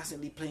radio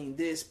constantly playing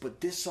this? But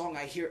this song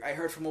I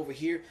heard from over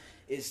here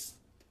is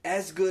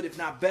as good, if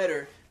not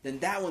better, than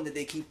that one that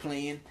they keep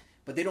playing,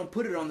 but they don't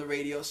put it on the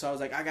radio. So I was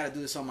like, I got to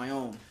do this on my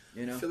own.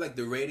 You know? I feel like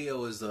the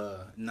radio is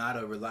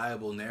not a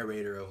reliable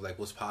narrator of like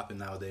what's popping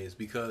nowadays,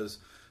 because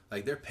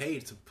like they're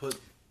paid to put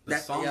the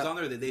songs on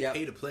there that they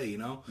pay to play, you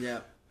know? Yeah.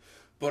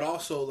 But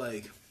also,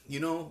 like, you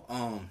know,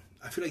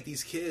 I feel like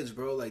these kids,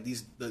 bro, like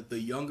the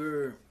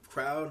younger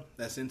crowd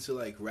that's into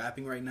like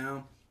rapping right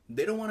now,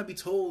 they don't want to be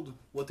told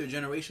what their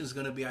generation is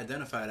going to be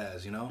identified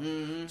as, you know?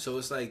 Mm-hmm. So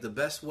it's like the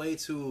best way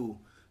to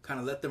kind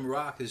of let them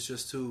rock is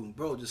just to,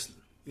 bro, just,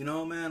 you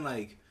know, man,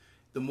 like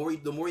the more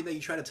that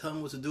you try to tell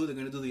them what to do, they're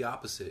going to do the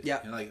opposite.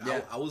 Yeah. And like,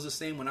 I was the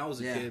same when I was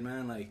a kid,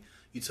 man. Like,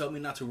 you tell me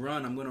not to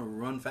run, I'm going to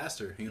run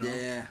faster, you know?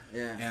 Yeah,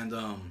 yeah. And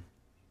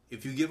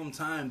if you give them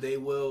time, they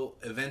will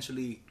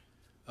eventually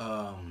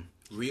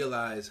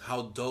realize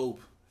how dope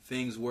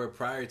things were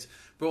prior to,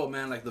 bro,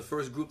 man, like the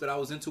first group that I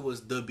was into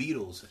was the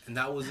Beatles, and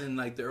that was in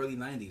like the early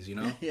 90s, you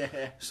know?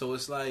 Yeah. So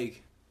it's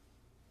like,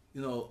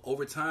 you know,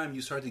 over time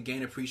you start to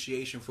gain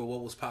appreciation for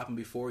what was popping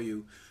before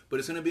you, but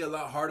it's going to be a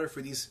lot harder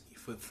for these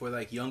for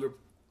like younger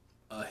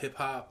hip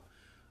hop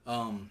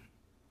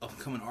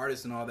upcoming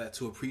artists and all that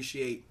to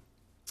appreciate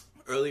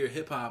earlier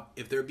hip hop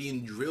if they're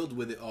being drilled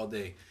with it all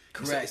day.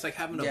 Correct. It's like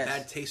having a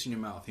bad taste in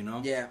your mouth, you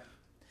know? Yeah.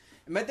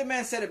 Method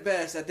Man said it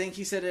best. I think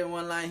he said it in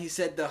one line. He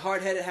said, the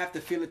hard-headed have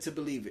to feel it to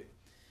believe it.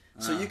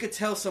 So you could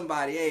tell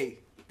somebody, hey,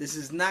 this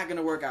is not going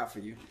to work out for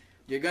you.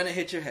 You're going to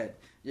hit your head.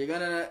 You're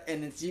going to,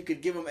 and you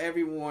could give them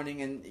every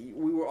warning. And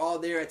we were all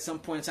there at some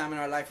point in time in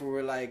our life where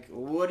we're like,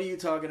 what are you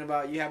talking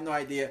about? You have no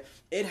idea.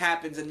 It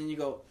happens, and then you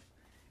go,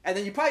 and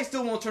then you probably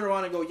still won't turn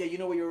around and go, yeah, you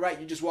know what, you're right.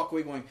 You just walk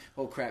away going,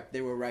 oh, crap,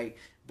 they were right.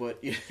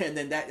 But and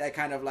then that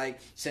kind of like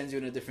sends you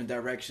in a different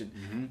direction.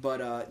 Mm-hmm.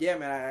 But yeah,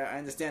 man, I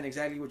understand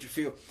exactly what you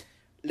feel.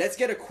 Let's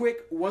get a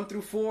quick 1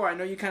 through 4. I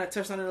know you kind of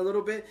touched on it a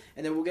little bit,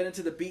 and then we'll get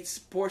into the beats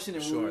portion,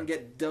 and we'll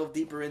delve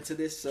deeper into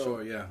this. So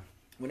sure, yeah.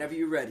 Whenever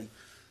you're ready.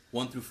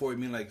 1 through 4, you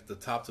mean like the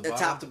top to bottom?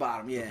 The top to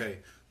bottom, yeah. Okay.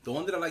 The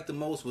one that I liked the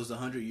most was the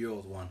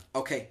 100-Year-Old one.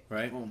 Okay.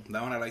 Right? Boom.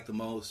 That one I liked the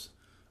most.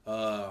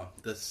 The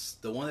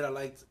one that I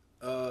liked,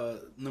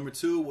 number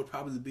 2 would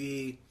probably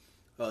be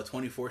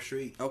 24th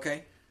Street.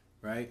 Okay.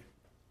 Right?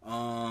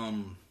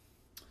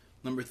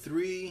 Number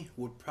 3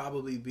 would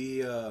probably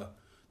be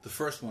the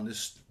first one,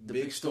 this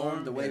Big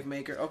Storm, the Wave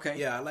Maker. Okay.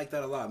 Yeah, I like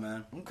that a lot,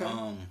 man. Okay.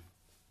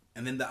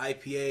 And then the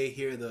IPA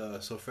here,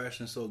 the So Fresh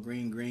and So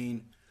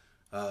Green.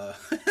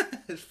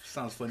 It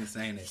sounds funny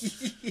saying it.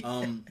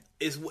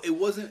 It's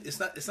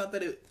not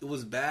that it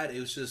was bad.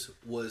 It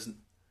was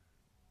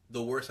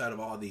the worst out of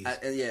all these.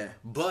 Yeah.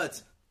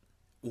 But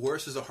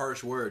worse is a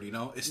harsh word, you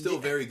know. It's still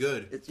very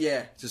good.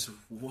 Just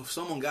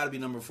someone got to be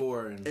number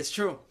 4. And it's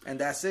true, and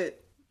that's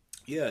it.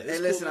 Yeah. Hey,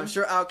 listen, cool, I'm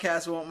sure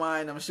Outkast won't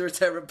mind. I'm sure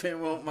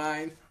Terrapin won't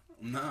mind.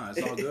 Nah,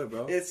 it's all good,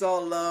 bro. It's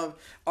all love.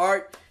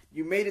 Art,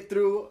 you made it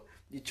through.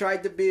 You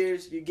tried the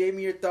beers. You gave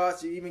me your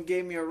thoughts. You even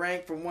gave me a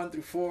rank from 1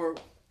 through 4.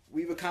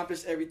 We've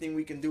accomplished everything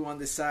we can do on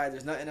this side.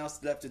 There's nothing else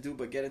left to do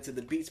but get into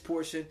the beats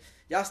portion.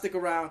 Y'all stick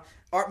around.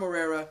 Art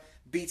Morera,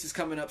 Beats is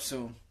coming up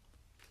soon.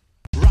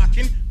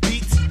 Rockin'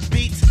 beats,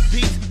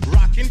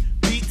 rockin'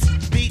 beats,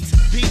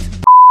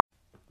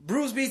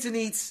 Beats and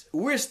Eats,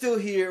 we're still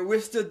here. We're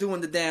still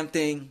doing the damn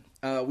thing.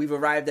 We've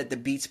arrived at the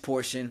beats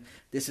portion.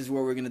 This is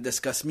where we're going to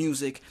discuss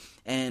music.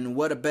 And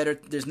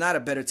there's not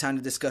a better time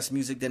to discuss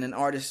music than an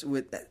artist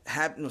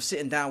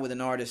sitting down with an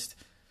artist.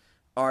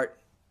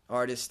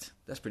 Artist.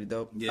 That's pretty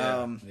dope.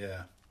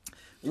 Yeah.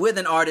 With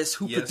an artist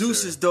who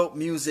produces sir. Dope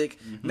music,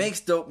 makes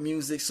dope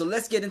music. So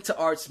let's get into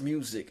Art's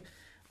music.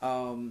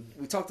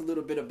 We talked a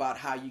little bit about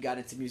how you got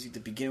into music to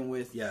begin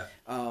with. Yeah.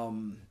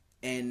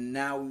 And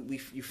now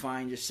you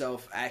find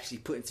yourself actually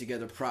putting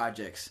together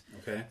projects.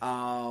 Okay.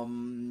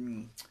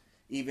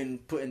 Even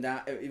putting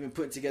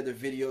together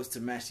videos to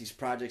match these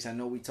projects. I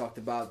know we talked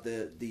about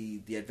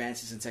the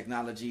advances in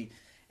technology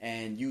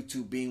and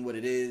YouTube being what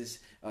it is.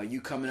 You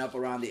coming up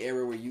around the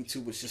era where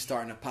YouTube was just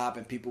starting to pop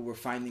and people were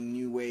finding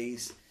new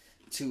ways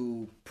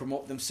to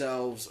promote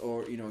themselves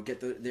or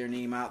get their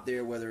name out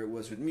there, whether it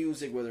was with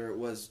music, whether it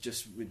was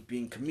just with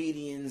being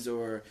comedians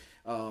or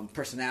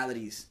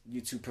personalities.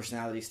 YouTube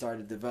personalities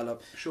started to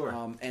develop. Sure.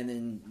 And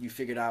then you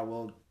figured out,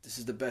 well, this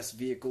is the best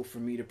vehicle for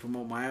me to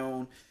promote my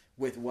own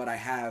with what I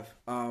have.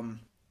 You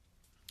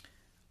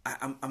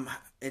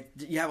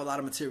have a lot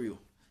of material,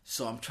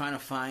 so I'm trying to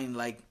find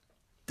like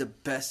the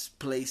best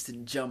place to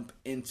jump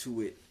into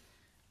it.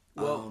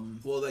 Well,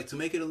 like to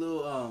make it a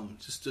little,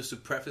 just to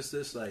preface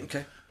this, like,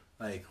 okay.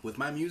 Like with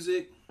my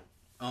music,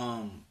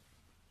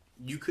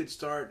 you could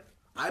start.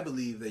 I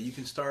believe that you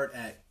can start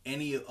at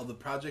any of the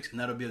projects, and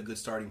that'll be a good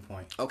starting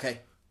point. Okay.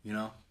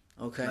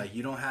 Okay. Like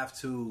you don't have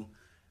to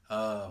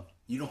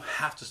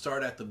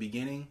start at the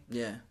beginning.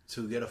 Yeah.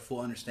 To get a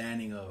full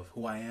understanding of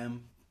who I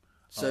am.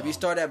 So if you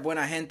start at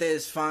Buena Gente,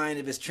 it's fine.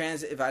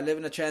 If I live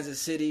in a transit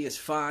city, it's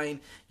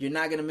fine. You're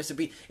not gonna miss a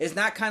beat. It's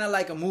not kind of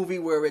like a movie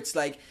where it's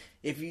like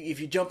if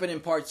you jump in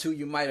part 2,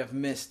 you might have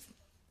missed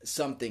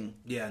something.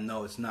 Yeah,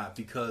 no, it's not,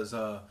 because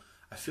I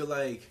feel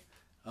like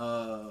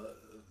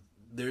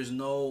there's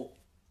no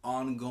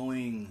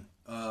ongoing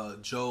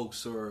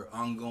jokes or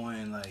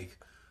ongoing like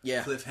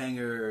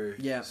cliffhanger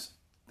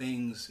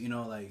things.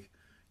 Like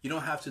you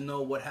don't have to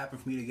know what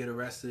happened for me to get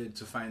arrested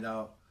to find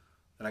out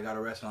that I got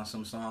arrested on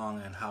some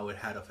song and how it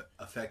had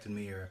affected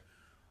me,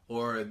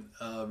 or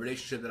a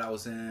relationship that I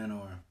was in,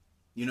 or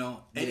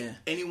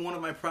any one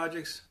of my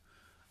projects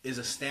is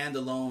a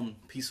standalone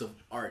piece of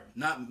art.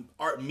 Not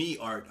art.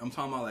 I'm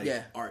talking about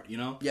art,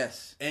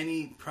 Yes.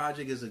 Any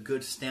project is a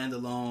good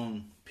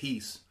standalone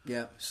piece.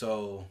 Yeah.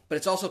 So. But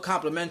it's also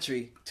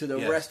complementary to the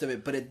rest of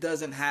it, but it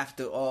doesn't have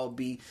to all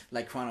be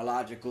like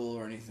chronological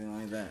or anything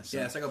like that. So.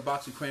 Yeah, it's like a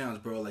box of crayons,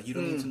 bro. Like you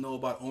don't need to know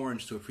about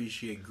orange to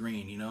appreciate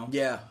green,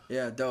 Yeah,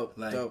 dope.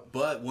 Dope.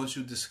 But once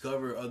you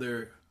discover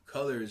other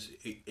colors,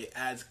 it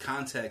adds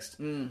context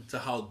to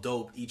how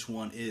dope each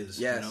one is,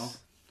 Yes.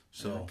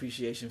 So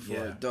appreciation for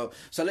it, dope.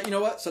 So you know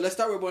what? So let's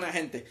start with Buena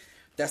Gente.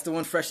 That's the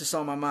one freshest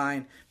on my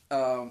mind.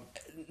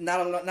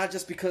 Not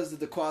just because of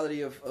the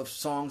quality of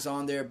songs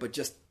on there, but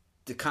just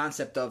the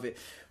concept of it,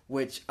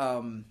 which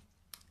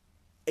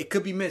it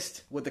could be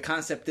missed what the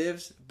concept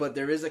is, but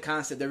there is a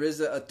concept, there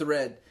is a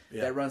thread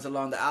that runs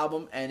along the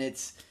album, and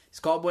it's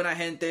called Buena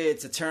Gente.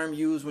 It's a term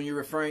used when you're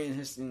referring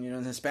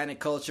in Hispanic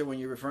culture, when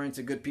you're referring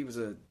to good people. It's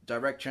a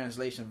direct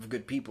translation of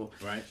good people.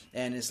 Right.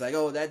 And it's like,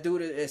 oh, that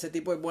dude, ese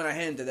tipo es buena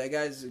gente. That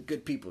guy's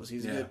good people.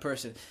 He's a good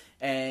person.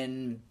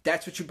 And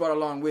that's what you brought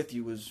along with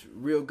you, was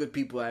real good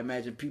people. I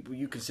imagine people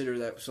you consider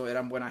that, so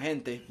eran buena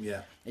gente.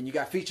 Yeah. And you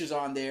got features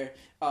on there.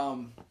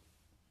 And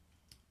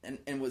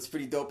what's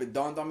pretty dope, it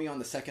dawned on me on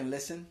the second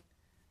listen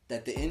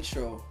that the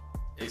intro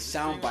is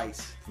sound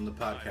bites from the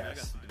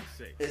podcast.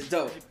 It's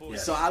dope. Yeah.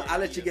 So I'll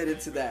let you get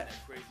into that.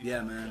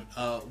 Yeah, man.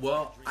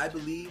 Well, I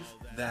believe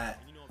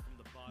that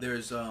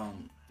there's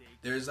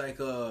like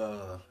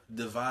a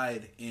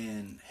divide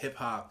in hip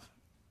hop.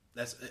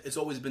 It's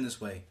always been this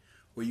way,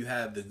 where you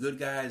have the good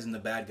guys and the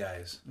bad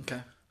guys.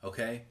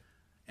 Okay.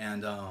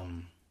 And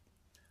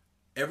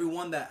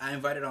everyone that I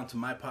invited onto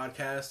my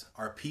podcast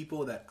are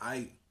people that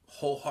I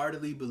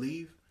wholeheartedly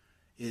believe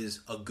is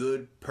a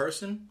good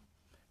person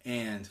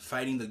and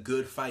fighting the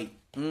good fight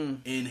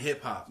in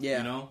hip hop.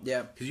 Yeah.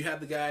 Because you have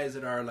the guys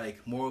that are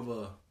like more of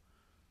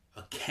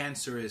a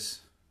cancerous,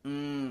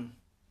 a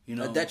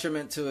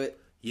detriment to it.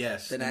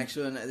 Yes. Than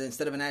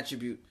instead of an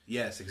attribute.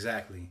 Yes,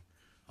 exactly.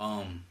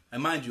 And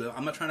mind you,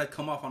 I'm not trying to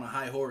come off on a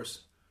high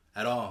horse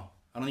at all.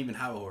 I don't even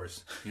have a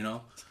horse,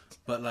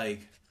 But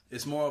like,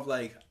 it's more of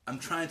like I'm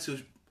trying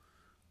to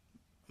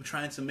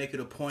make it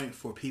a point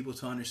for people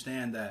to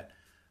understand that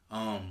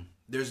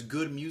there's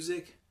good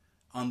music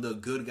on the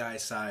good guy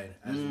side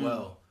as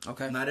well.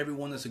 Okay. Not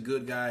everyone that's a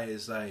good guy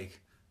is like,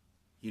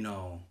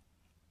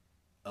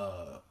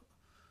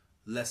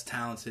 less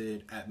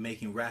talented at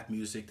making rap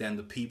music than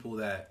the people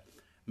that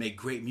make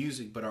great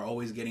music but are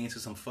always getting into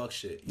some fuck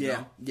shit. You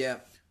know? Yeah.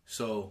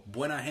 So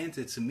Buena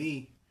Gente to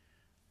me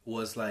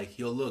was like,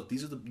 yo, look,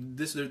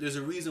 there's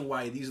a reason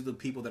why these are the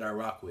people that I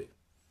rock with.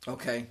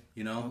 Okay.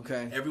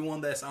 Okay.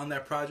 Everyone that's on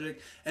that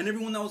project, and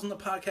everyone that was on the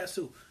podcast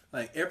too.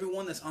 Like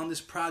everyone that's on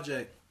this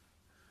project,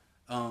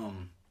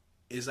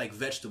 is like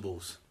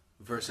vegetables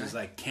versus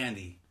like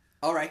candy.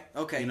 All right.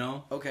 Okay. You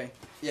know? Okay.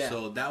 Yeah.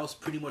 So that was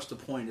pretty much the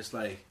point. It's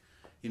like,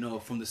 you know,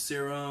 from the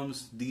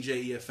Serums,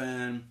 DJ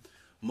EFN,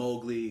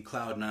 Mowgli,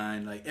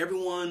 Cloud9, like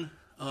everyone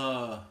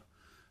on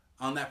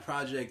that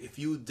project, if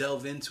you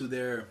delve into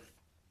their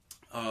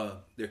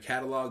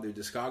catalog, their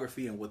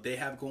discography, and what they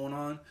have going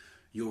on,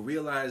 you'll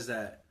realize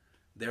that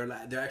they're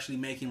actually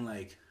making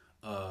like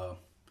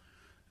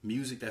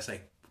music that's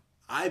like,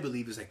 I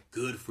believe is like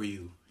good for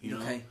you. You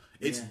know,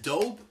 it's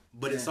dope,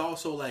 but it's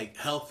also like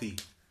healthy.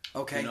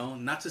 Okay, you know,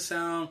 not to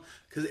sound,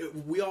 because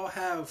we all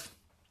have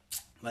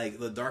like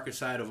the darker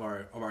side of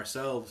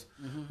ourselves,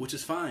 which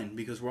is fine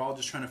because we're all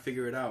just trying to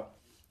figure it out.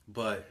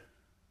 But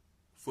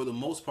for the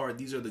most part,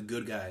 these are the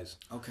good guys.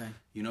 Okay,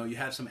 you know, you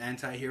have some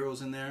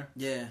anti-heroes in there.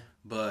 Yeah,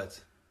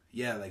 but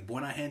yeah, like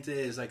Buena Gente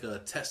is like a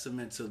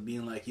testament to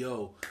being like,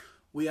 yo,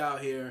 we out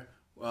here,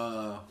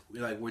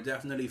 we're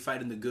definitely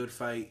fighting the good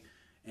fight,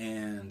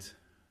 and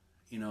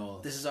you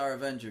know, this is our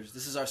Avengers.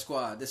 This is our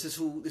squad. This is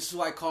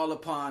who I call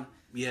upon.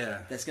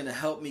 Yeah, that's gonna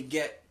help me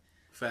get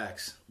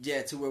facts.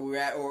 Yeah, to where we're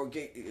at, or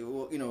get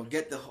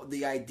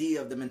the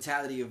idea of the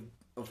mentality of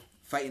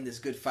fighting this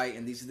good fight,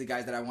 and these are the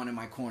guys that I want in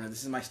my corner.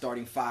 This is my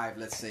starting five,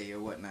 let's say, or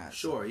whatnot.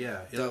 Sure,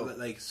 yeah.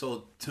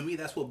 So to me,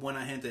 that's what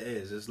Buena Gente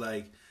is. It's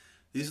like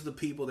these are the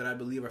people that I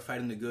believe are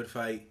fighting the good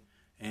fight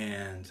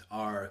and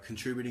are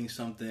contributing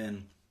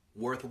something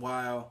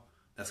worthwhile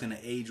that's gonna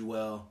age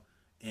well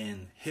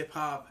in hip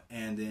hop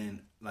and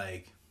in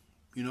like,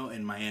 you know,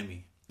 in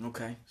Miami.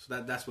 Okay.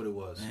 So that's what it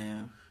was.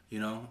 Yeah. You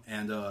know,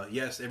 and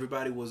yes,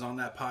 everybody was on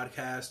that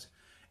podcast,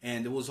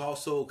 and it was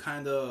also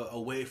kind of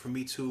a way for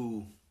me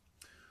to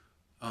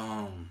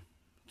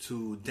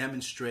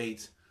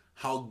demonstrate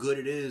how good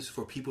it is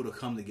for people to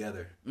come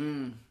together.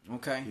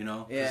 Okay. You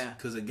know? Yeah.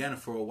 Because again,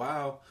 for a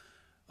while,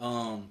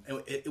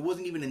 it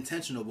wasn't even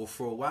intentional, but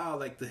for a while,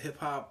 like the hip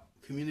hop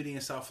community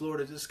in South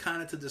Florida just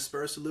kind of to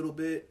disperse a little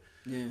bit.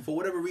 Yeah. For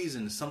whatever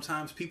reason.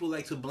 Sometimes people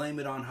like to blame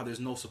it on how there's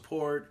no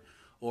support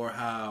or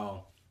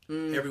how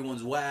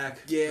everyone's whack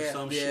or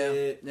some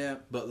shit. Yeah.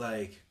 But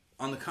like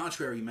on the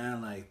contrary,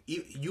 man, like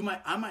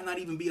I might not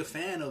even be a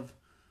fan of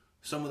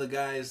some of the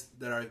guys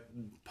that are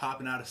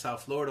popping out of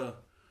South Florida,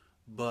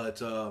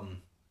 but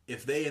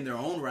if they in their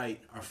own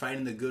right are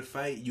fighting the good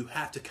fight, you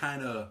have to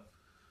kind of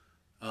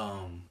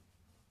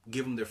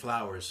give them their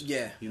flowers.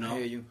 Yeah, you know. I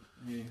hear you.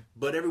 Yeah.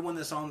 But everyone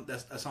that's on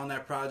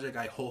that project,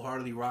 I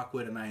wholeheartedly rock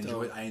with, and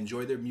I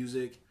enjoy their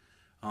music,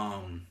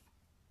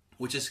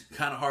 which is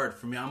kind of hard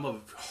for me. I'm a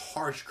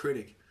harsh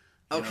critic.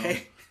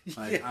 Okay.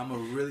 Like I'm a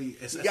really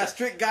you got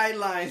strict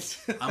guidelines.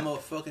 I'm a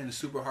fucking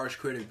super harsh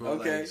critic, bro.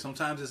 Okay. Like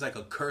sometimes it's like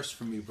a curse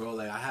for me, bro.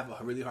 Like I have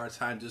a really hard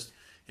time just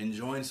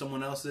enjoying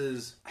someone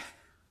else's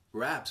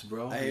raps,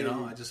 bro. I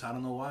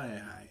don't know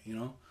why. You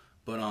know.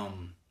 But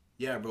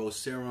yeah, bro.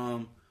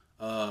 Serum,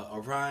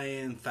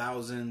 Orion,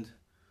 1000,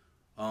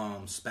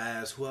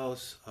 Spaz. Who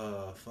else?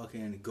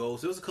 Fucking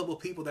Ghost. There was a couple of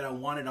people that I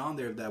wanted on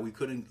there that we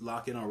couldn't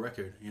lock in on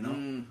record. You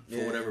know,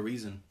 for whatever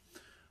reason.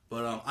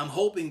 But I'm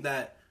hoping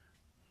that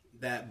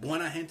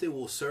Buena Gente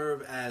will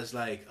serve as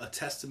like a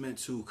testament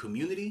to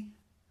community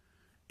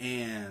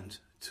and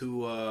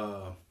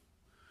to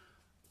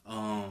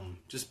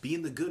just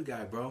being the good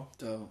guy, bro.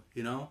 Dope.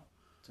 You know?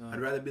 Dope.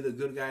 I'd rather be the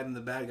good guy than the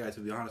bad guy, to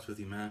be honest with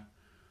you, man.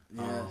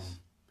 Yes.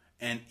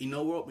 And you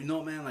know what,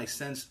 man, like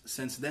since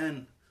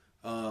then,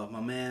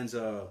 my man's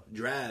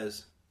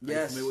Draz.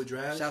 Yes. Familiar with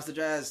Draz? Shouts to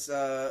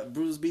Draz,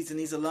 Bruce Beats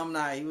and East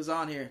alumni. He was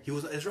on here.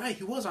 That's right,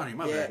 he was on here.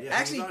 My bad. Yeah,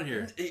 actually, he was on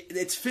here.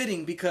 It's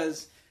fitting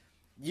because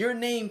your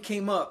name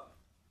came up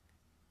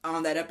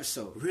on that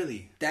episode.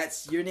 Really?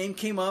 Your name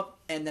came up,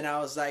 and then I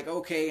was like,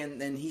 okay,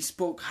 and then he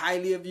spoke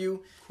highly of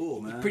you.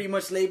 Cool, man. He pretty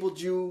much labeled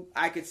you,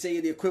 I could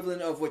say, the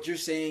equivalent of what you're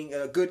saying,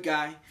 a good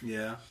guy.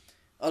 Yeah.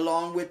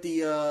 Along with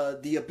the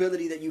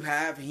ability that you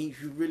have, he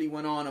really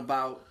went on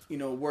about, you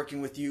know,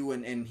 working with you,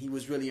 and he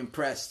was really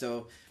impressed.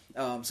 So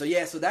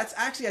that's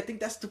actually, I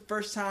think that's the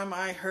first time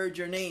I heard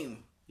your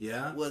name.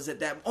 Yeah. Was at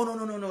that? Oh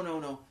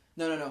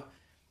no.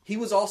 He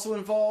was also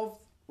involved.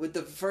 With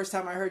the first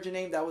time I heard your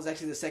name, that was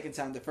actually the second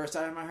time. The first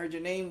time I heard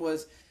your name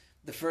was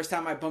the first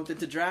time I bumped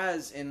into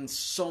Draz in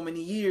so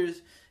many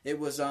years. It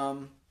was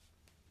the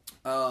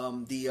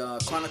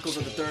Chronicles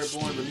of the Third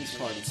Born release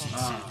party.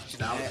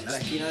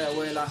 Like, you know,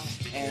 Abuela.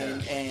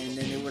 And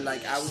then they were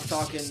like, I was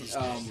talking,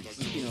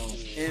 you know,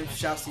 Inf,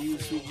 shouts to you,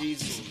 Sweet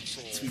Jesus.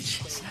 Sweet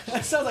Jesus.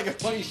 That sounds like a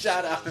funny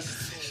shout out.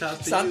 Shouts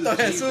to Santo you,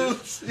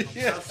 Jesus.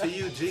 Yeah. Shouts to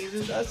you,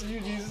 Jesus. Shouts to you,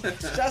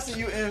 Jesus. Shouts to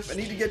you, Inf. I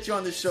need to get you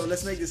on this show.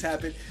 Let's make this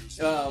happen.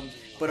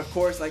 But of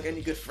course, like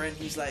any good friend,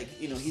 he's like,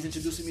 you know, he's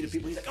introducing me to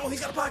people. He's like, oh, he's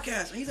got a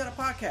podcast. He's got a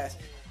podcast.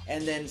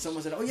 And then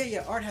someone said, oh,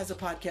 yeah, Art has a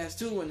podcast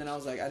too. And then I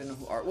was like, I didn't know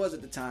who Art was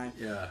at the time.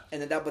 Yeah. And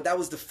then that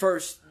was the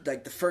first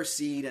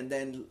seed. And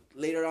then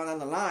later on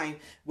the line,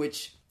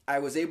 which I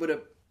was able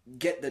to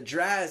get the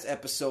Draz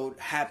episode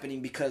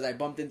happening because I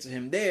bumped into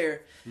him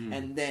there.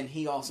 And then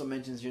he also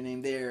mentions your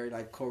name there,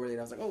 like correlated.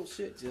 I was like, oh,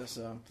 shit. Just,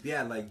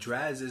 yeah, like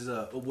Draz is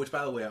which,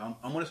 by the way, I'm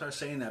going to start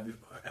saying that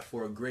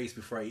for a grace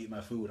before I eat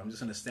my food. I'm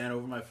just going to stand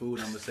over my food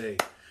and I'm going to say,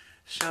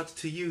 shouts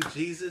to you,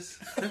 Jesus.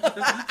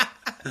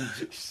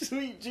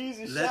 Sweet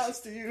Jesus, shouts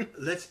to you.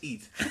 Let's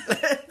eat.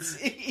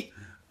 Let's eat.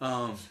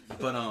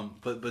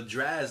 But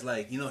Draz,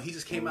 like, you know, he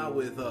just came out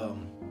with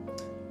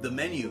the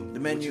menu,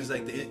 which is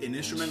like an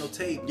instrumental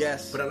tape.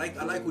 Yes. But I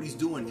like what he's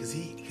doing because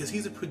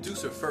he's a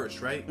producer first,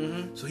 right?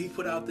 Mm-hmm. So he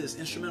put out this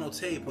instrumental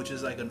tape, which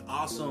is like an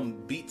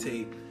awesome beat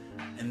tape,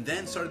 and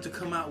then started to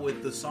come out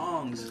with the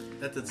songs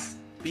that the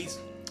beats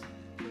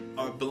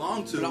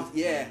belong to.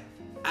 Yeah.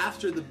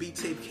 After the beat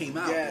tape came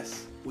out.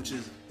 Yes. Which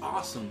is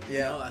awesome.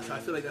 Yeah. You know? I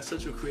feel like that's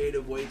such a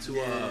creative way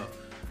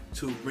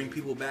to bring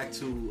people back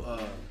to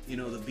you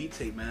know, the beat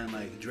tape, man.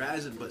 Like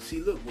Draz. But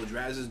see, look, what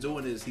Draz is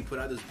doing is he put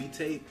out this beat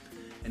tape,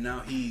 and now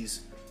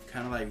he's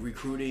kind of like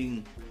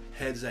recruiting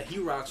heads that he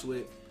rocks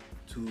with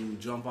to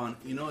jump on.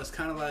 You know, it's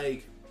kind of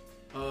like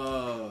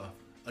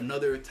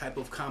another type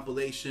of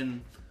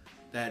compilation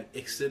that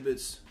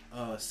exhibits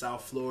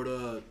South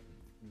Florida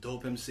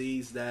dope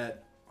MCs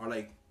that are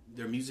like,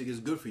 their music is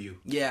good for you.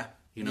 Yeah.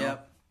 You know?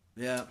 Yep.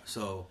 Yeah.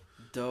 So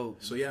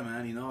dope. So yeah,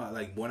 man, you know,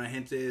 like Buena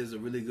Gente is a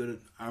really good.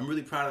 I'm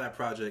really proud of that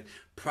project.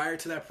 Prior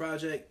to that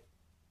project,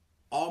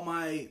 all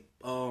my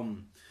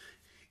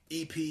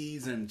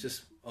EPs and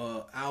just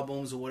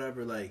albums or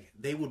whatever, like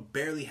they would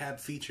barely have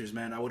features,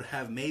 man. I would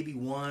have maybe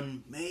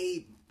one,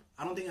 I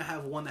don't think I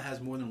have one that has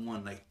more than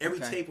one. Like every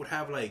tape would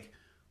have like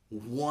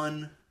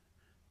one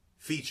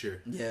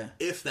feature. Yeah.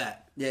 If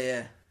that.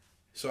 Yeah.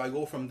 So I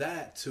go from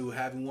that to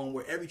having one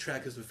where every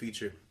track is a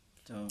feature.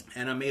 Dope.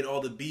 And I made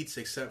all the beats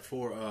except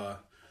for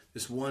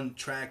this one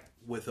track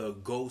with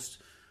Ghost,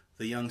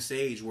 the Young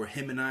Sage, where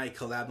him and I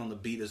collabed on the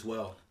beat as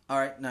well. All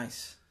right,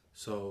 nice.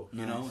 So,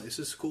 you know, it's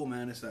just cool,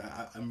 man.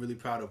 I'm really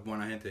proud of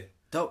Buena Gente.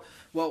 Dope.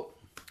 Well,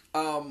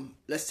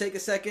 let's take a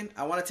second.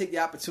 I want to take the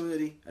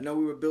opportunity. I know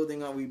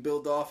we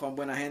build off on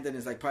Buena Gente, and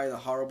it's like probably the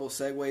horrible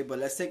segue, but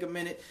let's take a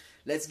minute.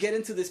 Let's get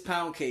into this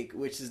Pound Cake,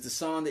 which is the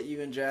song that you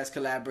and Draz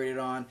collaborated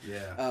on.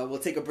 Yeah. We'll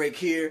take a break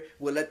here.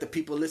 We'll let the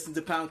people listen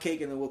to Pound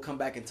Cake, and then we'll come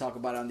back and talk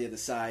about it on the other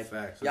side.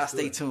 Facts. Y'all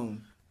stay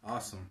tuned.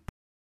 Awesome.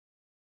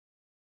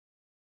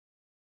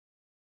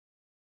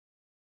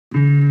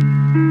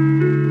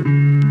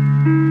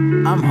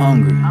 I'm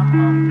hungry.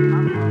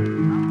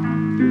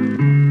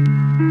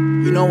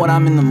 You know what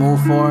I'm in the mood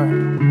for?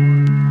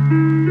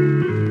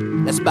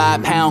 Let's buy a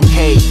pound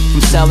cake.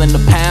 From selling the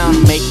pound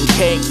to making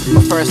cake.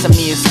 But first let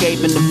me escape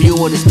in the view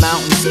of this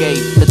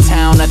mountainscape. The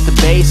town at the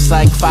base,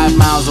 like 5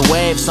 miles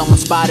away. If someone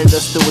spotted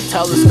us through a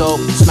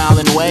telescope, smile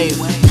and wave.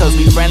 Cause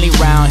we friendly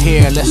round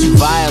here, unless you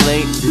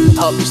violate.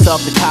 Help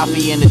yourself to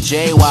coffee and a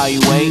J while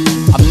you wait.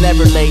 I'm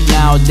never late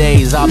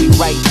nowadays, I'll be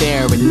right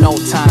there in no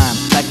time.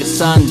 Like a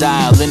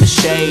sundial in the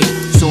shade.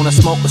 Soon I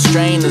smoke a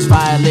strain that's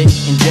violet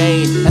and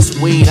jade. That's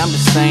weed, I'm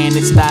just saying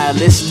it's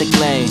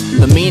stylistically.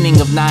 The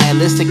meaning of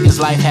nihilistic is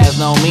life has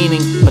no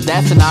meaning. But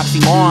that's an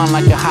oxymoron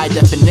like a high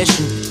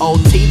definition old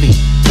TV.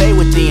 Play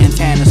with the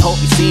antennas, hope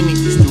you see me.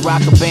 Used to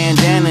rock a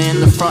bandana in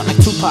the front like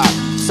Tupac.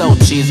 So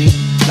cheesy,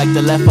 like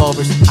the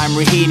leftovers, I'm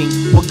reheating.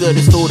 What good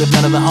is food if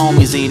none of the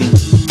homies eating?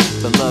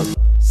 But look,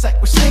 it's like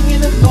we're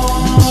singing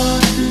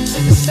along to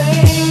the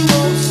same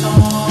old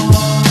song.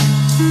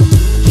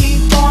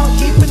 Keep on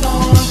keeping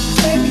on,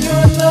 baby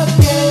you're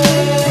looking.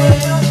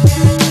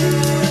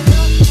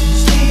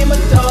 See my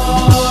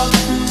dog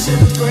till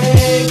the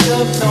break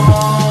of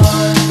dawn.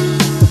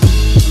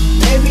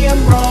 Maybe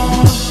I'm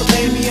wrong, but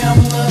maybe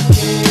I'm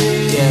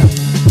lucky. Yeah,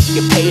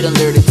 get paid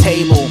under the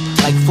table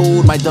like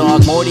food my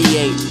dog Morty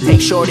ate.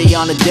 Take shorty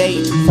on a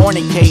date,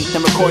 fornicate,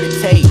 then record a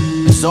tape.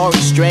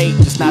 Missouri straight,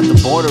 just not the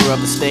border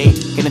of the state.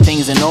 Getting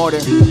things in order.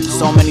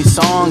 So many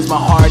songs, my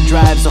hard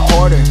drive's a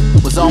hoarder.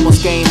 Was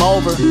almost game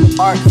over.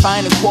 Art,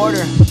 find a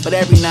quarter. But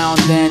every now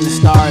and then the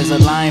stars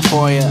align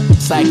for ya.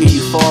 It's like a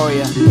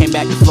euphoria. Came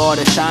back to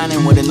Florida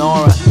shining with an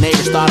aura.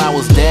 Neighbors thought I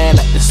was dead,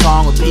 like the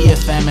song with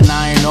PFM and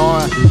Iron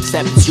Aura.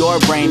 Except it's your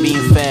brain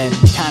being fed,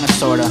 kinda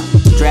sorta.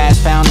 Draz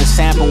found the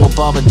sample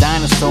above a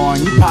dinosaur,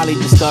 and you probably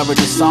discovered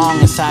the song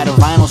inside a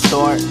vinyl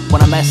store.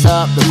 When I mess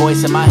up, the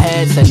voice in my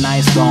head said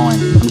nice going.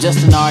 I'm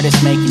just an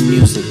artist making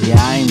music, yeah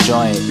I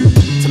enjoy it.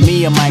 To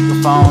me a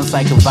microphone's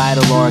like a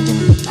vital organ.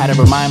 Had to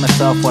remind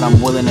myself what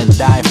I'm willing to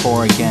die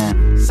for again.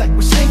 It's like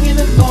we're singing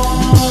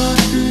along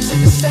to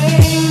the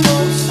same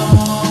old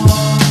song.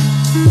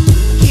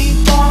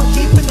 Keep on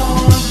keeping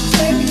on,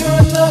 baby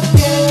you're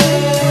looking.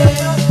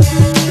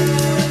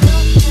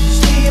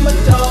 See my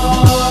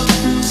dog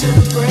till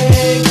the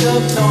break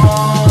of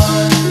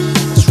dawn.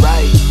 That's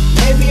right,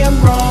 maybe I'm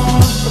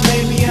wrong, but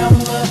maybe I'm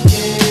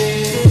lucky.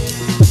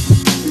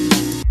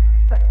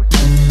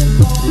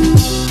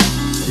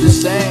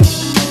 Just saying.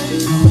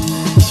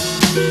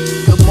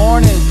 Good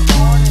morning.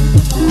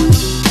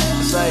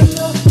 It's like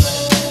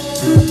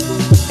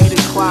 8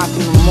 o'clock in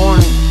the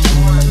morning.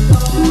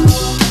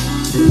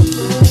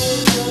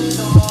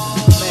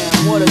 Man,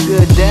 what a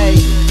good day.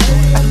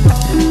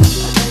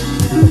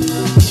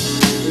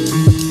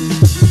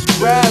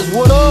 Draz,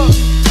 what up?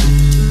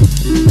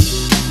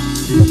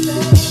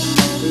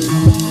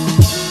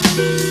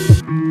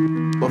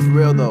 But for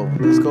real though,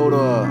 let's go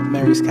to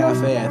Mary's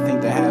Cafe. I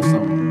think they have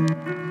some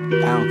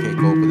pound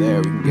cake over there.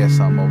 We can get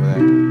some over there.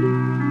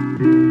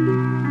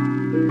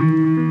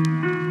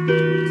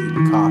 Keep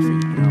the coffee, you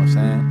know what I'm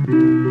saying?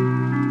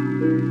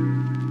 That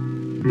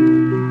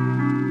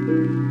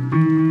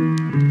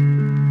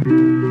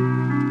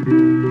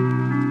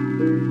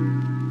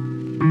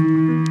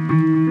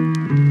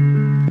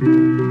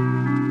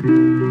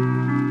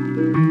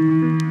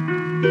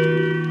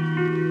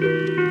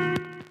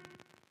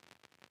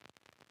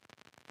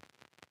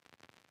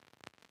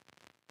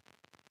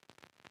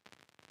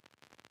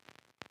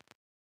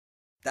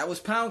was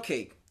Pound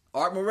Cake.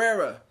 Art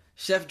Morera,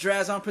 Chef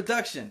Draz on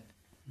production.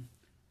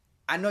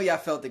 I know y'all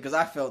felt it because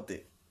I felt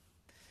it.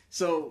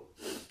 So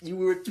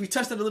we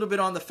touched a little bit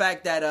on the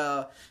fact that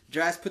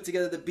Draz put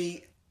together the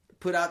beat,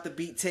 put out the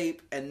beat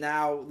tape, and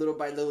now little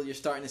by little you're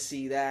starting to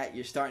see that.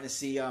 You're starting to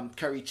see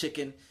Curry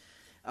Chicken.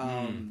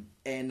 And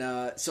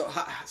so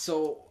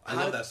I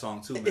love that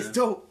song too, man. It's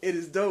dope. It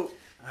is dope.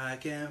 I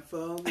can't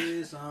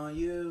focus on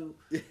you.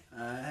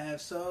 I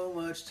have so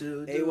much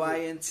to do.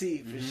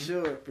 AYNT for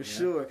sure, for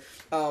sure.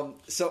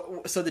 So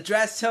the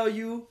Draz tell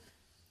you,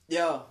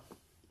 yo,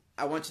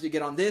 I want you to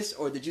get on this,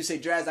 or did you say,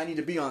 Draz, I need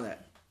to be on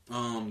that?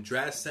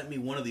 Draz sent me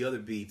one of the other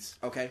beats,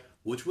 Okay.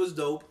 which was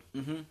dope.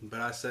 But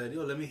I said,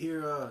 yo, let me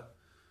hear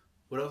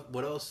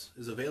what else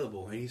is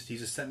available. And he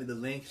just sent me the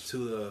link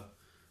to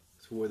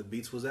where the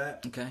beats was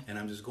at. Okay. And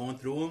I'm just going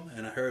through them,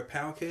 and I heard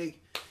Pound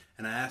Cake,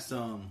 and I asked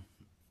him,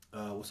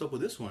 what's up with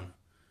this one?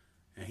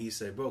 And he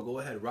said, bro, go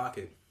ahead, rock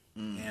it.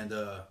 And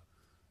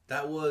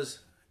that was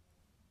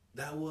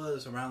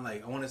around,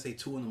 like, I want to say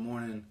 2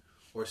 a.m.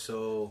 or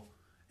so.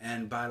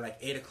 And by like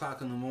 8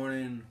 o'clock in the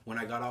morning, when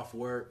I got off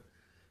work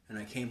and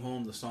I came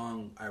home, the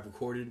song I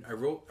recorded, I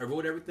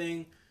wrote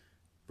everything,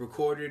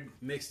 recorded,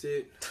 mixed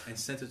it, and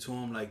sent it to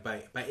him. Like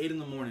by 8 in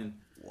the morning,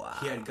 Wow.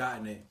 He had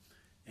gotten it.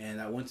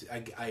 And I went to,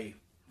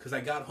 because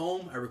I got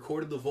home, I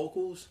recorded the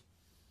vocals,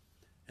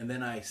 and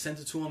then I sent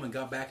it to him and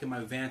got back in my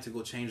van to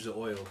go change the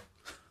oil.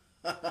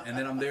 And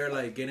then I'm there,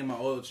 like, getting my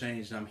oil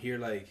changed, and I'm here,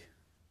 like,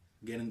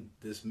 getting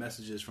this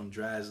messages from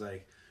Draz,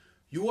 like,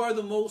 you are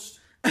the most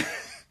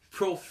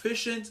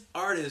proficient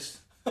artist.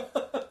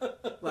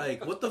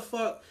 Like, what the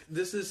fuck?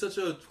 This is such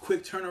a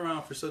quick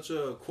turnaround for such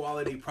a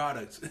quality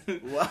product.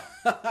 And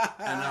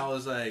I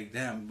was like,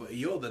 damn, but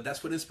yo,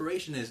 that's what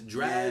inspiration is.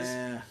 Draz,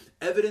 Yeah.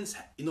 Evidence,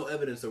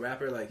 Evidence, the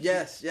rapper, like,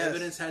 Yes.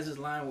 Evidence has his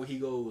line where he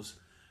goes,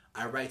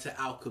 I write to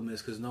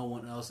alchemists because no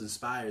one else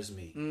inspires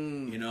me.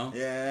 You know?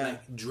 Yeah.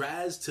 Like,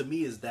 Draz to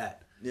me is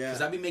that. Yeah.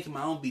 Because I've been making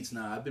my own beats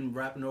now. I've been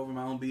rapping over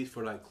my own beats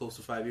for like close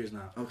to 5 years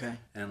now. Okay.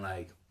 And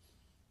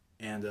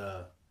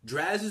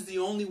Draz is the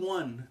only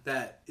one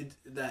that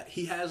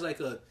he has like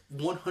a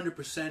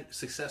 100%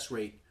 success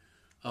rate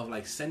of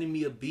like sending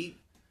me a beat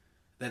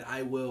that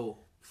I will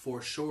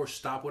for sure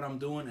stop what I'm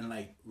doing and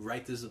like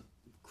write this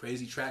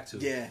crazy track to.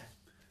 Yeah.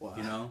 Wow.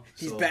 You know?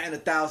 He's So, batting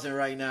 1,000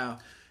 right now.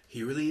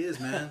 He really is,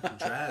 man.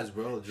 Draz,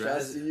 bro.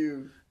 Shouts to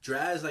you.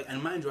 Draz, like,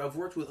 and mind you, I've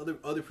worked with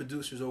other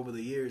producers over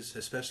the years,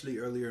 especially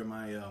earlier in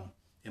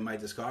my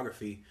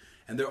discography,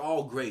 and they're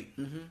all great.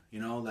 You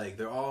know, like,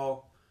 they're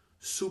all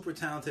super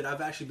talented.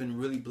 I've actually been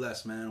really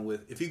blessed, man.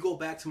 With, if you go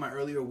back to my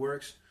earlier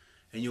works,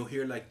 and you'll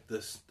hear like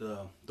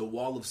the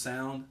wall of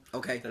sound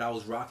that I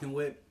was rocking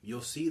with,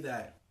 you'll see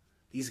that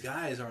these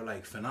guys are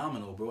like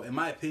phenomenal, bro. In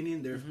my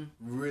opinion, they're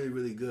really,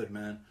 really good,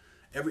 man.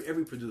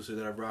 Every producer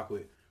that I've rocked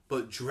with,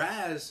 but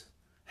Draz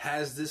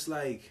has this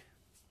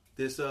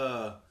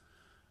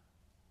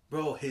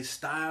bro, his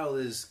style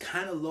is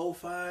kind of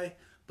lo-fi,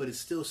 but it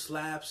still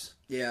slaps.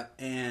 Yeah.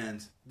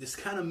 And it's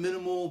kind of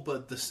minimal,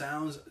 but the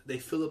sounds, they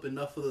fill up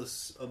enough of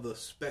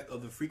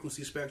the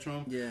frequency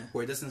spectrum. Yeah.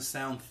 Where it doesn't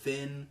sound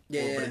thin.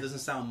 Yeah. But it doesn't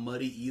sound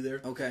muddy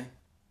either. Okay.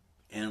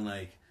 And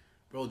like,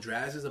 bro,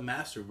 Draz is a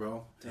master,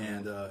 bro.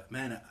 And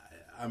man,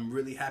 I'm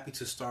really happy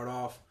to start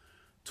off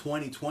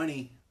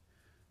 2020,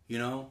 you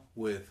know,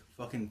 with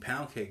fucking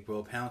Pound Cake,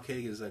 bro. Pound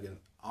Cake is like an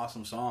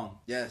awesome song.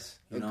 Yes.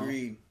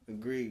 Agreed.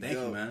 Thank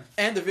you, man.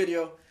 And the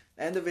video.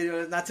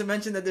 Not to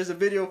mention that there's a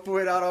video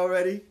for it out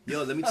already.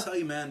 Yo, let me tell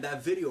you, man,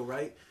 that video,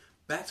 right?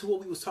 Back to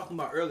what we was talking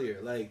about earlier.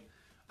 Like,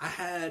 I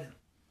had,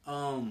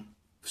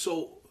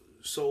 so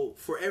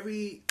for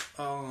every,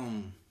 all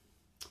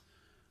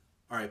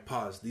right,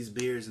 pause. These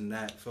beers and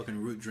that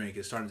fucking root drink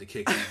is starting to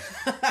kick in.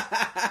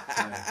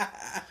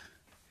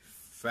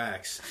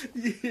 Facts.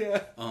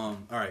 Yeah. All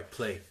right,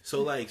 play.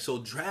 So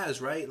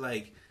Draz, right?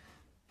 Like,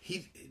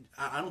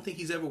 I don't think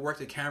he's ever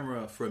worked a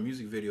camera for a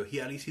music video.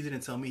 At least he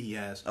didn't tell me he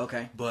has.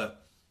 Okay.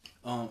 But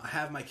I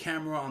have my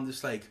camera on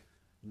this like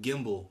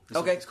gimbal.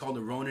 It's called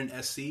the Ronin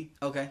SC.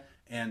 Okay.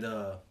 And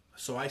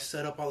so I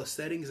set up all the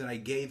settings and I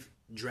gave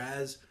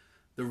Draz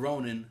the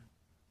Ronin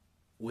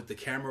with the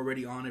camera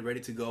ready on it,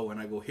 ready to go. And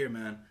I go, here,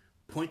 man,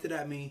 point it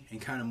at me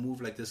and kind of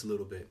move like this a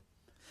little bit.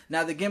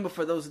 Now the gimbal,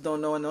 for those who don't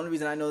know, and the only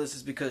reason I know this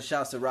is because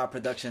shouts to Rob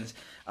Productions,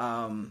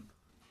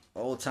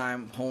 old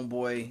time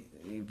homeboy,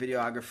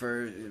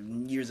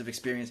 videographer, years of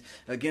experience.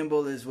 A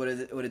gimbal is what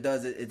it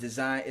does.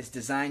 It's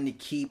designed to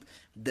keep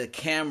the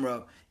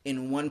camera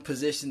in one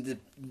position,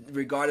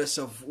 regardless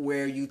of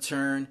where you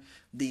turn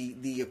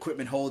the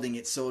equipment holding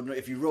it. So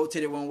if you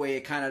rotate it one way,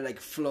 it kind of like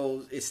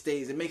flows. It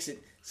stays. It makes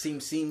it seem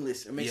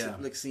seamless. It makes Yeah.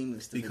 it look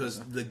seamless to Because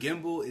me. the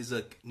gimbal is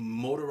a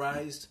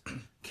motorized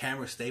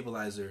camera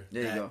stabilizer.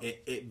 There you go.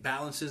 It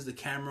balances the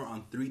camera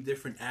on 3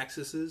 different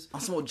axes. On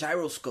some old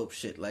gyroscope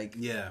shit, like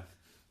Yeah.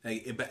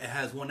 Like it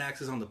has one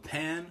axis on the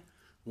pan,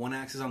 one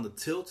axis on the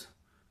tilt,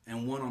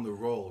 and one on the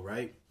roll,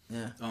 right?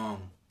 yeah,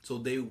 So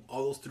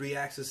all those 3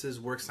 axes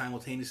work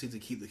simultaneously to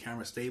keep the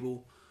camera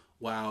stable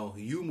while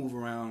you move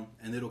around,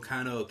 and it'll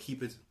kind of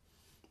keep it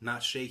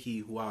not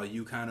shaky while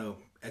you kind of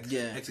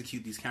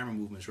execute these camera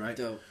movements, right?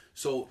 Dope.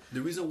 So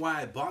the reason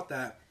why I bought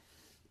that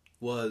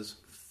was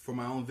for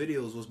my own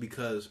videos was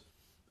because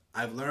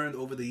I've learned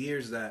over the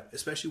years that,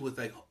 especially with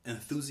like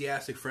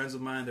enthusiastic friends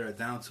of mine that are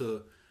down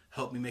to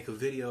help me make a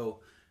video,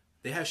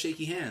 they have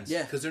shaky hands.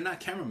 Yeah. Because they're not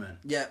cameramen.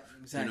 yeah,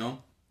 exactly. You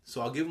know?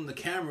 So I'll give them the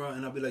camera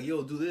and I'll be like,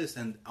 yo, do this.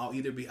 And I'll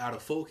either be out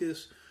of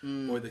focus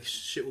or the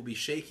shit will be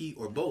shaky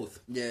or both.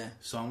 Yeah.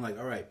 So I'm like,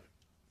 all right.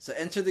 So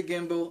enter the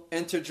gimbal,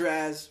 enter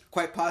Draz.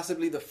 Quite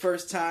possibly the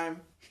first time.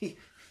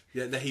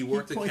 Yeah, that he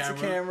worked the points the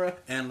camera. camera.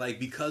 And like,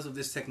 because of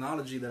this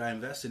technology that I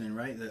invested in,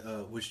 right?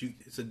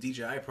 It's a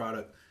DJI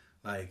product.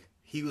 Like,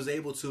 he was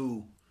able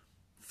to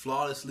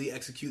flawlessly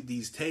execute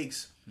these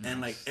takes. And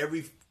like,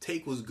 every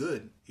take was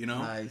good, you know?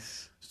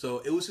 Nice. So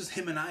it was just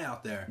him and I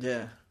out there.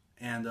 Yeah.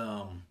 And,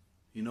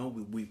 you know,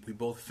 we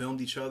both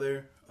filmed each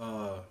other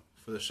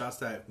for the shots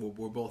that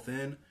we're both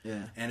in.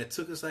 Yeah. And it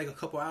took us like a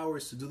couple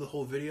hours to do the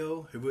whole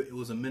video. It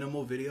was a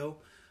minimal video.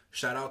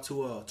 Shout out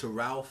to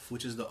Ralph,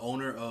 which is the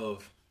owner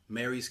of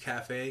Mary's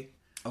Cafe.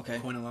 Okay.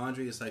 Coin and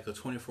Laundry. It's like a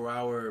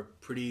 24-hour,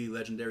 pretty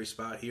legendary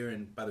spot here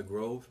by the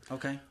Grove.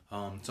 Okay.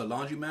 It's a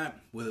laundromat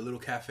with a little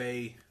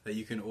cafe that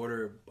you can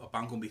order a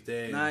pan con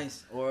bistec.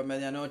 Nice. Or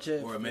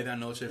medianoche. Or a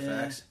medianoche,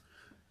 Yeah. facts.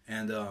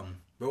 And,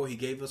 bro, he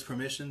gave us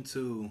permission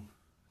to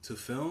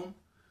film,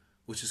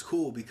 which is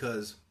cool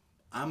because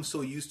I'm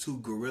so used to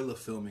guerrilla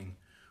filming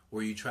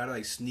where you try to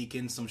like sneak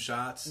in some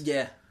shots,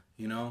 Yeah.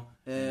 you know,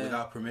 Yeah.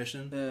 without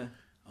permission. Yeah.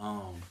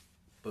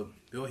 But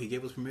yo, he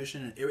gave us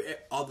permission, and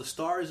all the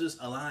stars just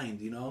aligned,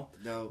 you know.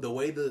 Dope. The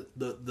way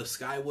the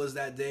sky was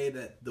that day,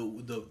 that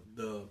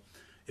the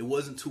it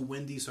wasn't too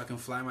windy, so I can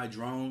fly my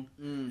drone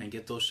and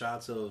get those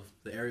shots of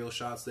the aerial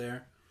shots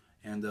there.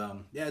 And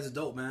yeah, it's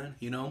dope, man.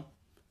 You know,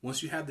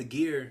 once you have the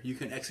gear, you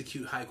can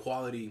execute high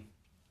quality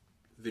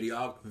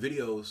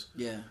videos.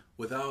 Yeah.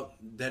 Without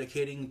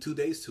dedicating 2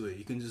 days to it.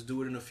 You can just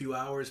do it in a few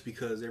hours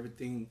because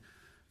everything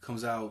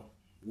comes out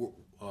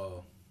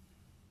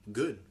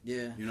good.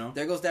 Yeah. You know?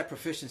 There goes that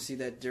proficiency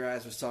that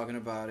Draz was talking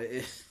about.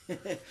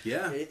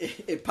 Yeah.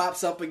 It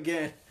pops up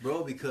again.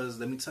 Bro, because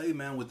let me tell you,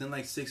 man, within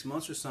like 6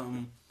 months or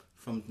something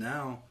from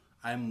now,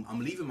 I'm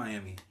leaving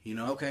Miami, you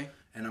know? Okay.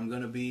 And I'm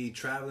going to be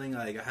traveling.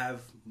 Like, I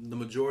have the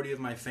majority of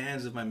my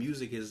fans of my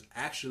music is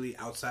actually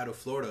outside of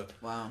Florida.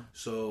 Wow.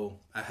 So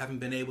I haven't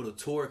been able to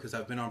tour because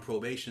I've been on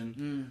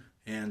probation.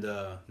 And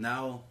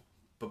now,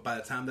 but by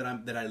the time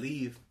that I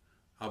leave,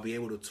 I'll be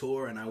able to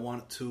tour, and I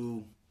want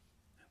to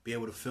be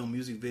able to film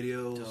music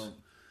videos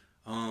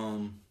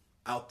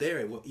out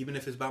there, even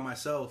if it's by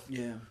myself.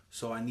 Yeah.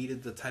 So I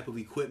needed the type of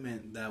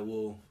equipment that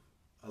will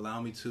allow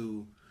me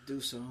to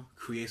Do so.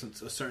 create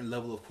a certain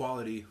level of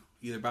quality,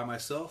 either by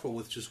myself or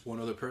with just one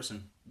other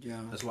person.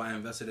 Yeah. That's why I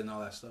invested in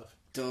all that stuff.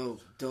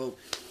 Dope.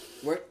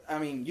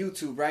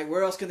 YouTube, right?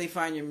 Where else can they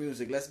find your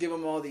music? Let's give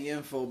them all the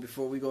info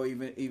before we go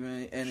even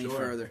any Sure.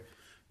 further.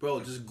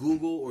 Bro, just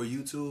Google or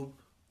YouTube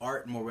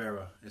Art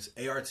Morera. It's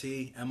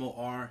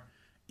ARTMORERA.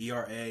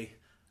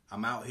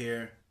 I'm out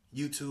here.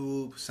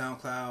 YouTube,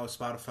 SoundCloud,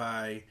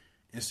 Spotify,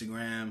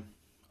 Instagram,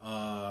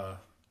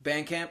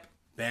 Bandcamp?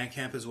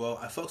 Bandcamp as well.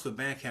 I fucks with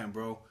Bandcamp,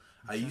 bro.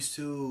 I used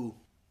to,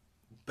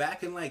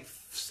 back in like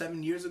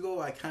 7 years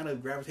ago, I kind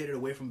of gravitated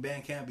away from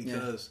Bandcamp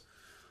because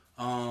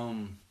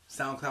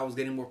SoundCloud was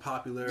getting more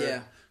popular.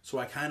 Yeah. So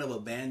I kind of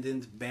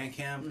abandoned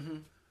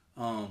Bandcamp.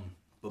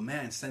 But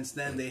man, since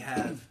then they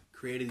have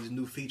created these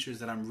new features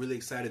that I'm really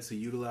excited to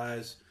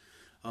utilize.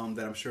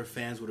 That I'm sure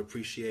fans would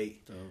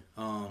appreciate.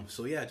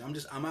 So yeah,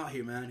 I'm out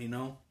here, man. You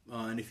know,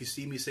 and if you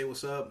see me, say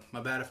what's up.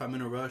 My bad if I'm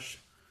in a rush.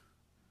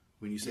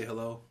 When you say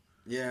hello,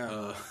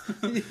 Yeah.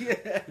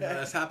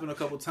 that's happened a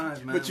couple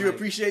times, man. But you Like,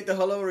 appreciate the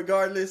hello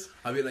regardless?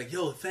 I'll be like,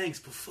 yo, thanks,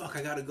 but fuck,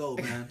 I gotta go,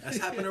 man. That's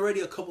happened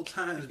already a couple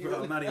times,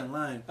 bro. I'm not even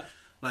lying.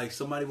 Like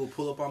somebody will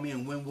pull up on me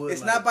in Wynwood.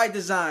 It's like, not by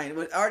design.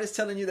 But Art is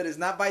telling you that it's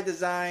not by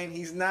design.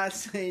 He's not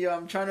saying, yo,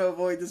 I'm trying to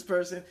avoid this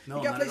person. No,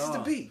 you got not at places to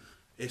all. be.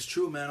 It's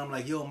true, man. I'm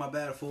like, yo, my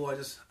bad, fool. I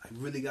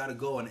really gotta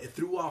go, and it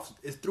threw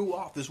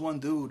off this one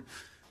dude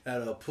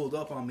that pulled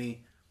up on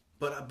me,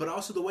 but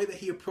also the way that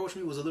he approached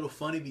me was a little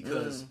funny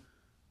because,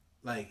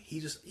 like, he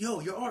just,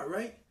 yo, your Art,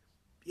 right?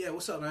 Yeah,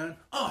 what's up, man?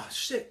 Oh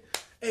shit,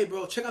 hey,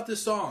 bro, check out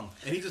this song,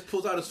 and he just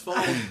pulls out his phone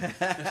and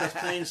starts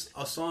playing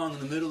a song in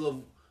the middle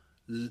of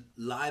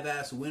live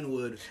ass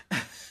Wynwood,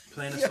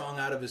 playing a song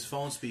out of his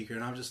phone speaker,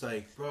 and I'm just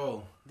like,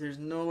 bro. There's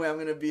no way I'm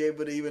going to be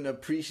able to even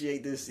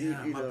appreciate this.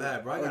 Yeah, my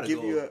bad, bro. I or gotta give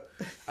go. you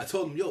I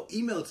told him, yo,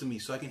 email it to me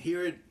so I can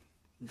hear it.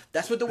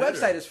 That's what the Better.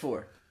 website is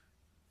for.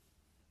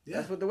 Yeah.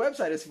 That's what the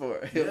website is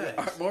for. Yeah.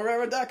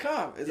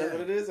 ArtMorera.com. Is that Yeah.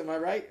 what it is? Am I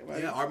right?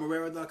 Yeah,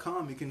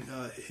 artmorera.com. You can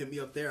hit me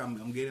up there.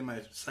 I'm getting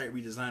my site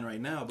redesigned right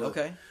now. But,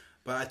 Okay.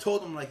 But I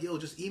told him, like, yo,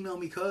 just email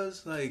me,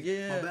 cuz. Like,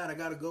 Yeah. my bad, I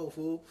gotta go,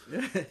 fool.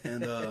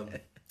 And,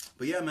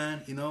 but yeah,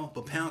 man, you know,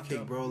 but Pound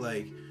Cake, bro,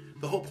 like,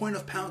 the whole point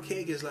of Pound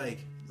Cake is, like,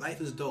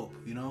 life is dope,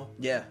 you know?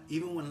 Yeah.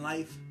 Even when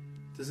life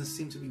doesn't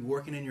seem to be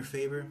working in your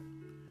favor,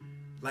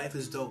 life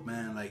is dope,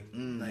 man.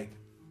 Like,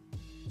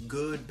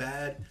 good,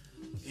 bad.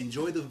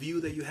 Enjoy the view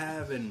that you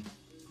have and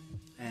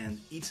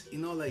eat, you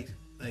know, like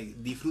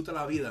disfruta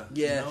la vida.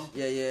 Yeah, you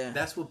know? yeah.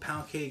 That's what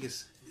Pound Cake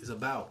is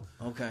about.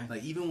 Okay.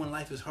 Like, even when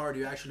life is hard,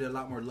 you're actually a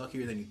lot more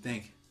luckier than you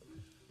think.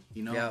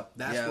 You know? Yeah,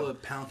 That's yeah.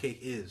 what Pound Cake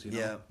is, you know?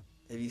 Yeah.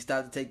 If you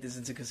start to take this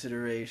into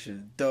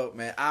consideration, dope,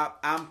 man.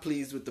 I'm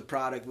pleased with the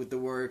product, with the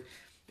work.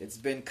 It's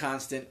been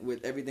constant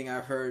with everything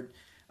I've heard.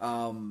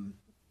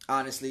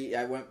 Honestly,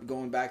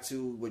 going back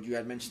to what you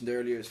had mentioned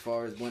earlier as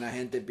far as Buena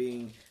Gente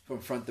being from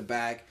front to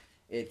back.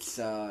 It's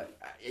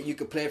you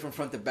could play it from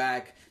front to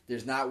back.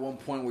 There's not one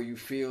point where you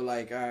feel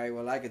like, all right,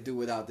 well, I could do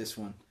without this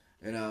one,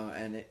 you know.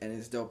 And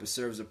it's dope. It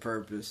serves a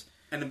purpose.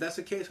 And if that's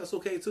the case, that's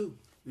okay too.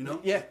 You know?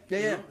 Yeah.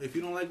 You know? If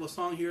you don't like what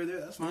song here or there,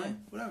 that's fine.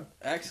 Yeah. Whatever.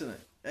 Excellent.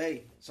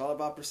 Hey, it's all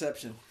about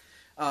perception,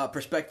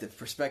 perspective.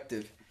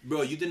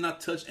 Bro, you did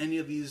not touch any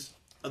of these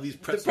pretzels.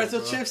 The pretzel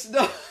bro. chips,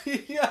 no.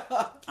 Yeah.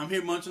 I'm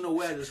here munching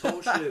away this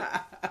whole shit.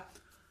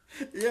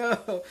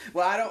 Yo,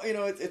 well, I don't. You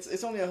know,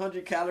 it's only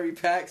 100 calorie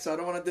pack, so I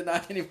don't want to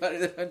deny anybody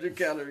that 100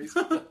 calories.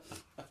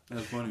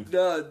 That's funny.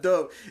 No,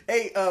 dope.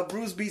 Hey,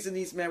 Bruce Beats and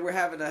Eats, man, we're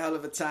having a hell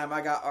of a time. I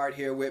got Art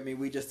here with me.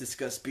 We just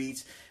discussed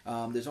beats.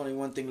 There's only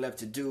one thing left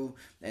to do,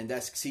 and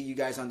that's see you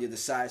guys on the other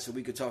side so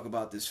we could talk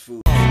about this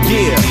food.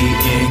 Yeah,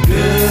 eating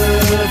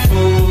good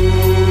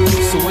food.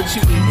 So what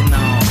you eating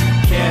on?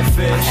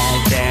 Catfish, I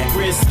had that.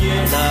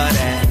 Brisket, love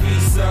that.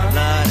 Pizza, love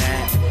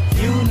that.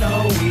 You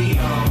know we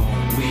on.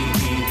 We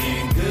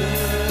eating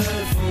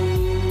good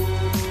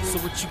food. So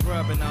what you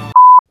rubbing on?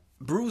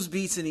 Bruce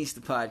Beats and Eats,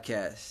 the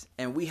podcast,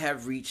 and we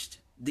have reached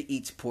the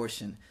Eats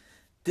portion.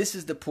 This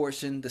is the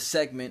portion, the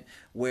segment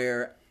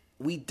where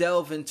we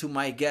delve into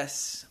my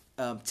guests'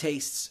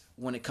 tastes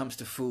when it comes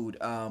to food.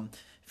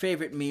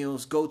 Favorite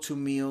meals, go-to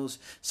meals,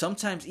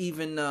 sometimes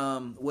even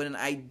what an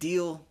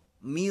ideal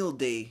meal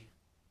day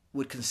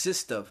would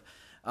consist of.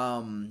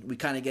 We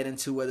kind of get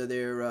into whether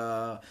they're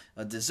a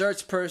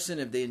desserts person,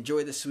 if they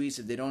enjoy the sweets,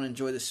 if they don't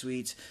enjoy the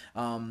sweets.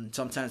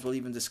 Sometimes we'll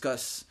even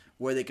discuss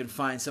where they can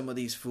find some of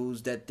these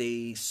foods that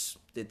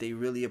they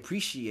really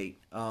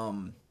appreciate.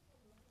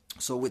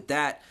 So with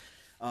that,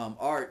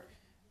 Art,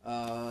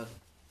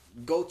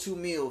 go-to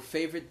meal,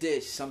 favorite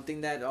dish,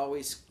 something that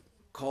always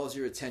calls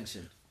your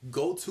attention.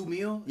 Go-to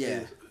meal?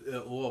 Yeah.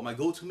 Well, my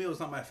go-to meal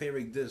is not my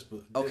favorite dish,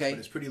 but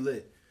it's pretty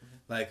lit.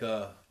 Like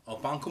a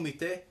pan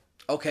comité.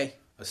 Okay.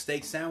 A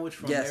steak sandwich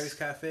from Yes. Mary's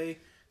Cafe.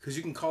 Because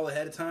you can call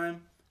ahead of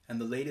time, and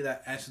the lady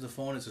that answers the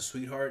phone is a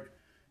sweetheart.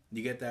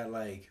 You get that,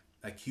 like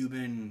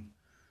Cuban...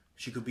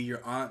 She could be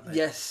your aunt. Like,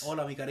 yes.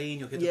 Hola, mi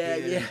cariño. ¿Qué Yeah,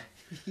 te quieres?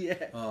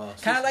 yeah.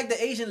 Kind of like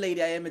the Asian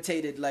lady I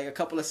imitated like a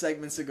couple of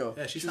segments ago.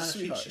 Yeah, she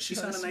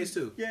sounded nice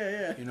too.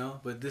 Yeah. You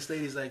know, but this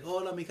lady's like,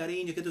 hola, mi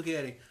cariño, ¿qué tú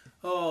quieres?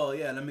 Oh,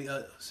 yeah, let me,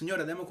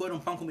 señora, deme un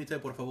pan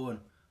comité, por favor.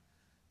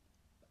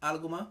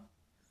 ¿Algo más?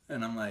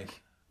 And I'm like,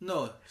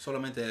 no,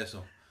 solamente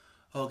eso.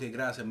 Okay,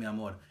 gracias, mi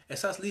amor.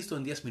 ¿Estás listo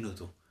en 10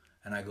 minutos?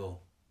 And I go,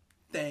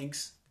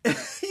 thanks.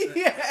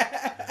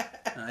 Yeah.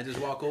 And I just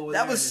walk over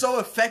That there. was so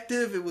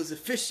effective. It was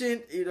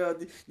efficient. You know,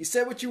 you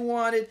said what you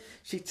wanted.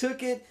 She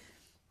took it.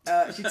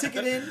 She took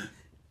it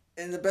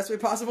in the best way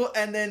possible,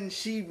 and then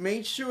she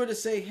made sure to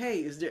say, "Hey,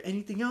 is there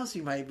anything else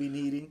you might be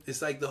needing?"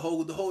 It's like the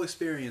whole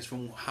experience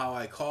from how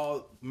I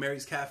call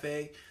Mary's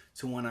Cafe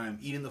to when I'm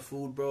eating the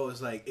food, bro.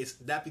 It's like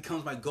that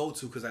becomes my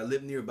go-to because I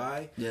live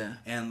nearby. Yeah.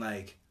 And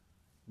like,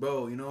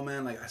 bro, you know,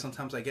 man, like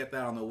sometimes I get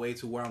that on the way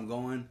to where I'm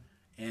going,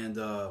 and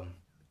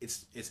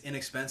it's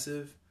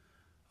inexpensive.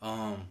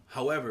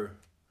 However,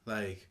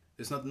 like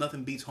there's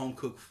nothing beats home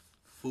cooked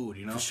food,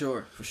 you know. For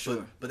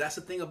sure. But that's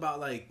the thing about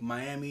like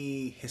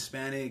Miami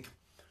Hispanic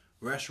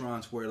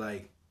restaurants where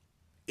like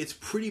it's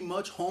pretty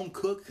much home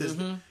cooked because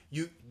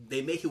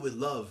they make it with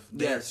love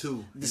there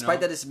too.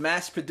 Despite that it's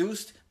mass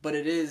produced, but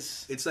it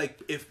is. It's like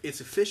if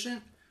it's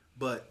efficient,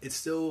 but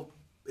it's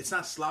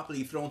not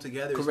sloppily thrown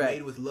together. Correct. It's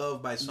made with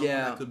love by someone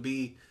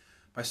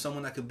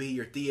that could be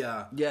your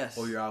tia,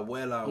 or your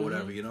abuela or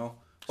whatever, you know.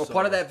 Or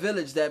part of that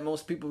village that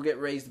most people get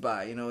raised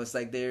by. You know, it's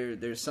like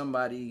there's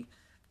somebody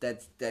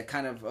that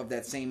kind of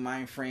that same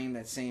mind frame,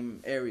 that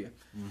same area.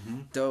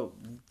 Dope.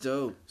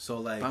 So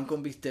like pan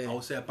con bistec. I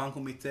would say a pan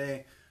con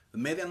bistec. The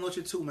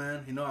medianoche too,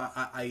 man. You know,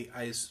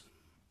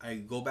 I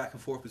go back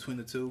and forth between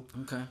the two.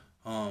 Okay.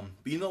 But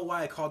you know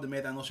why I called the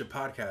Medianoche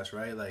podcast,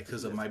 right? Like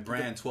because of my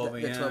brand, 12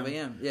 a.m. 12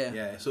 a.m. Yeah.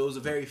 Yeah. So it was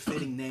a very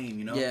fitting name,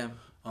 you know. Yeah.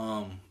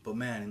 But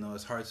man, you know,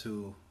 it's hard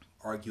to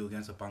argue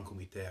against a pan con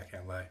bistec. I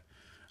can't lie.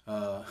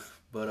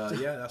 But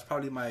yeah, that's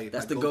probably my.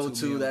 That's my the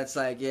go-to. meal. That's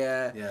like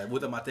Yeah,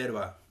 with a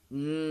materva.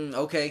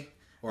 Okay.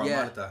 Or a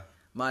Marta.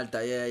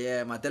 Malta,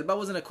 yeah. Matelba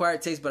was an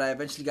acquired taste, but I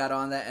eventually got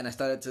on that, and I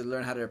started to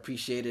learn how to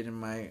appreciate it in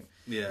my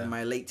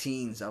late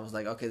teens. I was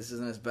like, okay, this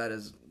isn't as bad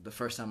as the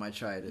first time I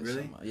tried it.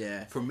 Really? So,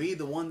 yeah. For me,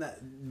 the one that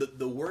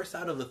the worst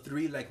out of the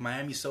three, like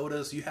Miami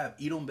sodas, you have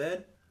Eat 'em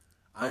Bed,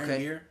 Iron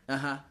Beer,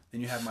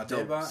 then you have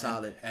Matelba,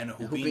 solid, and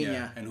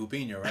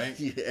Jupiña, right?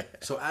 Yeah.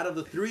 So out of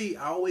the three,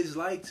 I always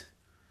liked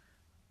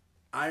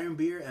Iron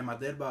Beer and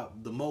Matelba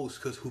the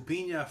most because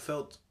Jupiña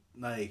felt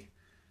like,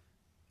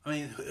 I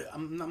mean,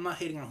 I'm not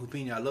hating on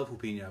Jupiña. I love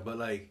Jupiña, but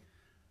like,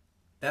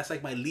 that's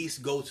like my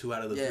least go-to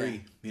out of the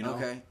three, you know?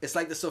 Okay. It's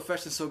like the So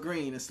Fresh and So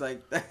Green. It's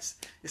like,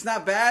 it's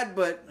not bad,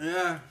 but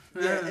yeah,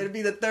 it'd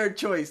be the third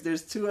choice.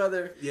 There's two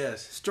other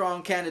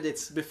strong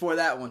candidates before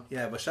that one.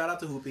 Yeah, but shout out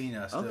to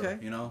Jupiña still,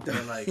 you know?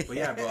 But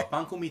yeah, bro,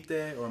 Pan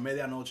Comité or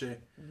Medianoche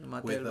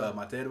with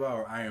Materba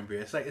or Iron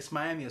Beer. It's like, it's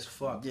Miami as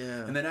fuck.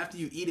 Yeah. And then after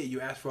you eat it,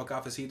 you ask for a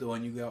cafecito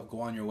and you go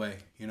on your way,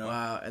 you know?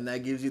 Wow, and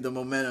that gives you the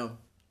momentum.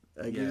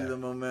 Gives you the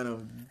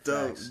momentum.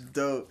 Dope.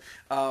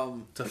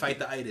 To fight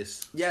the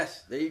itis.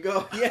 Yes, there you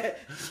go. Yeah.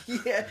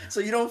 So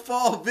you don't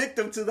fall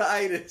victim to the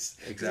itis.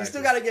 Exactly. You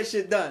still got to get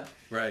shit done.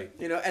 Right.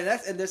 You know,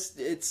 and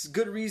it's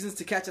good reasons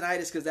to catch an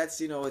itis because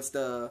that's, you know, it's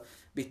the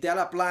bistec a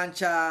la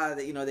plancha.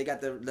 They got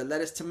the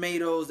lettuce,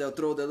 tomatoes. They'll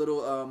throw the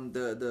little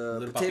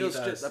the potato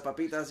strips, the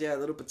papitas. Yeah,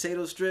 little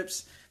potato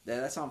strips.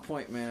 That's on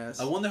point, man.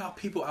 I wonder how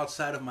people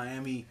outside of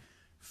Miami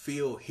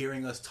feel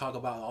hearing us talk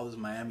about all this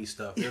Miami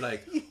stuff. They're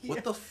like,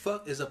 what the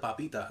fuck is a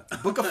papita?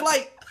 Book a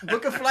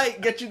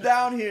flight, get you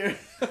down here.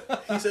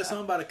 He said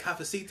something about a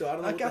cafecito. I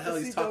don't know what the hell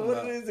he's talking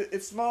about. What is it?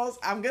 It smells,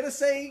 I'm going to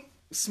say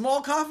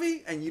small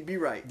coffee, and you'd be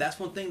right. That's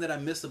one thing that I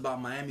missed about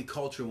Miami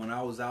culture when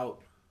I was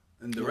out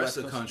in the rest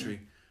of the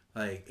country.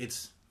 Like,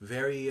 it's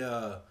very,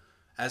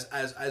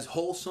 as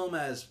wholesome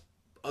as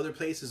other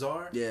places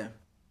are. Yeah.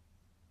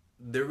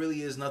 There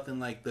really is nothing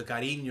like the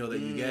cariño that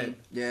you get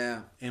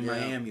in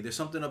Miami. There's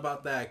something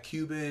about that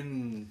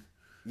Cuban,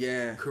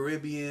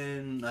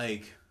 Caribbean,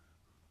 like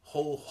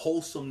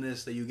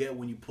wholesomeness that you get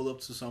when you pull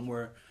up to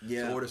somewhere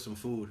to order some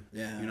food.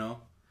 Yeah, you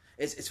know,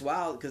 it's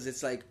wild because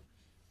it's like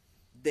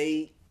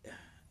you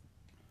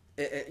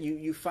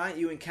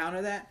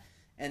encounter that,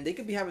 and they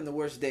could be having the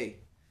worst day.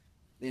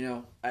 You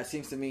know, it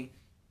seems to me,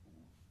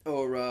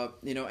 or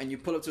and you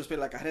pull up to a space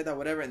like Carreta,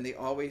 whatever, and they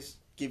always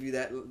give you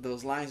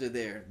those lines are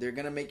there. They're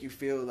gonna make you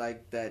feel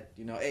like that,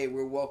 hey,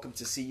 we're welcome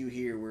to see you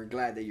here. We're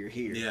glad that you're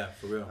here. Yeah,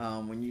 for real.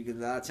 When you a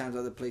lot of times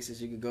other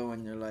places you could go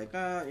and you're like,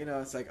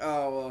 it's like,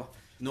 oh well.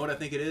 You know what I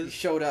think it is? You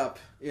showed up,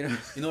 You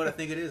know what I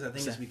think it is? I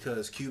think it's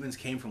because Cubans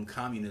came from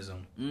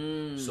communism.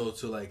 So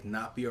to like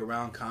not be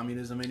around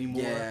communism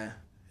anymore,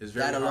 it's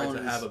very hard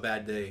to have a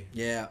bad day.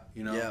 Yeah,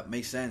 Yeah,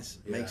 makes sense.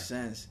 Yeah. Makes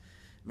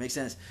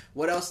sense.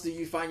 What else do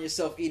you find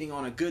yourself eating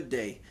on a good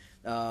day?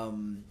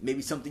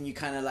 Maybe something you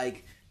kind of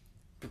like.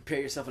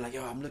 Prepare yourself like,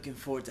 I'm looking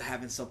forward to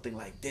having something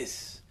like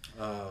this.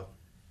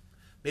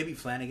 Maybe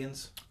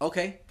Flanagan's.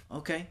 Okay.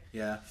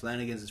 Yeah,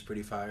 Flanagan's is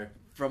pretty fire.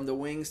 From the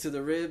wings to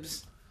the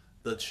ribs.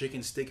 The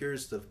chicken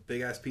stickers, the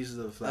big ass pieces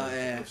of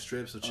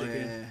strips of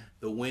chicken.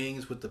 The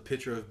wings with the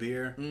pitcher of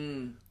beer.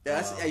 You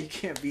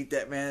can't beat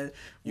that, man.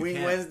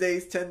 Wing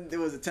Wednesdays,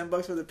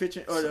 $10 for the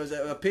pitcher, or there was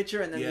a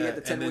pitcher, and then you had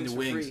the 10 wings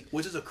for free,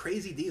 which is a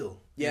crazy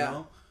deal.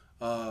 Yeah. You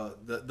know?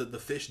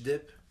 The fish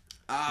dip.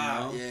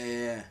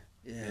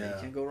 Yeah, you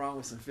can't go wrong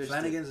with some fish.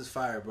 Flanagan's is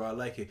fire, bro. I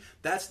like it.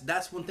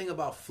 That's one thing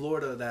about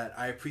Florida that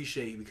I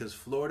appreciate because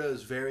Florida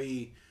is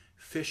very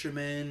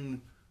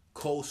fisherman,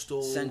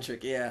 coastal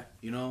centric. Yeah,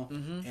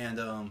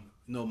 and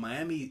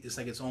Miami is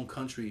like its own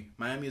country.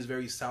 Miami is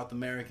very South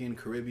American,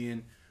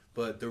 Caribbean,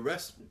 but the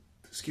rest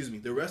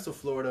of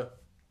Florida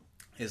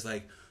is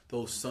like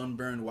those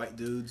sunburned white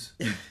dudes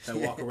that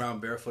walk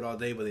around barefoot all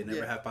day, but they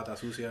never have pata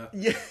sucia.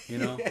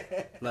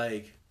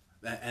 Like,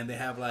 and they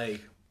have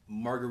like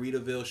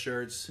Margaritaville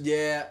shirts.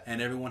 Yeah.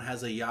 And everyone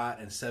has a yacht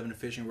and 7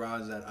 fishing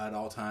rods at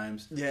all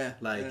times. Yeah.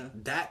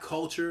 That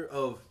culture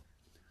of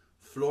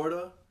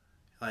Florida,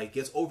 like,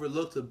 gets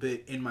overlooked a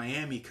bit in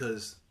Miami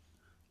because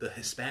the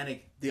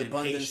Hispanic and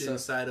Haitian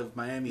side of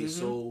Miami is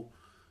so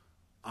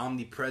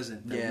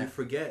omnipresent that we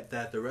forget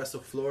that the rest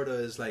of Florida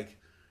is like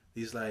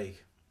these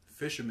like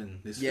fishermen,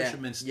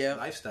 fisherman's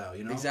lifestyle,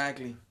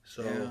 Exactly.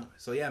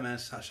 So yeah, man,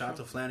 shout out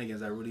to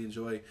Flanagan's. I really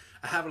enjoy.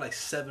 I have like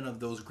 7 of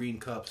those green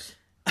cups.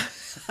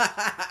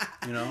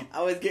 I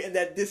was getting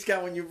that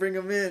discount when you bring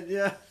them in.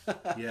 Yeah.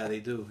 Yeah, they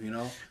do.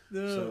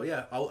 So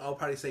yeah, I'll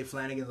probably say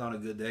Flanagan's on a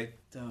good day.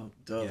 Dope.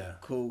 Yeah.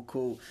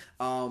 Cool.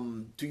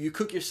 Do you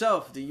cook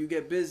yourself? Do you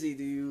get busy?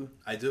 Do you?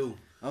 I do.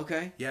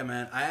 Okay. Yeah,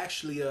 man. I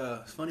actually.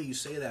 It's funny you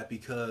say that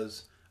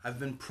because I've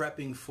been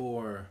prepping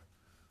for.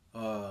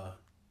 My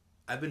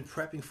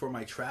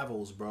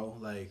travels, bro.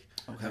 Like,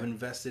 I've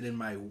invested in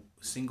my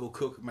single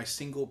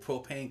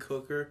propane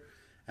cooker.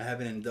 I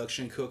have an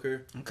induction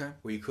cooker. Okay.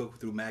 Where you cook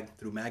through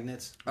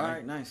magnets. Right? All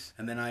right, nice.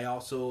 And then I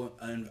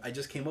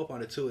just came up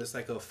on it too. It's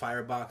like a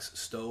firebox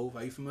stove.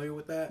 Are you familiar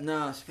with that?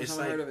 No, it's the first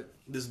time I heard of it.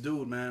 This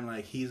dude, man,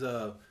 like he's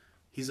a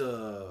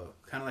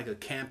kind of like a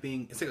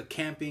camping. It's like a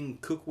camping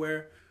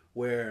cookware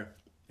where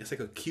it's like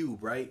a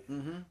cube, right?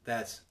 Mm-hmm.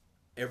 That's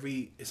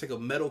it's like a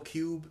metal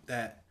cube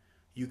that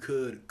you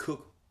could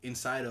cook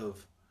inside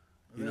of,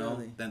 you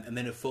know, and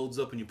then it folds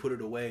up and you put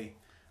it away.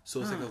 So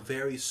it's like a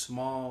very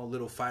small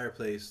little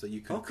fireplace that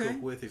you can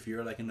cook with if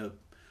you're like in a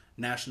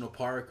national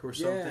park or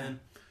something.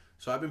 Yeah.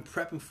 So I've been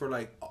prepping for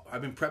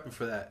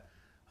that.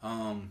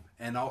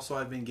 And also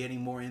I've been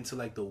getting more into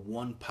like the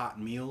one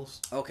pot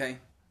meals. Okay.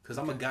 Cause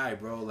I'm a guy,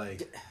 bro.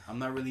 Like I'm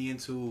not really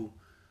into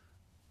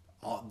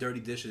all dirty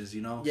dishes,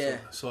 you know. Yeah.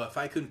 So if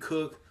I could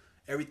cook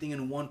everything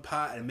in one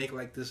pot and make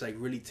like this like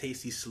really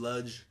tasty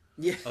sludge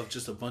of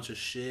just a bunch of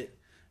shit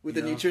with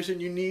the nutrition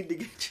you need to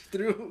get you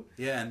through.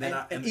 Yeah, and then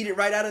and eat it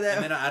right out of that.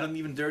 And then I don't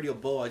even dirty a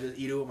bowl. I just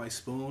eat it with my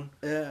spoon.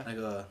 Yeah.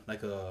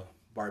 Like a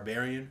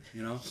barbarian,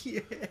 you know.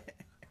 Yeah.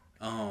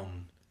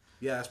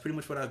 Yeah, that's pretty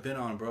much what I've been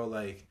on, bro.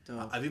 Like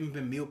I've even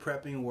been meal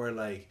prepping where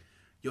like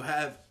you'll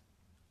have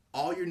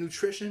all your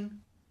nutrition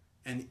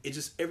and it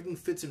just everything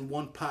fits in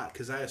one pot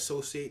because I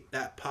associate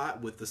that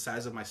pot with the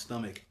size of my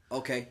stomach.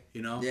 Okay.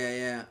 You know.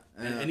 Yeah.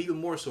 And even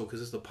more so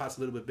because the pot's a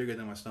little bit bigger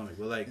than my stomach.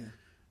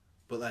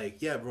 But like,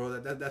 yeah, bro,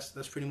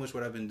 that's pretty much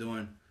what I've been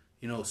doing.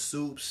 You know,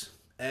 soups,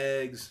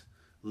 eggs,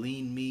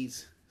 lean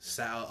meats,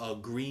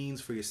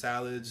 greens for your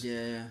salads.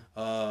 Yeah.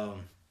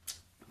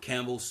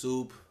 Campbell's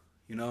soup.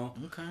 You know.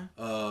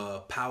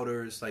 Okay.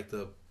 Powders like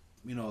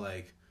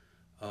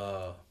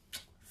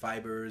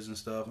fibers and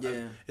stuff.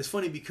 Yeah. It's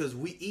funny because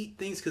we eat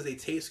things because they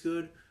taste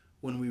good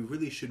when we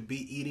really should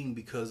be eating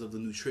because of the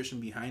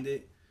nutrition behind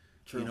it.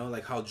 True. You know,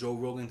 like how Joe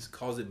Rogan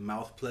calls it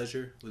mouth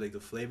pleasure with like the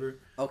flavor.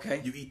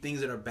 Okay. You eat things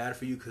that are bad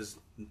for you because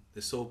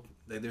it's so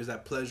like there's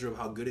that pleasure of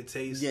how good it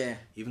tastes. Yeah.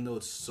 Even though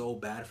it's so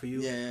bad for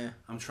you. Yeah.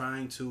 I'm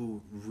trying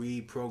to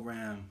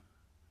reprogram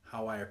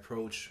how I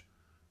approach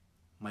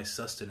my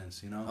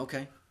sustenance. You know.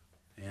 Okay.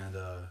 And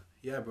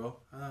yeah, bro.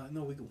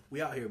 No,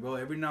 we out here, bro.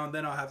 Every now and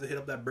then I'll have to hit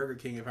up that Burger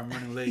King if I'm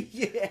running late.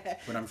 Yeah.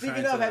 But I'm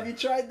Speaking of, have you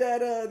tried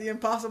that the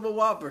Impossible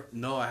Whopper?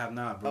 No, I have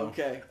not, bro.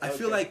 Okay. I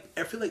feel like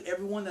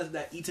everyone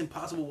that eats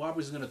Impossible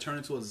Whoppers is gonna turn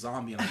into a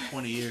zombie in like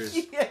 20 years.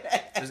 Yeah.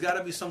 There's got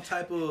to be some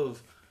type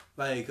of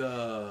like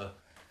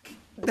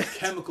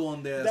chemical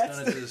in there that's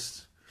gonna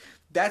just.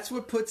 That's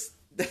what puts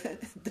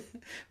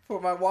for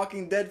my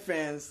Walking Dead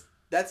fans.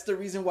 That's the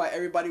reason why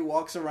everybody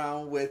walks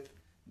around with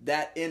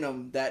that in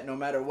them. That no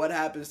matter what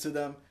happens to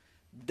them.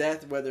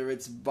 Death, whether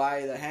it's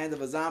by the hand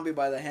of a zombie,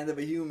 by the hand of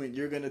a human,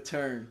 you're gonna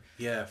turn.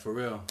 Yeah, for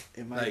real.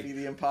 It might be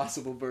the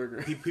Impossible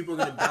Burger. People are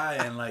gonna die,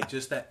 and like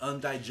just that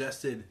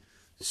undigested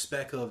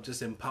speck of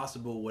just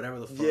impossible, whatever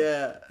the fuck.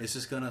 Yeah, it's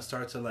just gonna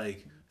start to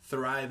like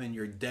thrive in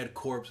your dead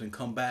corpse and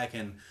come back,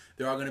 and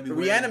they're all gonna be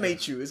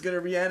reanimate you. It's gonna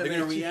reanimate. They're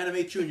gonna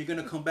reanimate you, and you're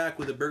gonna come back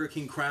with a Burger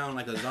King crown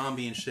like a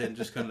zombie and shit, and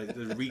just kind of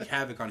like wreak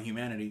havoc on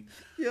humanity.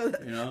 Yeah,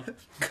 you know,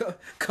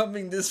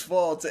 coming this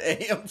fall to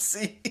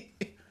AMC.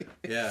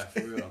 Yeah, for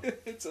real.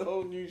 It's a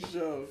whole new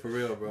show. For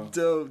real, bro.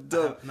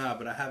 Dope. Nah,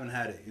 but I haven't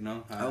had it, you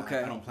know?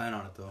 Okay. I don't plan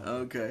on it, though.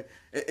 Okay.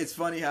 It's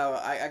funny how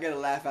I get a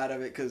laugh out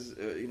of it because,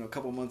 a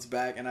couple months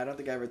back, and I don't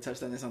think I ever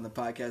touched on this on the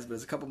podcast, but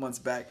it's a couple months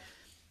back,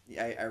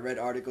 I read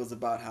articles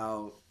about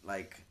how,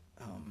 like,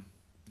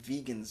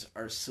 vegans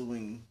are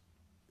suing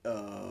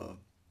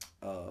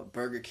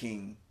Burger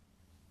King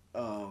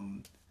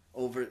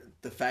over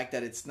the fact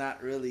that it's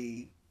not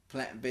really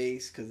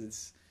plant-based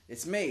because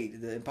it's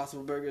made. The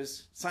Impossible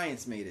Burgers,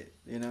 science made it,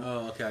 you know?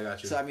 Oh, okay, I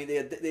got you. So, I mean, they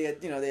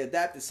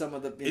adapted some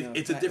of the,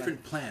 it's a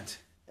different plant.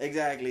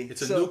 Exactly.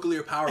 It's a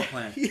nuclear power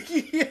plant.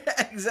 Yeah,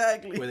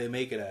 exactly. Where they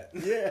make it at.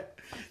 Yeah.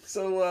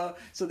 So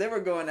they were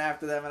going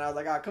after them, and I was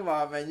like, oh, come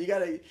on, man. You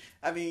gotta,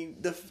 I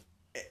mean,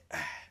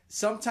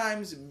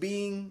 sometimes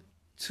being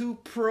too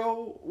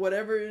pro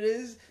whatever it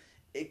is,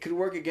 it could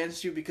work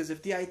against you because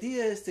if the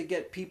idea is to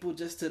get people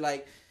just to,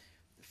 like,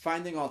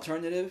 finding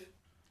alternative,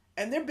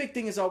 and their big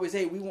thing is always,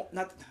 hey,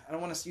 I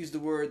don't want to use the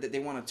word that they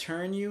want to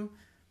turn you,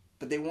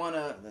 but they want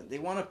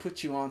to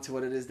put you on to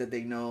what it is that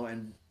they know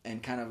and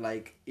kind of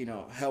like,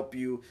 help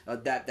you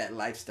adapt that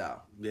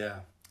lifestyle. Yeah.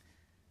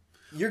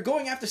 You're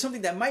going after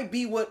something that might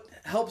be what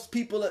helps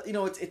people,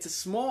 it's a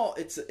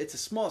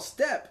small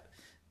step,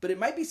 but it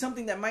might be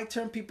something that might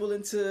turn people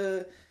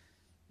into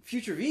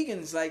future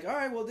vegans. Like, all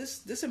right, well,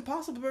 this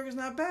Impossible Burger is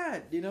not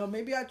bad.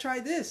 Maybe I try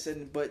this,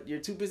 but you're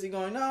too busy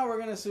going, no, we're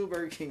gonna sue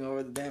Burger King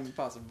over the damn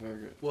Impossible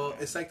Burger. Well,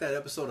 it's like that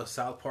episode of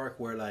South Park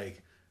where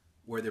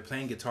they're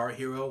playing Guitar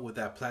Hero with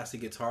that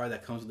plastic guitar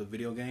that comes with the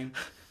video game,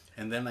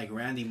 and then like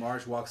Randy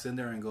Marsh walks in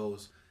there and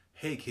goes,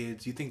 "Hey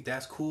kids, you think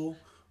that's cool?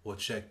 Well,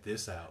 check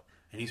this out."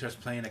 And he starts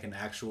playing like an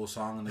actual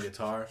song on the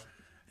guitar,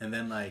 and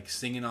then like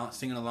singing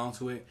along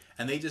to it,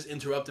 and they just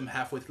interrupt him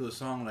halfway through the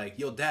song, like,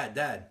 "Yo, dad,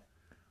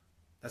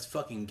 that's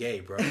fucking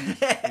gay, bro."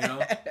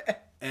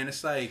 And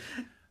it's like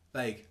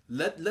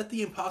let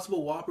the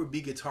Impossible Whopper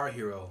be Guitar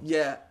Hero.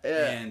 Yeah.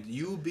 And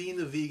you being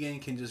the vegan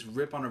can just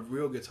rip on a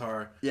real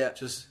guitar. Yeah.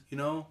 Just,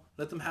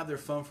 let them have their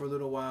fun for a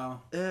little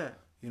while. Yeah.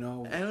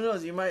 And who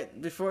knows, you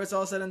might, before it's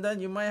all said and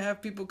done, you might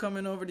have people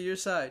coming over to your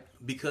side.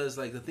 Because,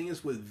 like, the thing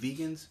is with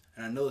vegans,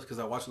 and I know this because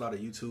I watch a lot of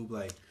YouTube,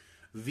 like,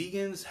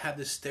 vegans have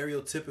this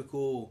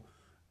stereotypical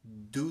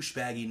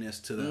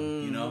douchebagginess to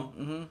them, you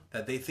know,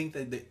 that they think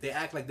that they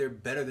act like they're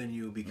better than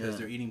you because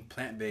they're eating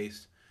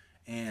plant-based,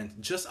 and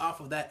just off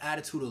of that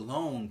attitude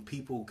alone,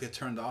 people get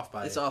turned off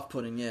by it. It's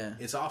off-putting, yeah.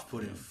 It's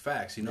off-putting,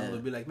 facts, you know. They'll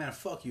be like, man,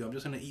 fuck you, I'm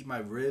just gonna eat my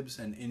ribs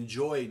and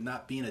enjoy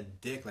not being a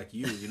dick like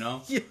you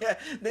know.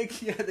 They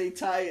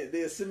tie it,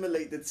 they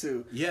assimilate the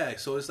two. Yeah,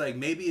 so it's like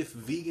maybe if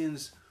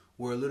vegans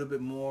were a little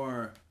bit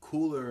more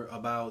cooler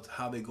about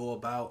how they go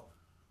about,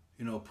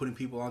 you know, putting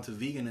people onto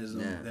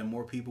veganism, then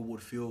more people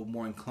would feel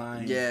more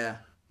inclined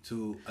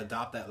to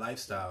adopt that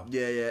lifestyle.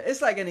 Yeah.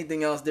 It's like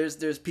anything else.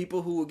 There's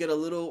people who will get a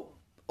little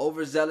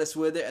overzealous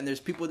with it, and there's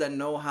people that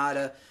know how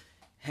to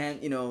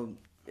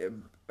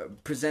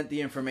present the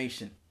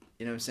information.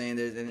 You know what I'm saying?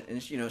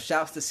 And you know,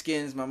 shouts to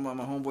Skins, my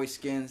homeboy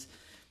Skins.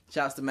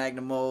 Shouts to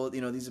Magnum Mold.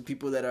 You know, these are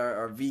people that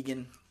are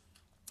vegan,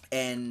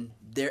 and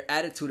their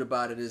attitude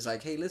about it is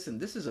like, hey, listen,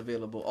 this is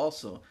available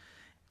also.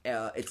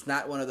 It's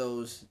not one of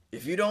those,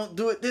 if you don't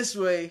do it this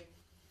way,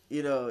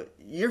 you know,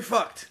 you're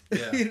fucked.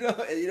 Yeah.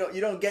 you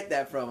don't get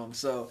that from them.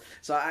 So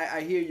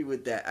I hear you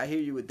with that.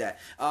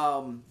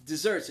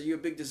 Desserts. Are you a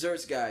big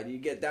desserts guy? Do you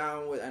get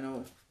down with? I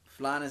know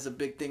flan is a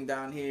big thing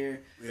down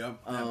here. Yeah.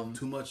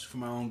 Too much for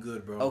my own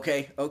good, bro.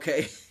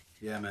 Okay.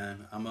 Yeah,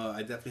 man. I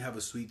definitely have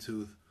a sweet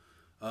tooth,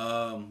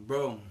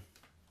 bro.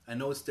 I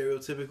know it's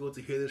stereotypical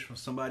to hear this from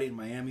somebody in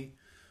Miami,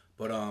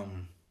 but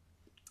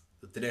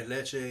the tres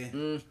leche,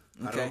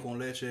 arroz con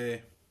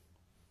leche,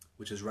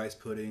 which is rice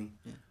pudding.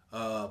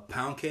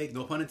 Pound cake,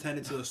 no pun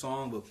intended to the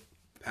song, but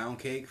pound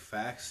cake,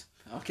 facts.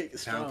 Pound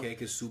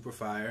cake is super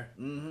fire.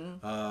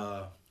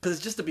 Because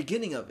it's just the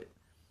beginning of it.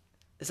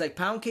 It's like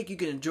pound cake you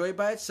can enjoy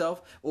by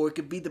itself, or it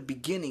could be the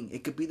beginning.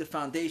 It could be the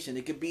foundation.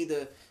 It could be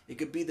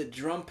the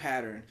drum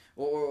pattern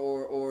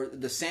or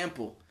the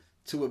sample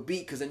to a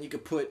beat. Because then you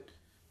could put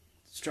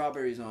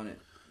strawberries on it.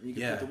 You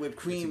can put the whipped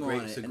cream on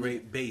it. It's a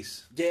great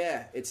base.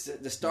 Yeah, it's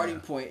the starting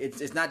point.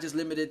 It's not just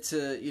limited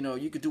to, you know,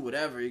 you could do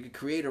whatever. You could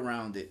create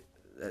around it.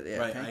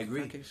 Right, I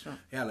agree.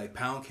 Yeah, like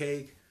pound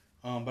cake.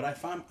 But I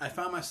find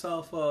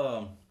myself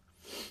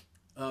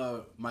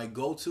my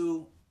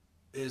go-to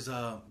is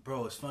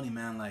bro, it's funny,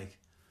 man, like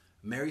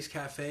Mary's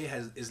Cafe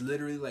is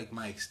literally like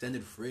my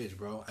extended fridge,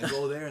 bro. I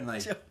go there and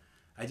like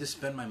I just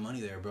spend my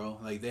money there, bro.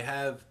 Like they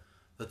have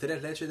the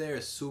tres leche there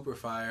is super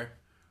fire.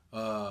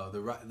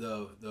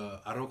 The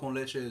arroz con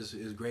leche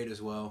is great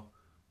as well.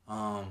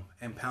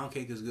 And pound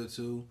cake is good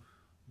too.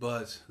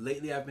 But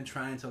lately I've been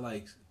trying to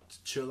like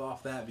chill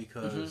off that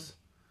because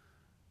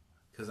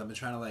I've been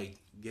trying to like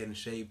get in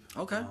shape.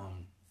 Okay.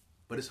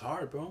 But it's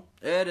hard, bro.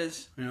 It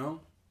is. You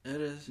know? It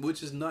is.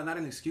 Which is not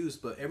an excuse,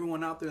 but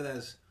everyone out there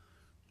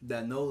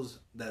that knows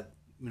that,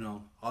 you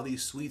know, all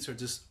these sweets are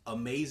just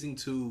amazing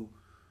to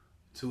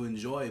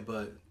enjoy,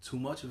 but too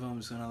much of them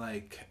is gonna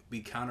like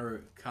be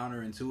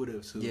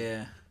counterintuitive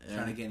to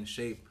trying to get in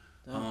shape.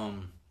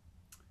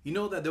 You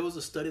know that there was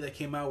a study that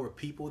came out where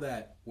people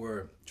that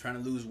were trying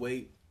to lose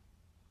weight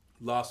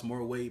lost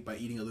more weight by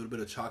eating a little bit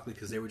of chocolate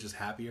because they were just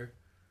happier.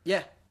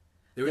 Yeah.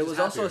 There was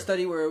also a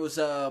study where it was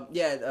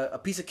a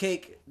piece of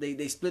cake.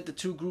 They split the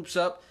two groups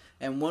up,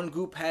 and one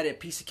group had a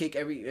piece of cake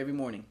every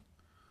morning,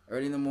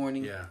 early in the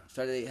morning. Yeah,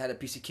 they had a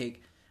piece of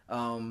cake.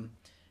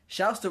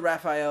 Shouts to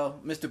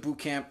Raphael, Mr.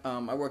 Bootcamp.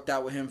 I worked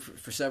out with him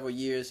for several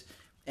years,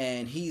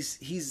 and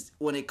he's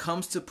when it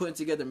comes to putting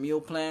together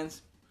meal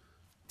plans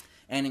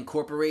and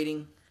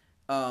incorporating,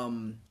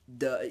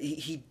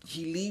 he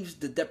leaves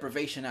the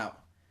deprivation out.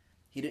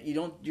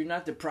 You're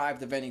not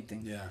deprived of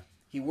anything. Yeah.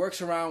 He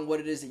works around what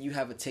it is that you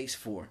have a taste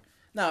for.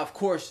 Now, of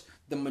course,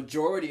 the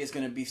majority is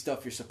going to be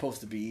stuff you're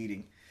supposed to be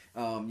eating.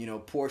 You know,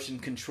 portion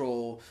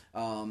control,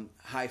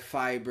 high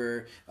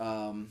fiber,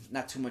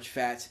 not too much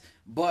fats.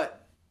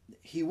 But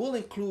he will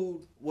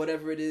include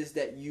whatever it is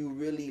that you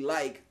really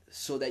like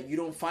so that you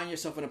don't find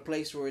yourself in a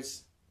place where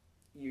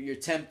you're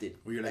tempted.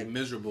 Or you're like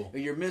miserable. Or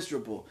you're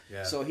miserable.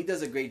 Yeah. So he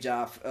does a great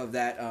job of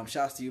that.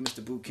 Shouts to you,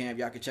 Mr. Bootcamp.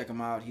 Y'all can check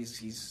him out.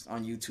 He's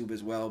on YouTube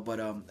as well. But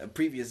a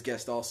previous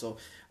guest also.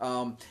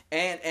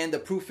 And the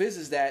proof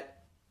is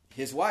that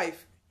his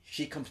wife,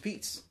 she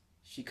competes.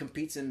 She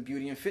competes in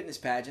beauty and fitness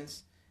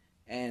pageants.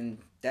 And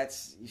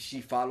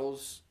she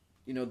follows,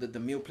 you know, the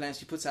meal plan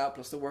she puts out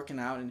plus the working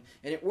out. And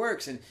it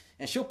works. And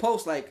she'll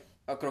post like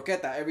a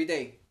croqueta every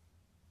day.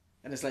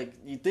 And it's like,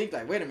 you think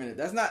like, wait a minute,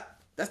 that's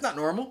not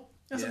normal.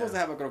 You're not supposed to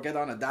have a croqueta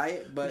on a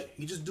diet, but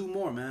you just do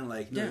more, man.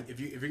 Like, you know, if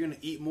you're gonna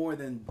eat more,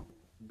 then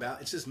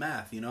it's just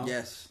math, you know.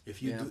 Yes.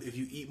 If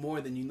you eat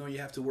more, then you know you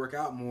have to work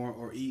out more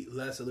or eat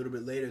less a little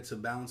bit later to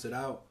balance it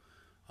out.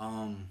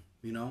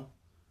 You know,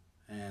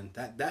 and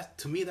that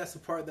to me that's the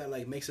part that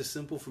like makes it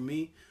simple for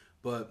me.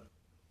 But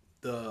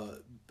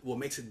what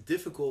makes it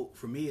difficult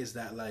for me is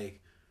that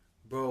like,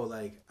 bro,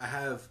 like I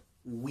have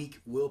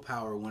weak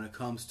willpower when it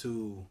comes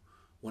to.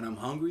 When I'm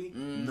hungry,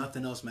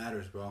 nothing else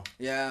matters, bro.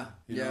 Yeah,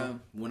 you know?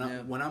 When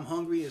I'm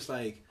hungry, it's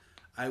like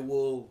I'm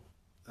on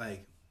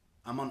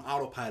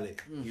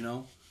autopilot, you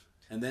know.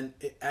 And then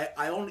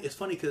it's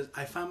funny because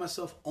I find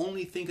myself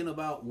only thinking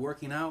about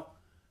working out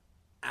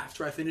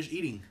after I finish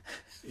eating.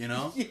 You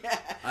know? Yeah.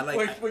 I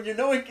like when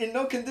you're in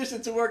no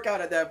condition to work out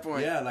at that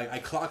point. Yeah, like I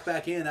clock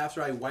back in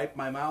after I wipe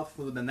my mouth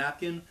with the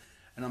napkin,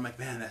 and I'm like,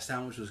 man, that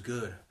sandwich was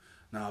good.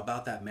 Now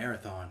about that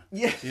marathon.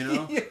 Yeah. You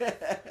know? Yeah.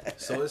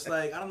 So it's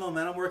like, I don't know,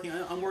 man. I'm working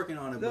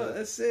on it. No, but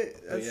that's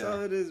it. That's yeah.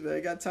 all it is, man. I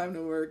got time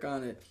to work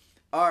on it.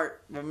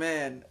 Art, my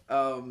man,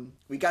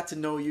 we got to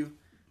know you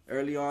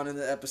early on in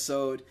the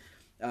episode.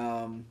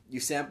 You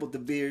sampled the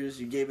beers.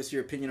 You gave us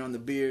your opinion on the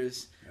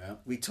beers. Yeah.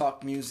 We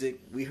talked music.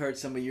 We heard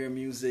some of your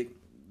music.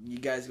 You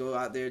guys go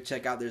out there,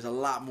 check out. There's a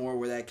lot more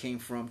where that came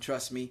from.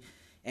 Trust me.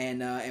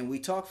 And we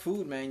talked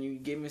food, man. You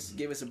gave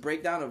us a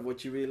breakdown of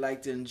what you really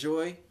like to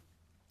enjoy,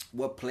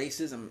 what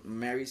places. And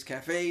Mary's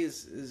Cafe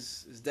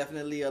is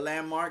definitely a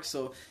landmark.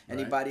 So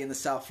anybody in the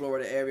South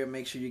Florida area,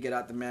 make sure you get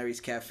out to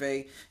Mary's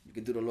Cafe. You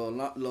can do the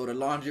load of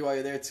laundry while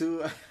you're there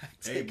too.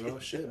 Hey, bro,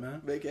 shit,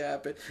 man. Make it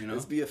happen. You know?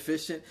 Let's be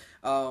efficient.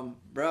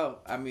 Bro,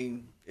 I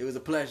mean, it was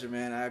a pleasure,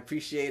 man. I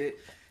appreciate it.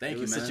 Thank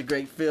you, man. It was such a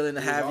great feeling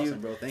to have you.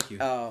 Awesome, bro. Thank you.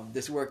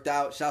 This worked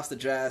out. Shouts to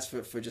Draz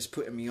for just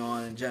putting me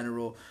on in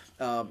general.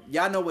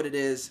 Y'all know what it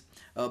is.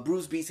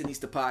 Bruce Beats and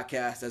Easter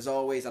Podcast. As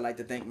always, I'd like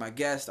to thank my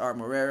guest, Art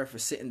Morera, for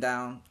sitting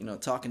down,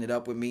 talking it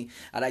up with me.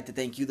 I'd like to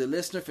thank you, the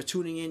listener, for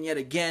tuning in yet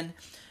again.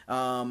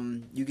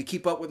 You can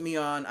keep up with me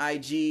on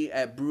IG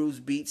at Bruce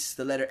Beats,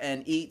 the letter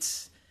N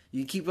Eats.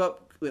 You can keep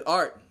up with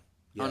Art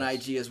on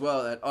IG as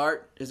well. At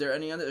Art, is there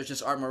any other? Or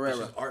just Art Morera? It's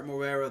just Art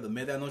Morera. The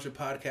Medianoche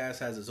Podcast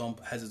has its own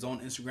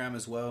Instagram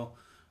as well,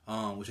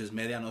 which is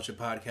Medianoche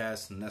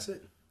Podcast, and that's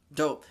it.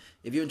 Dope.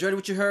 If you enjoyed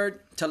what you heard,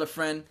 tell a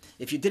friend.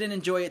 If you didn't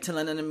enjoy it, tell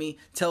an enemy.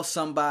 Tell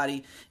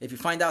somebody. If you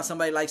find out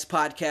somebody likes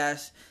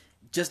podcasts,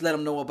 just let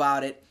them know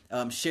about it.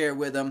 Share it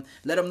with them.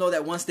 Let them know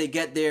that once they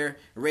get there,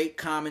 rate,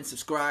 comment,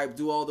 subscribe,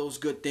 do all those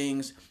good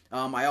things.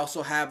 I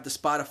also have the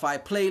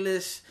Spotify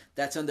playlist.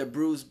 That's under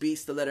Bruce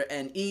Beats, the letter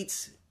N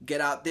Eats.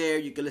 Get out there.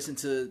 You can listen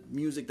to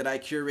music that I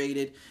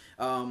curated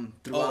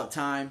throughout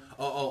time.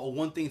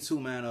 One thing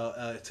too, man,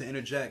 to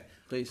interject.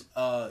 Please.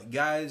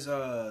 Guys,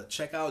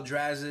 check out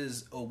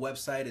Draz's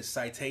website. It's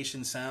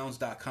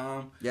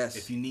citationsounds.com. Yes.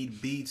 If you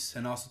need beats,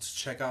 and also to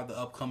check out the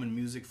upcoming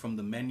music from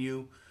The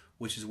Menu,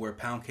 which is where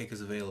Pound Cake is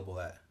available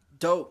at.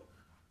 Dope.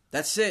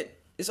 That's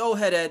it. It's Old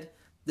Head Ed.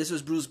 This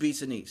was Bruce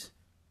Beats and Eats.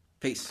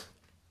 Peace.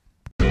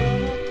 Are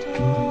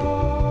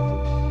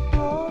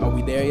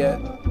we there yet?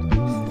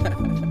 Nah.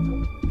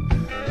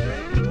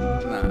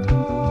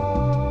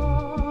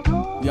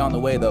 We on the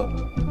way though.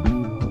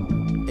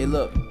 Hey,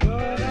 look.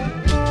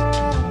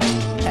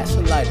 Pass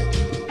the lighter.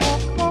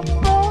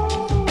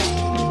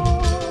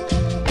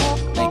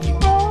 Thank you.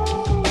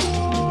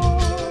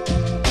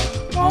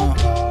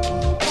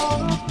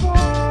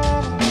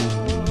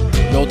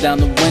 Roll down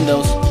the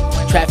windows.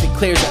 Traffic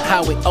clears, the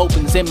highway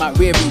opens. In my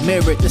rearview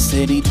mirror, the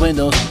city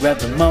dwindles. Rev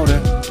the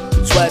motor.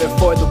 Sweater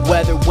for the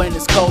weather when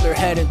it's colder.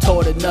 Heading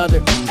toward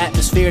another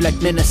atmosphere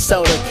like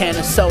Minnesota. Can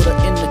of soda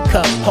in the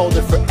cup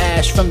holder for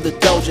ash from the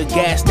Doja.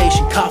 Gas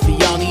station coffee,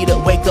 y'all need to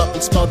wake up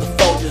and smell the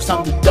Folgers.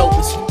 I'm the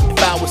dopest.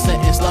 If I was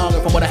sentenced longer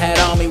from what I had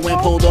on me when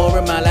pulled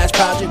over, my last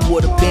project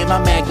would have been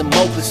my magnum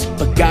opus.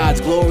 But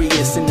God's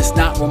glorious, and it's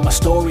not where my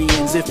story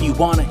ends. If you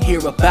wanna hear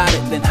about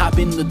it, then hop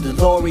in the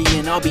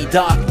DeLorean. I'll be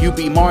Doc, you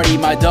be Marty.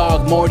 My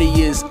dog Morty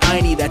is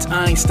Einie, that's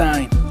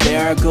Einstein.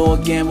 There I go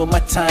again with my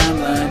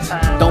timelines.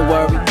 Don't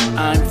worry,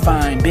 I'm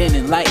fine. Been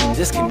enlightened,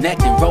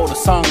 disconnected. Wrote a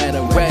song at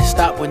a rest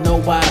stop with no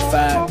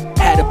Wi-Fi.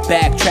 Had to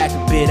backtrack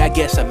a bit, I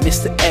guess I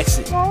missed the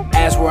exit.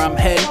 As where I'm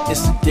headed,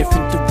 it's a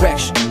different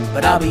direction.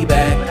 But I'll be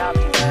back.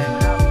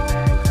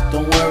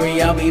 Don't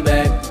worry, I'll be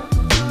back.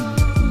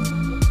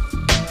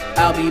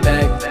 I'll be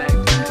back.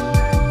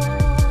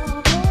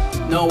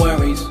 No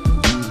worries.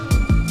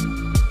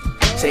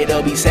 Say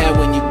they'll be sad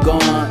when you're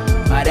gone.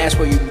 Might ask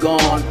where you're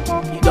gone.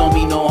 You don't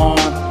mean no harm.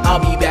 I'll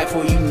be back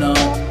for you know.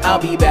 I'll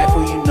be back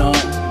for you know.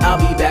 I'll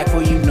be back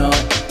for you know.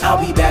 I'll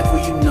be back for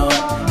you know.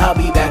 I'll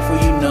be back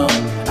for you know.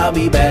 I'll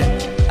be back.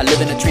 I live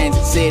in a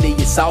transit city,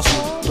 it's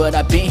awesome, but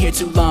I've been here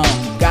too long.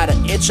 Got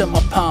an itch on my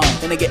palm,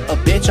 then I get a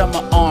bitch on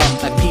my arm.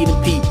 Like Pete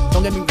and Pete,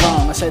 don't get me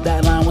wrong, I said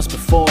that line once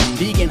before.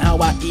 Vegan, how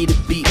I eat a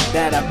beat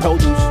that I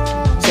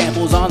produce.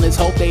 Samples on this,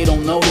 hope they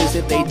don't notice.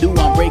 If they do,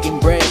 I'm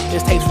breaking bread.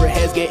 This takes for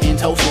heads getting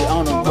toasted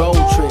on a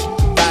road trip.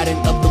 Riding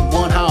up the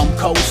one, how I'm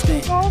coasting.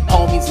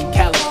 Homies in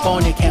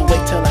California, can't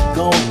wait till I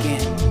go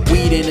again.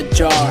 Weed in a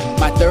jar,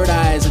 my third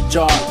eye is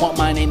ajar. Want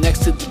my name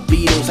next to the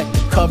Beatles like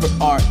the cover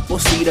art. We'll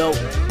see though.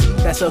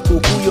 That's a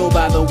cucuyo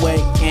by the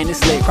way, and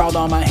it's lit. Crawled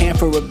on my hand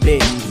for a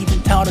bit,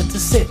 even taught her to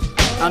sit.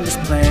 I'm just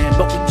playing,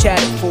 but we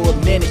chatted for a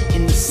minute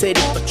in the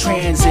city of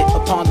transit.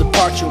 Upon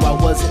departure, I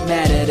wasn't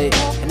mad at it,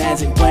 and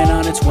as it went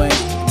on its way,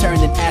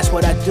 turned and asked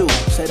what I do.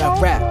 Said I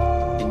rap,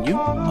 and you?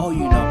 Oh,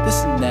 you know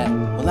this and that.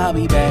 Well, I'll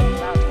be back.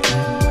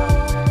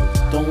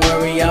 Don't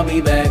worry, I'll be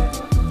back.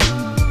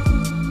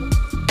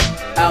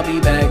 I'll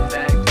be back.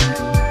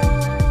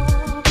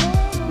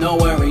 No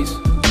worries.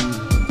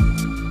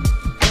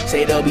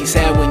 Say they'll be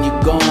sad when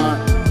you're gone.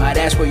 Might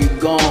ask where you're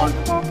gone.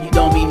 You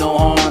don't mean no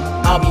harm.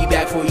 I'll be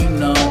back for you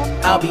know.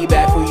 I'll be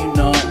back for you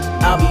know.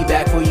 I'll be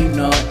back for you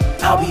know.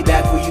 I'll be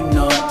back for you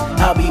know.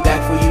 I'll be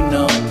back for you.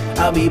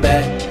 I'll be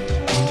back.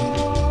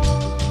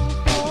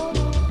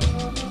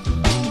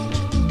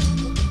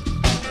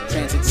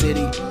 Transit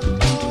City.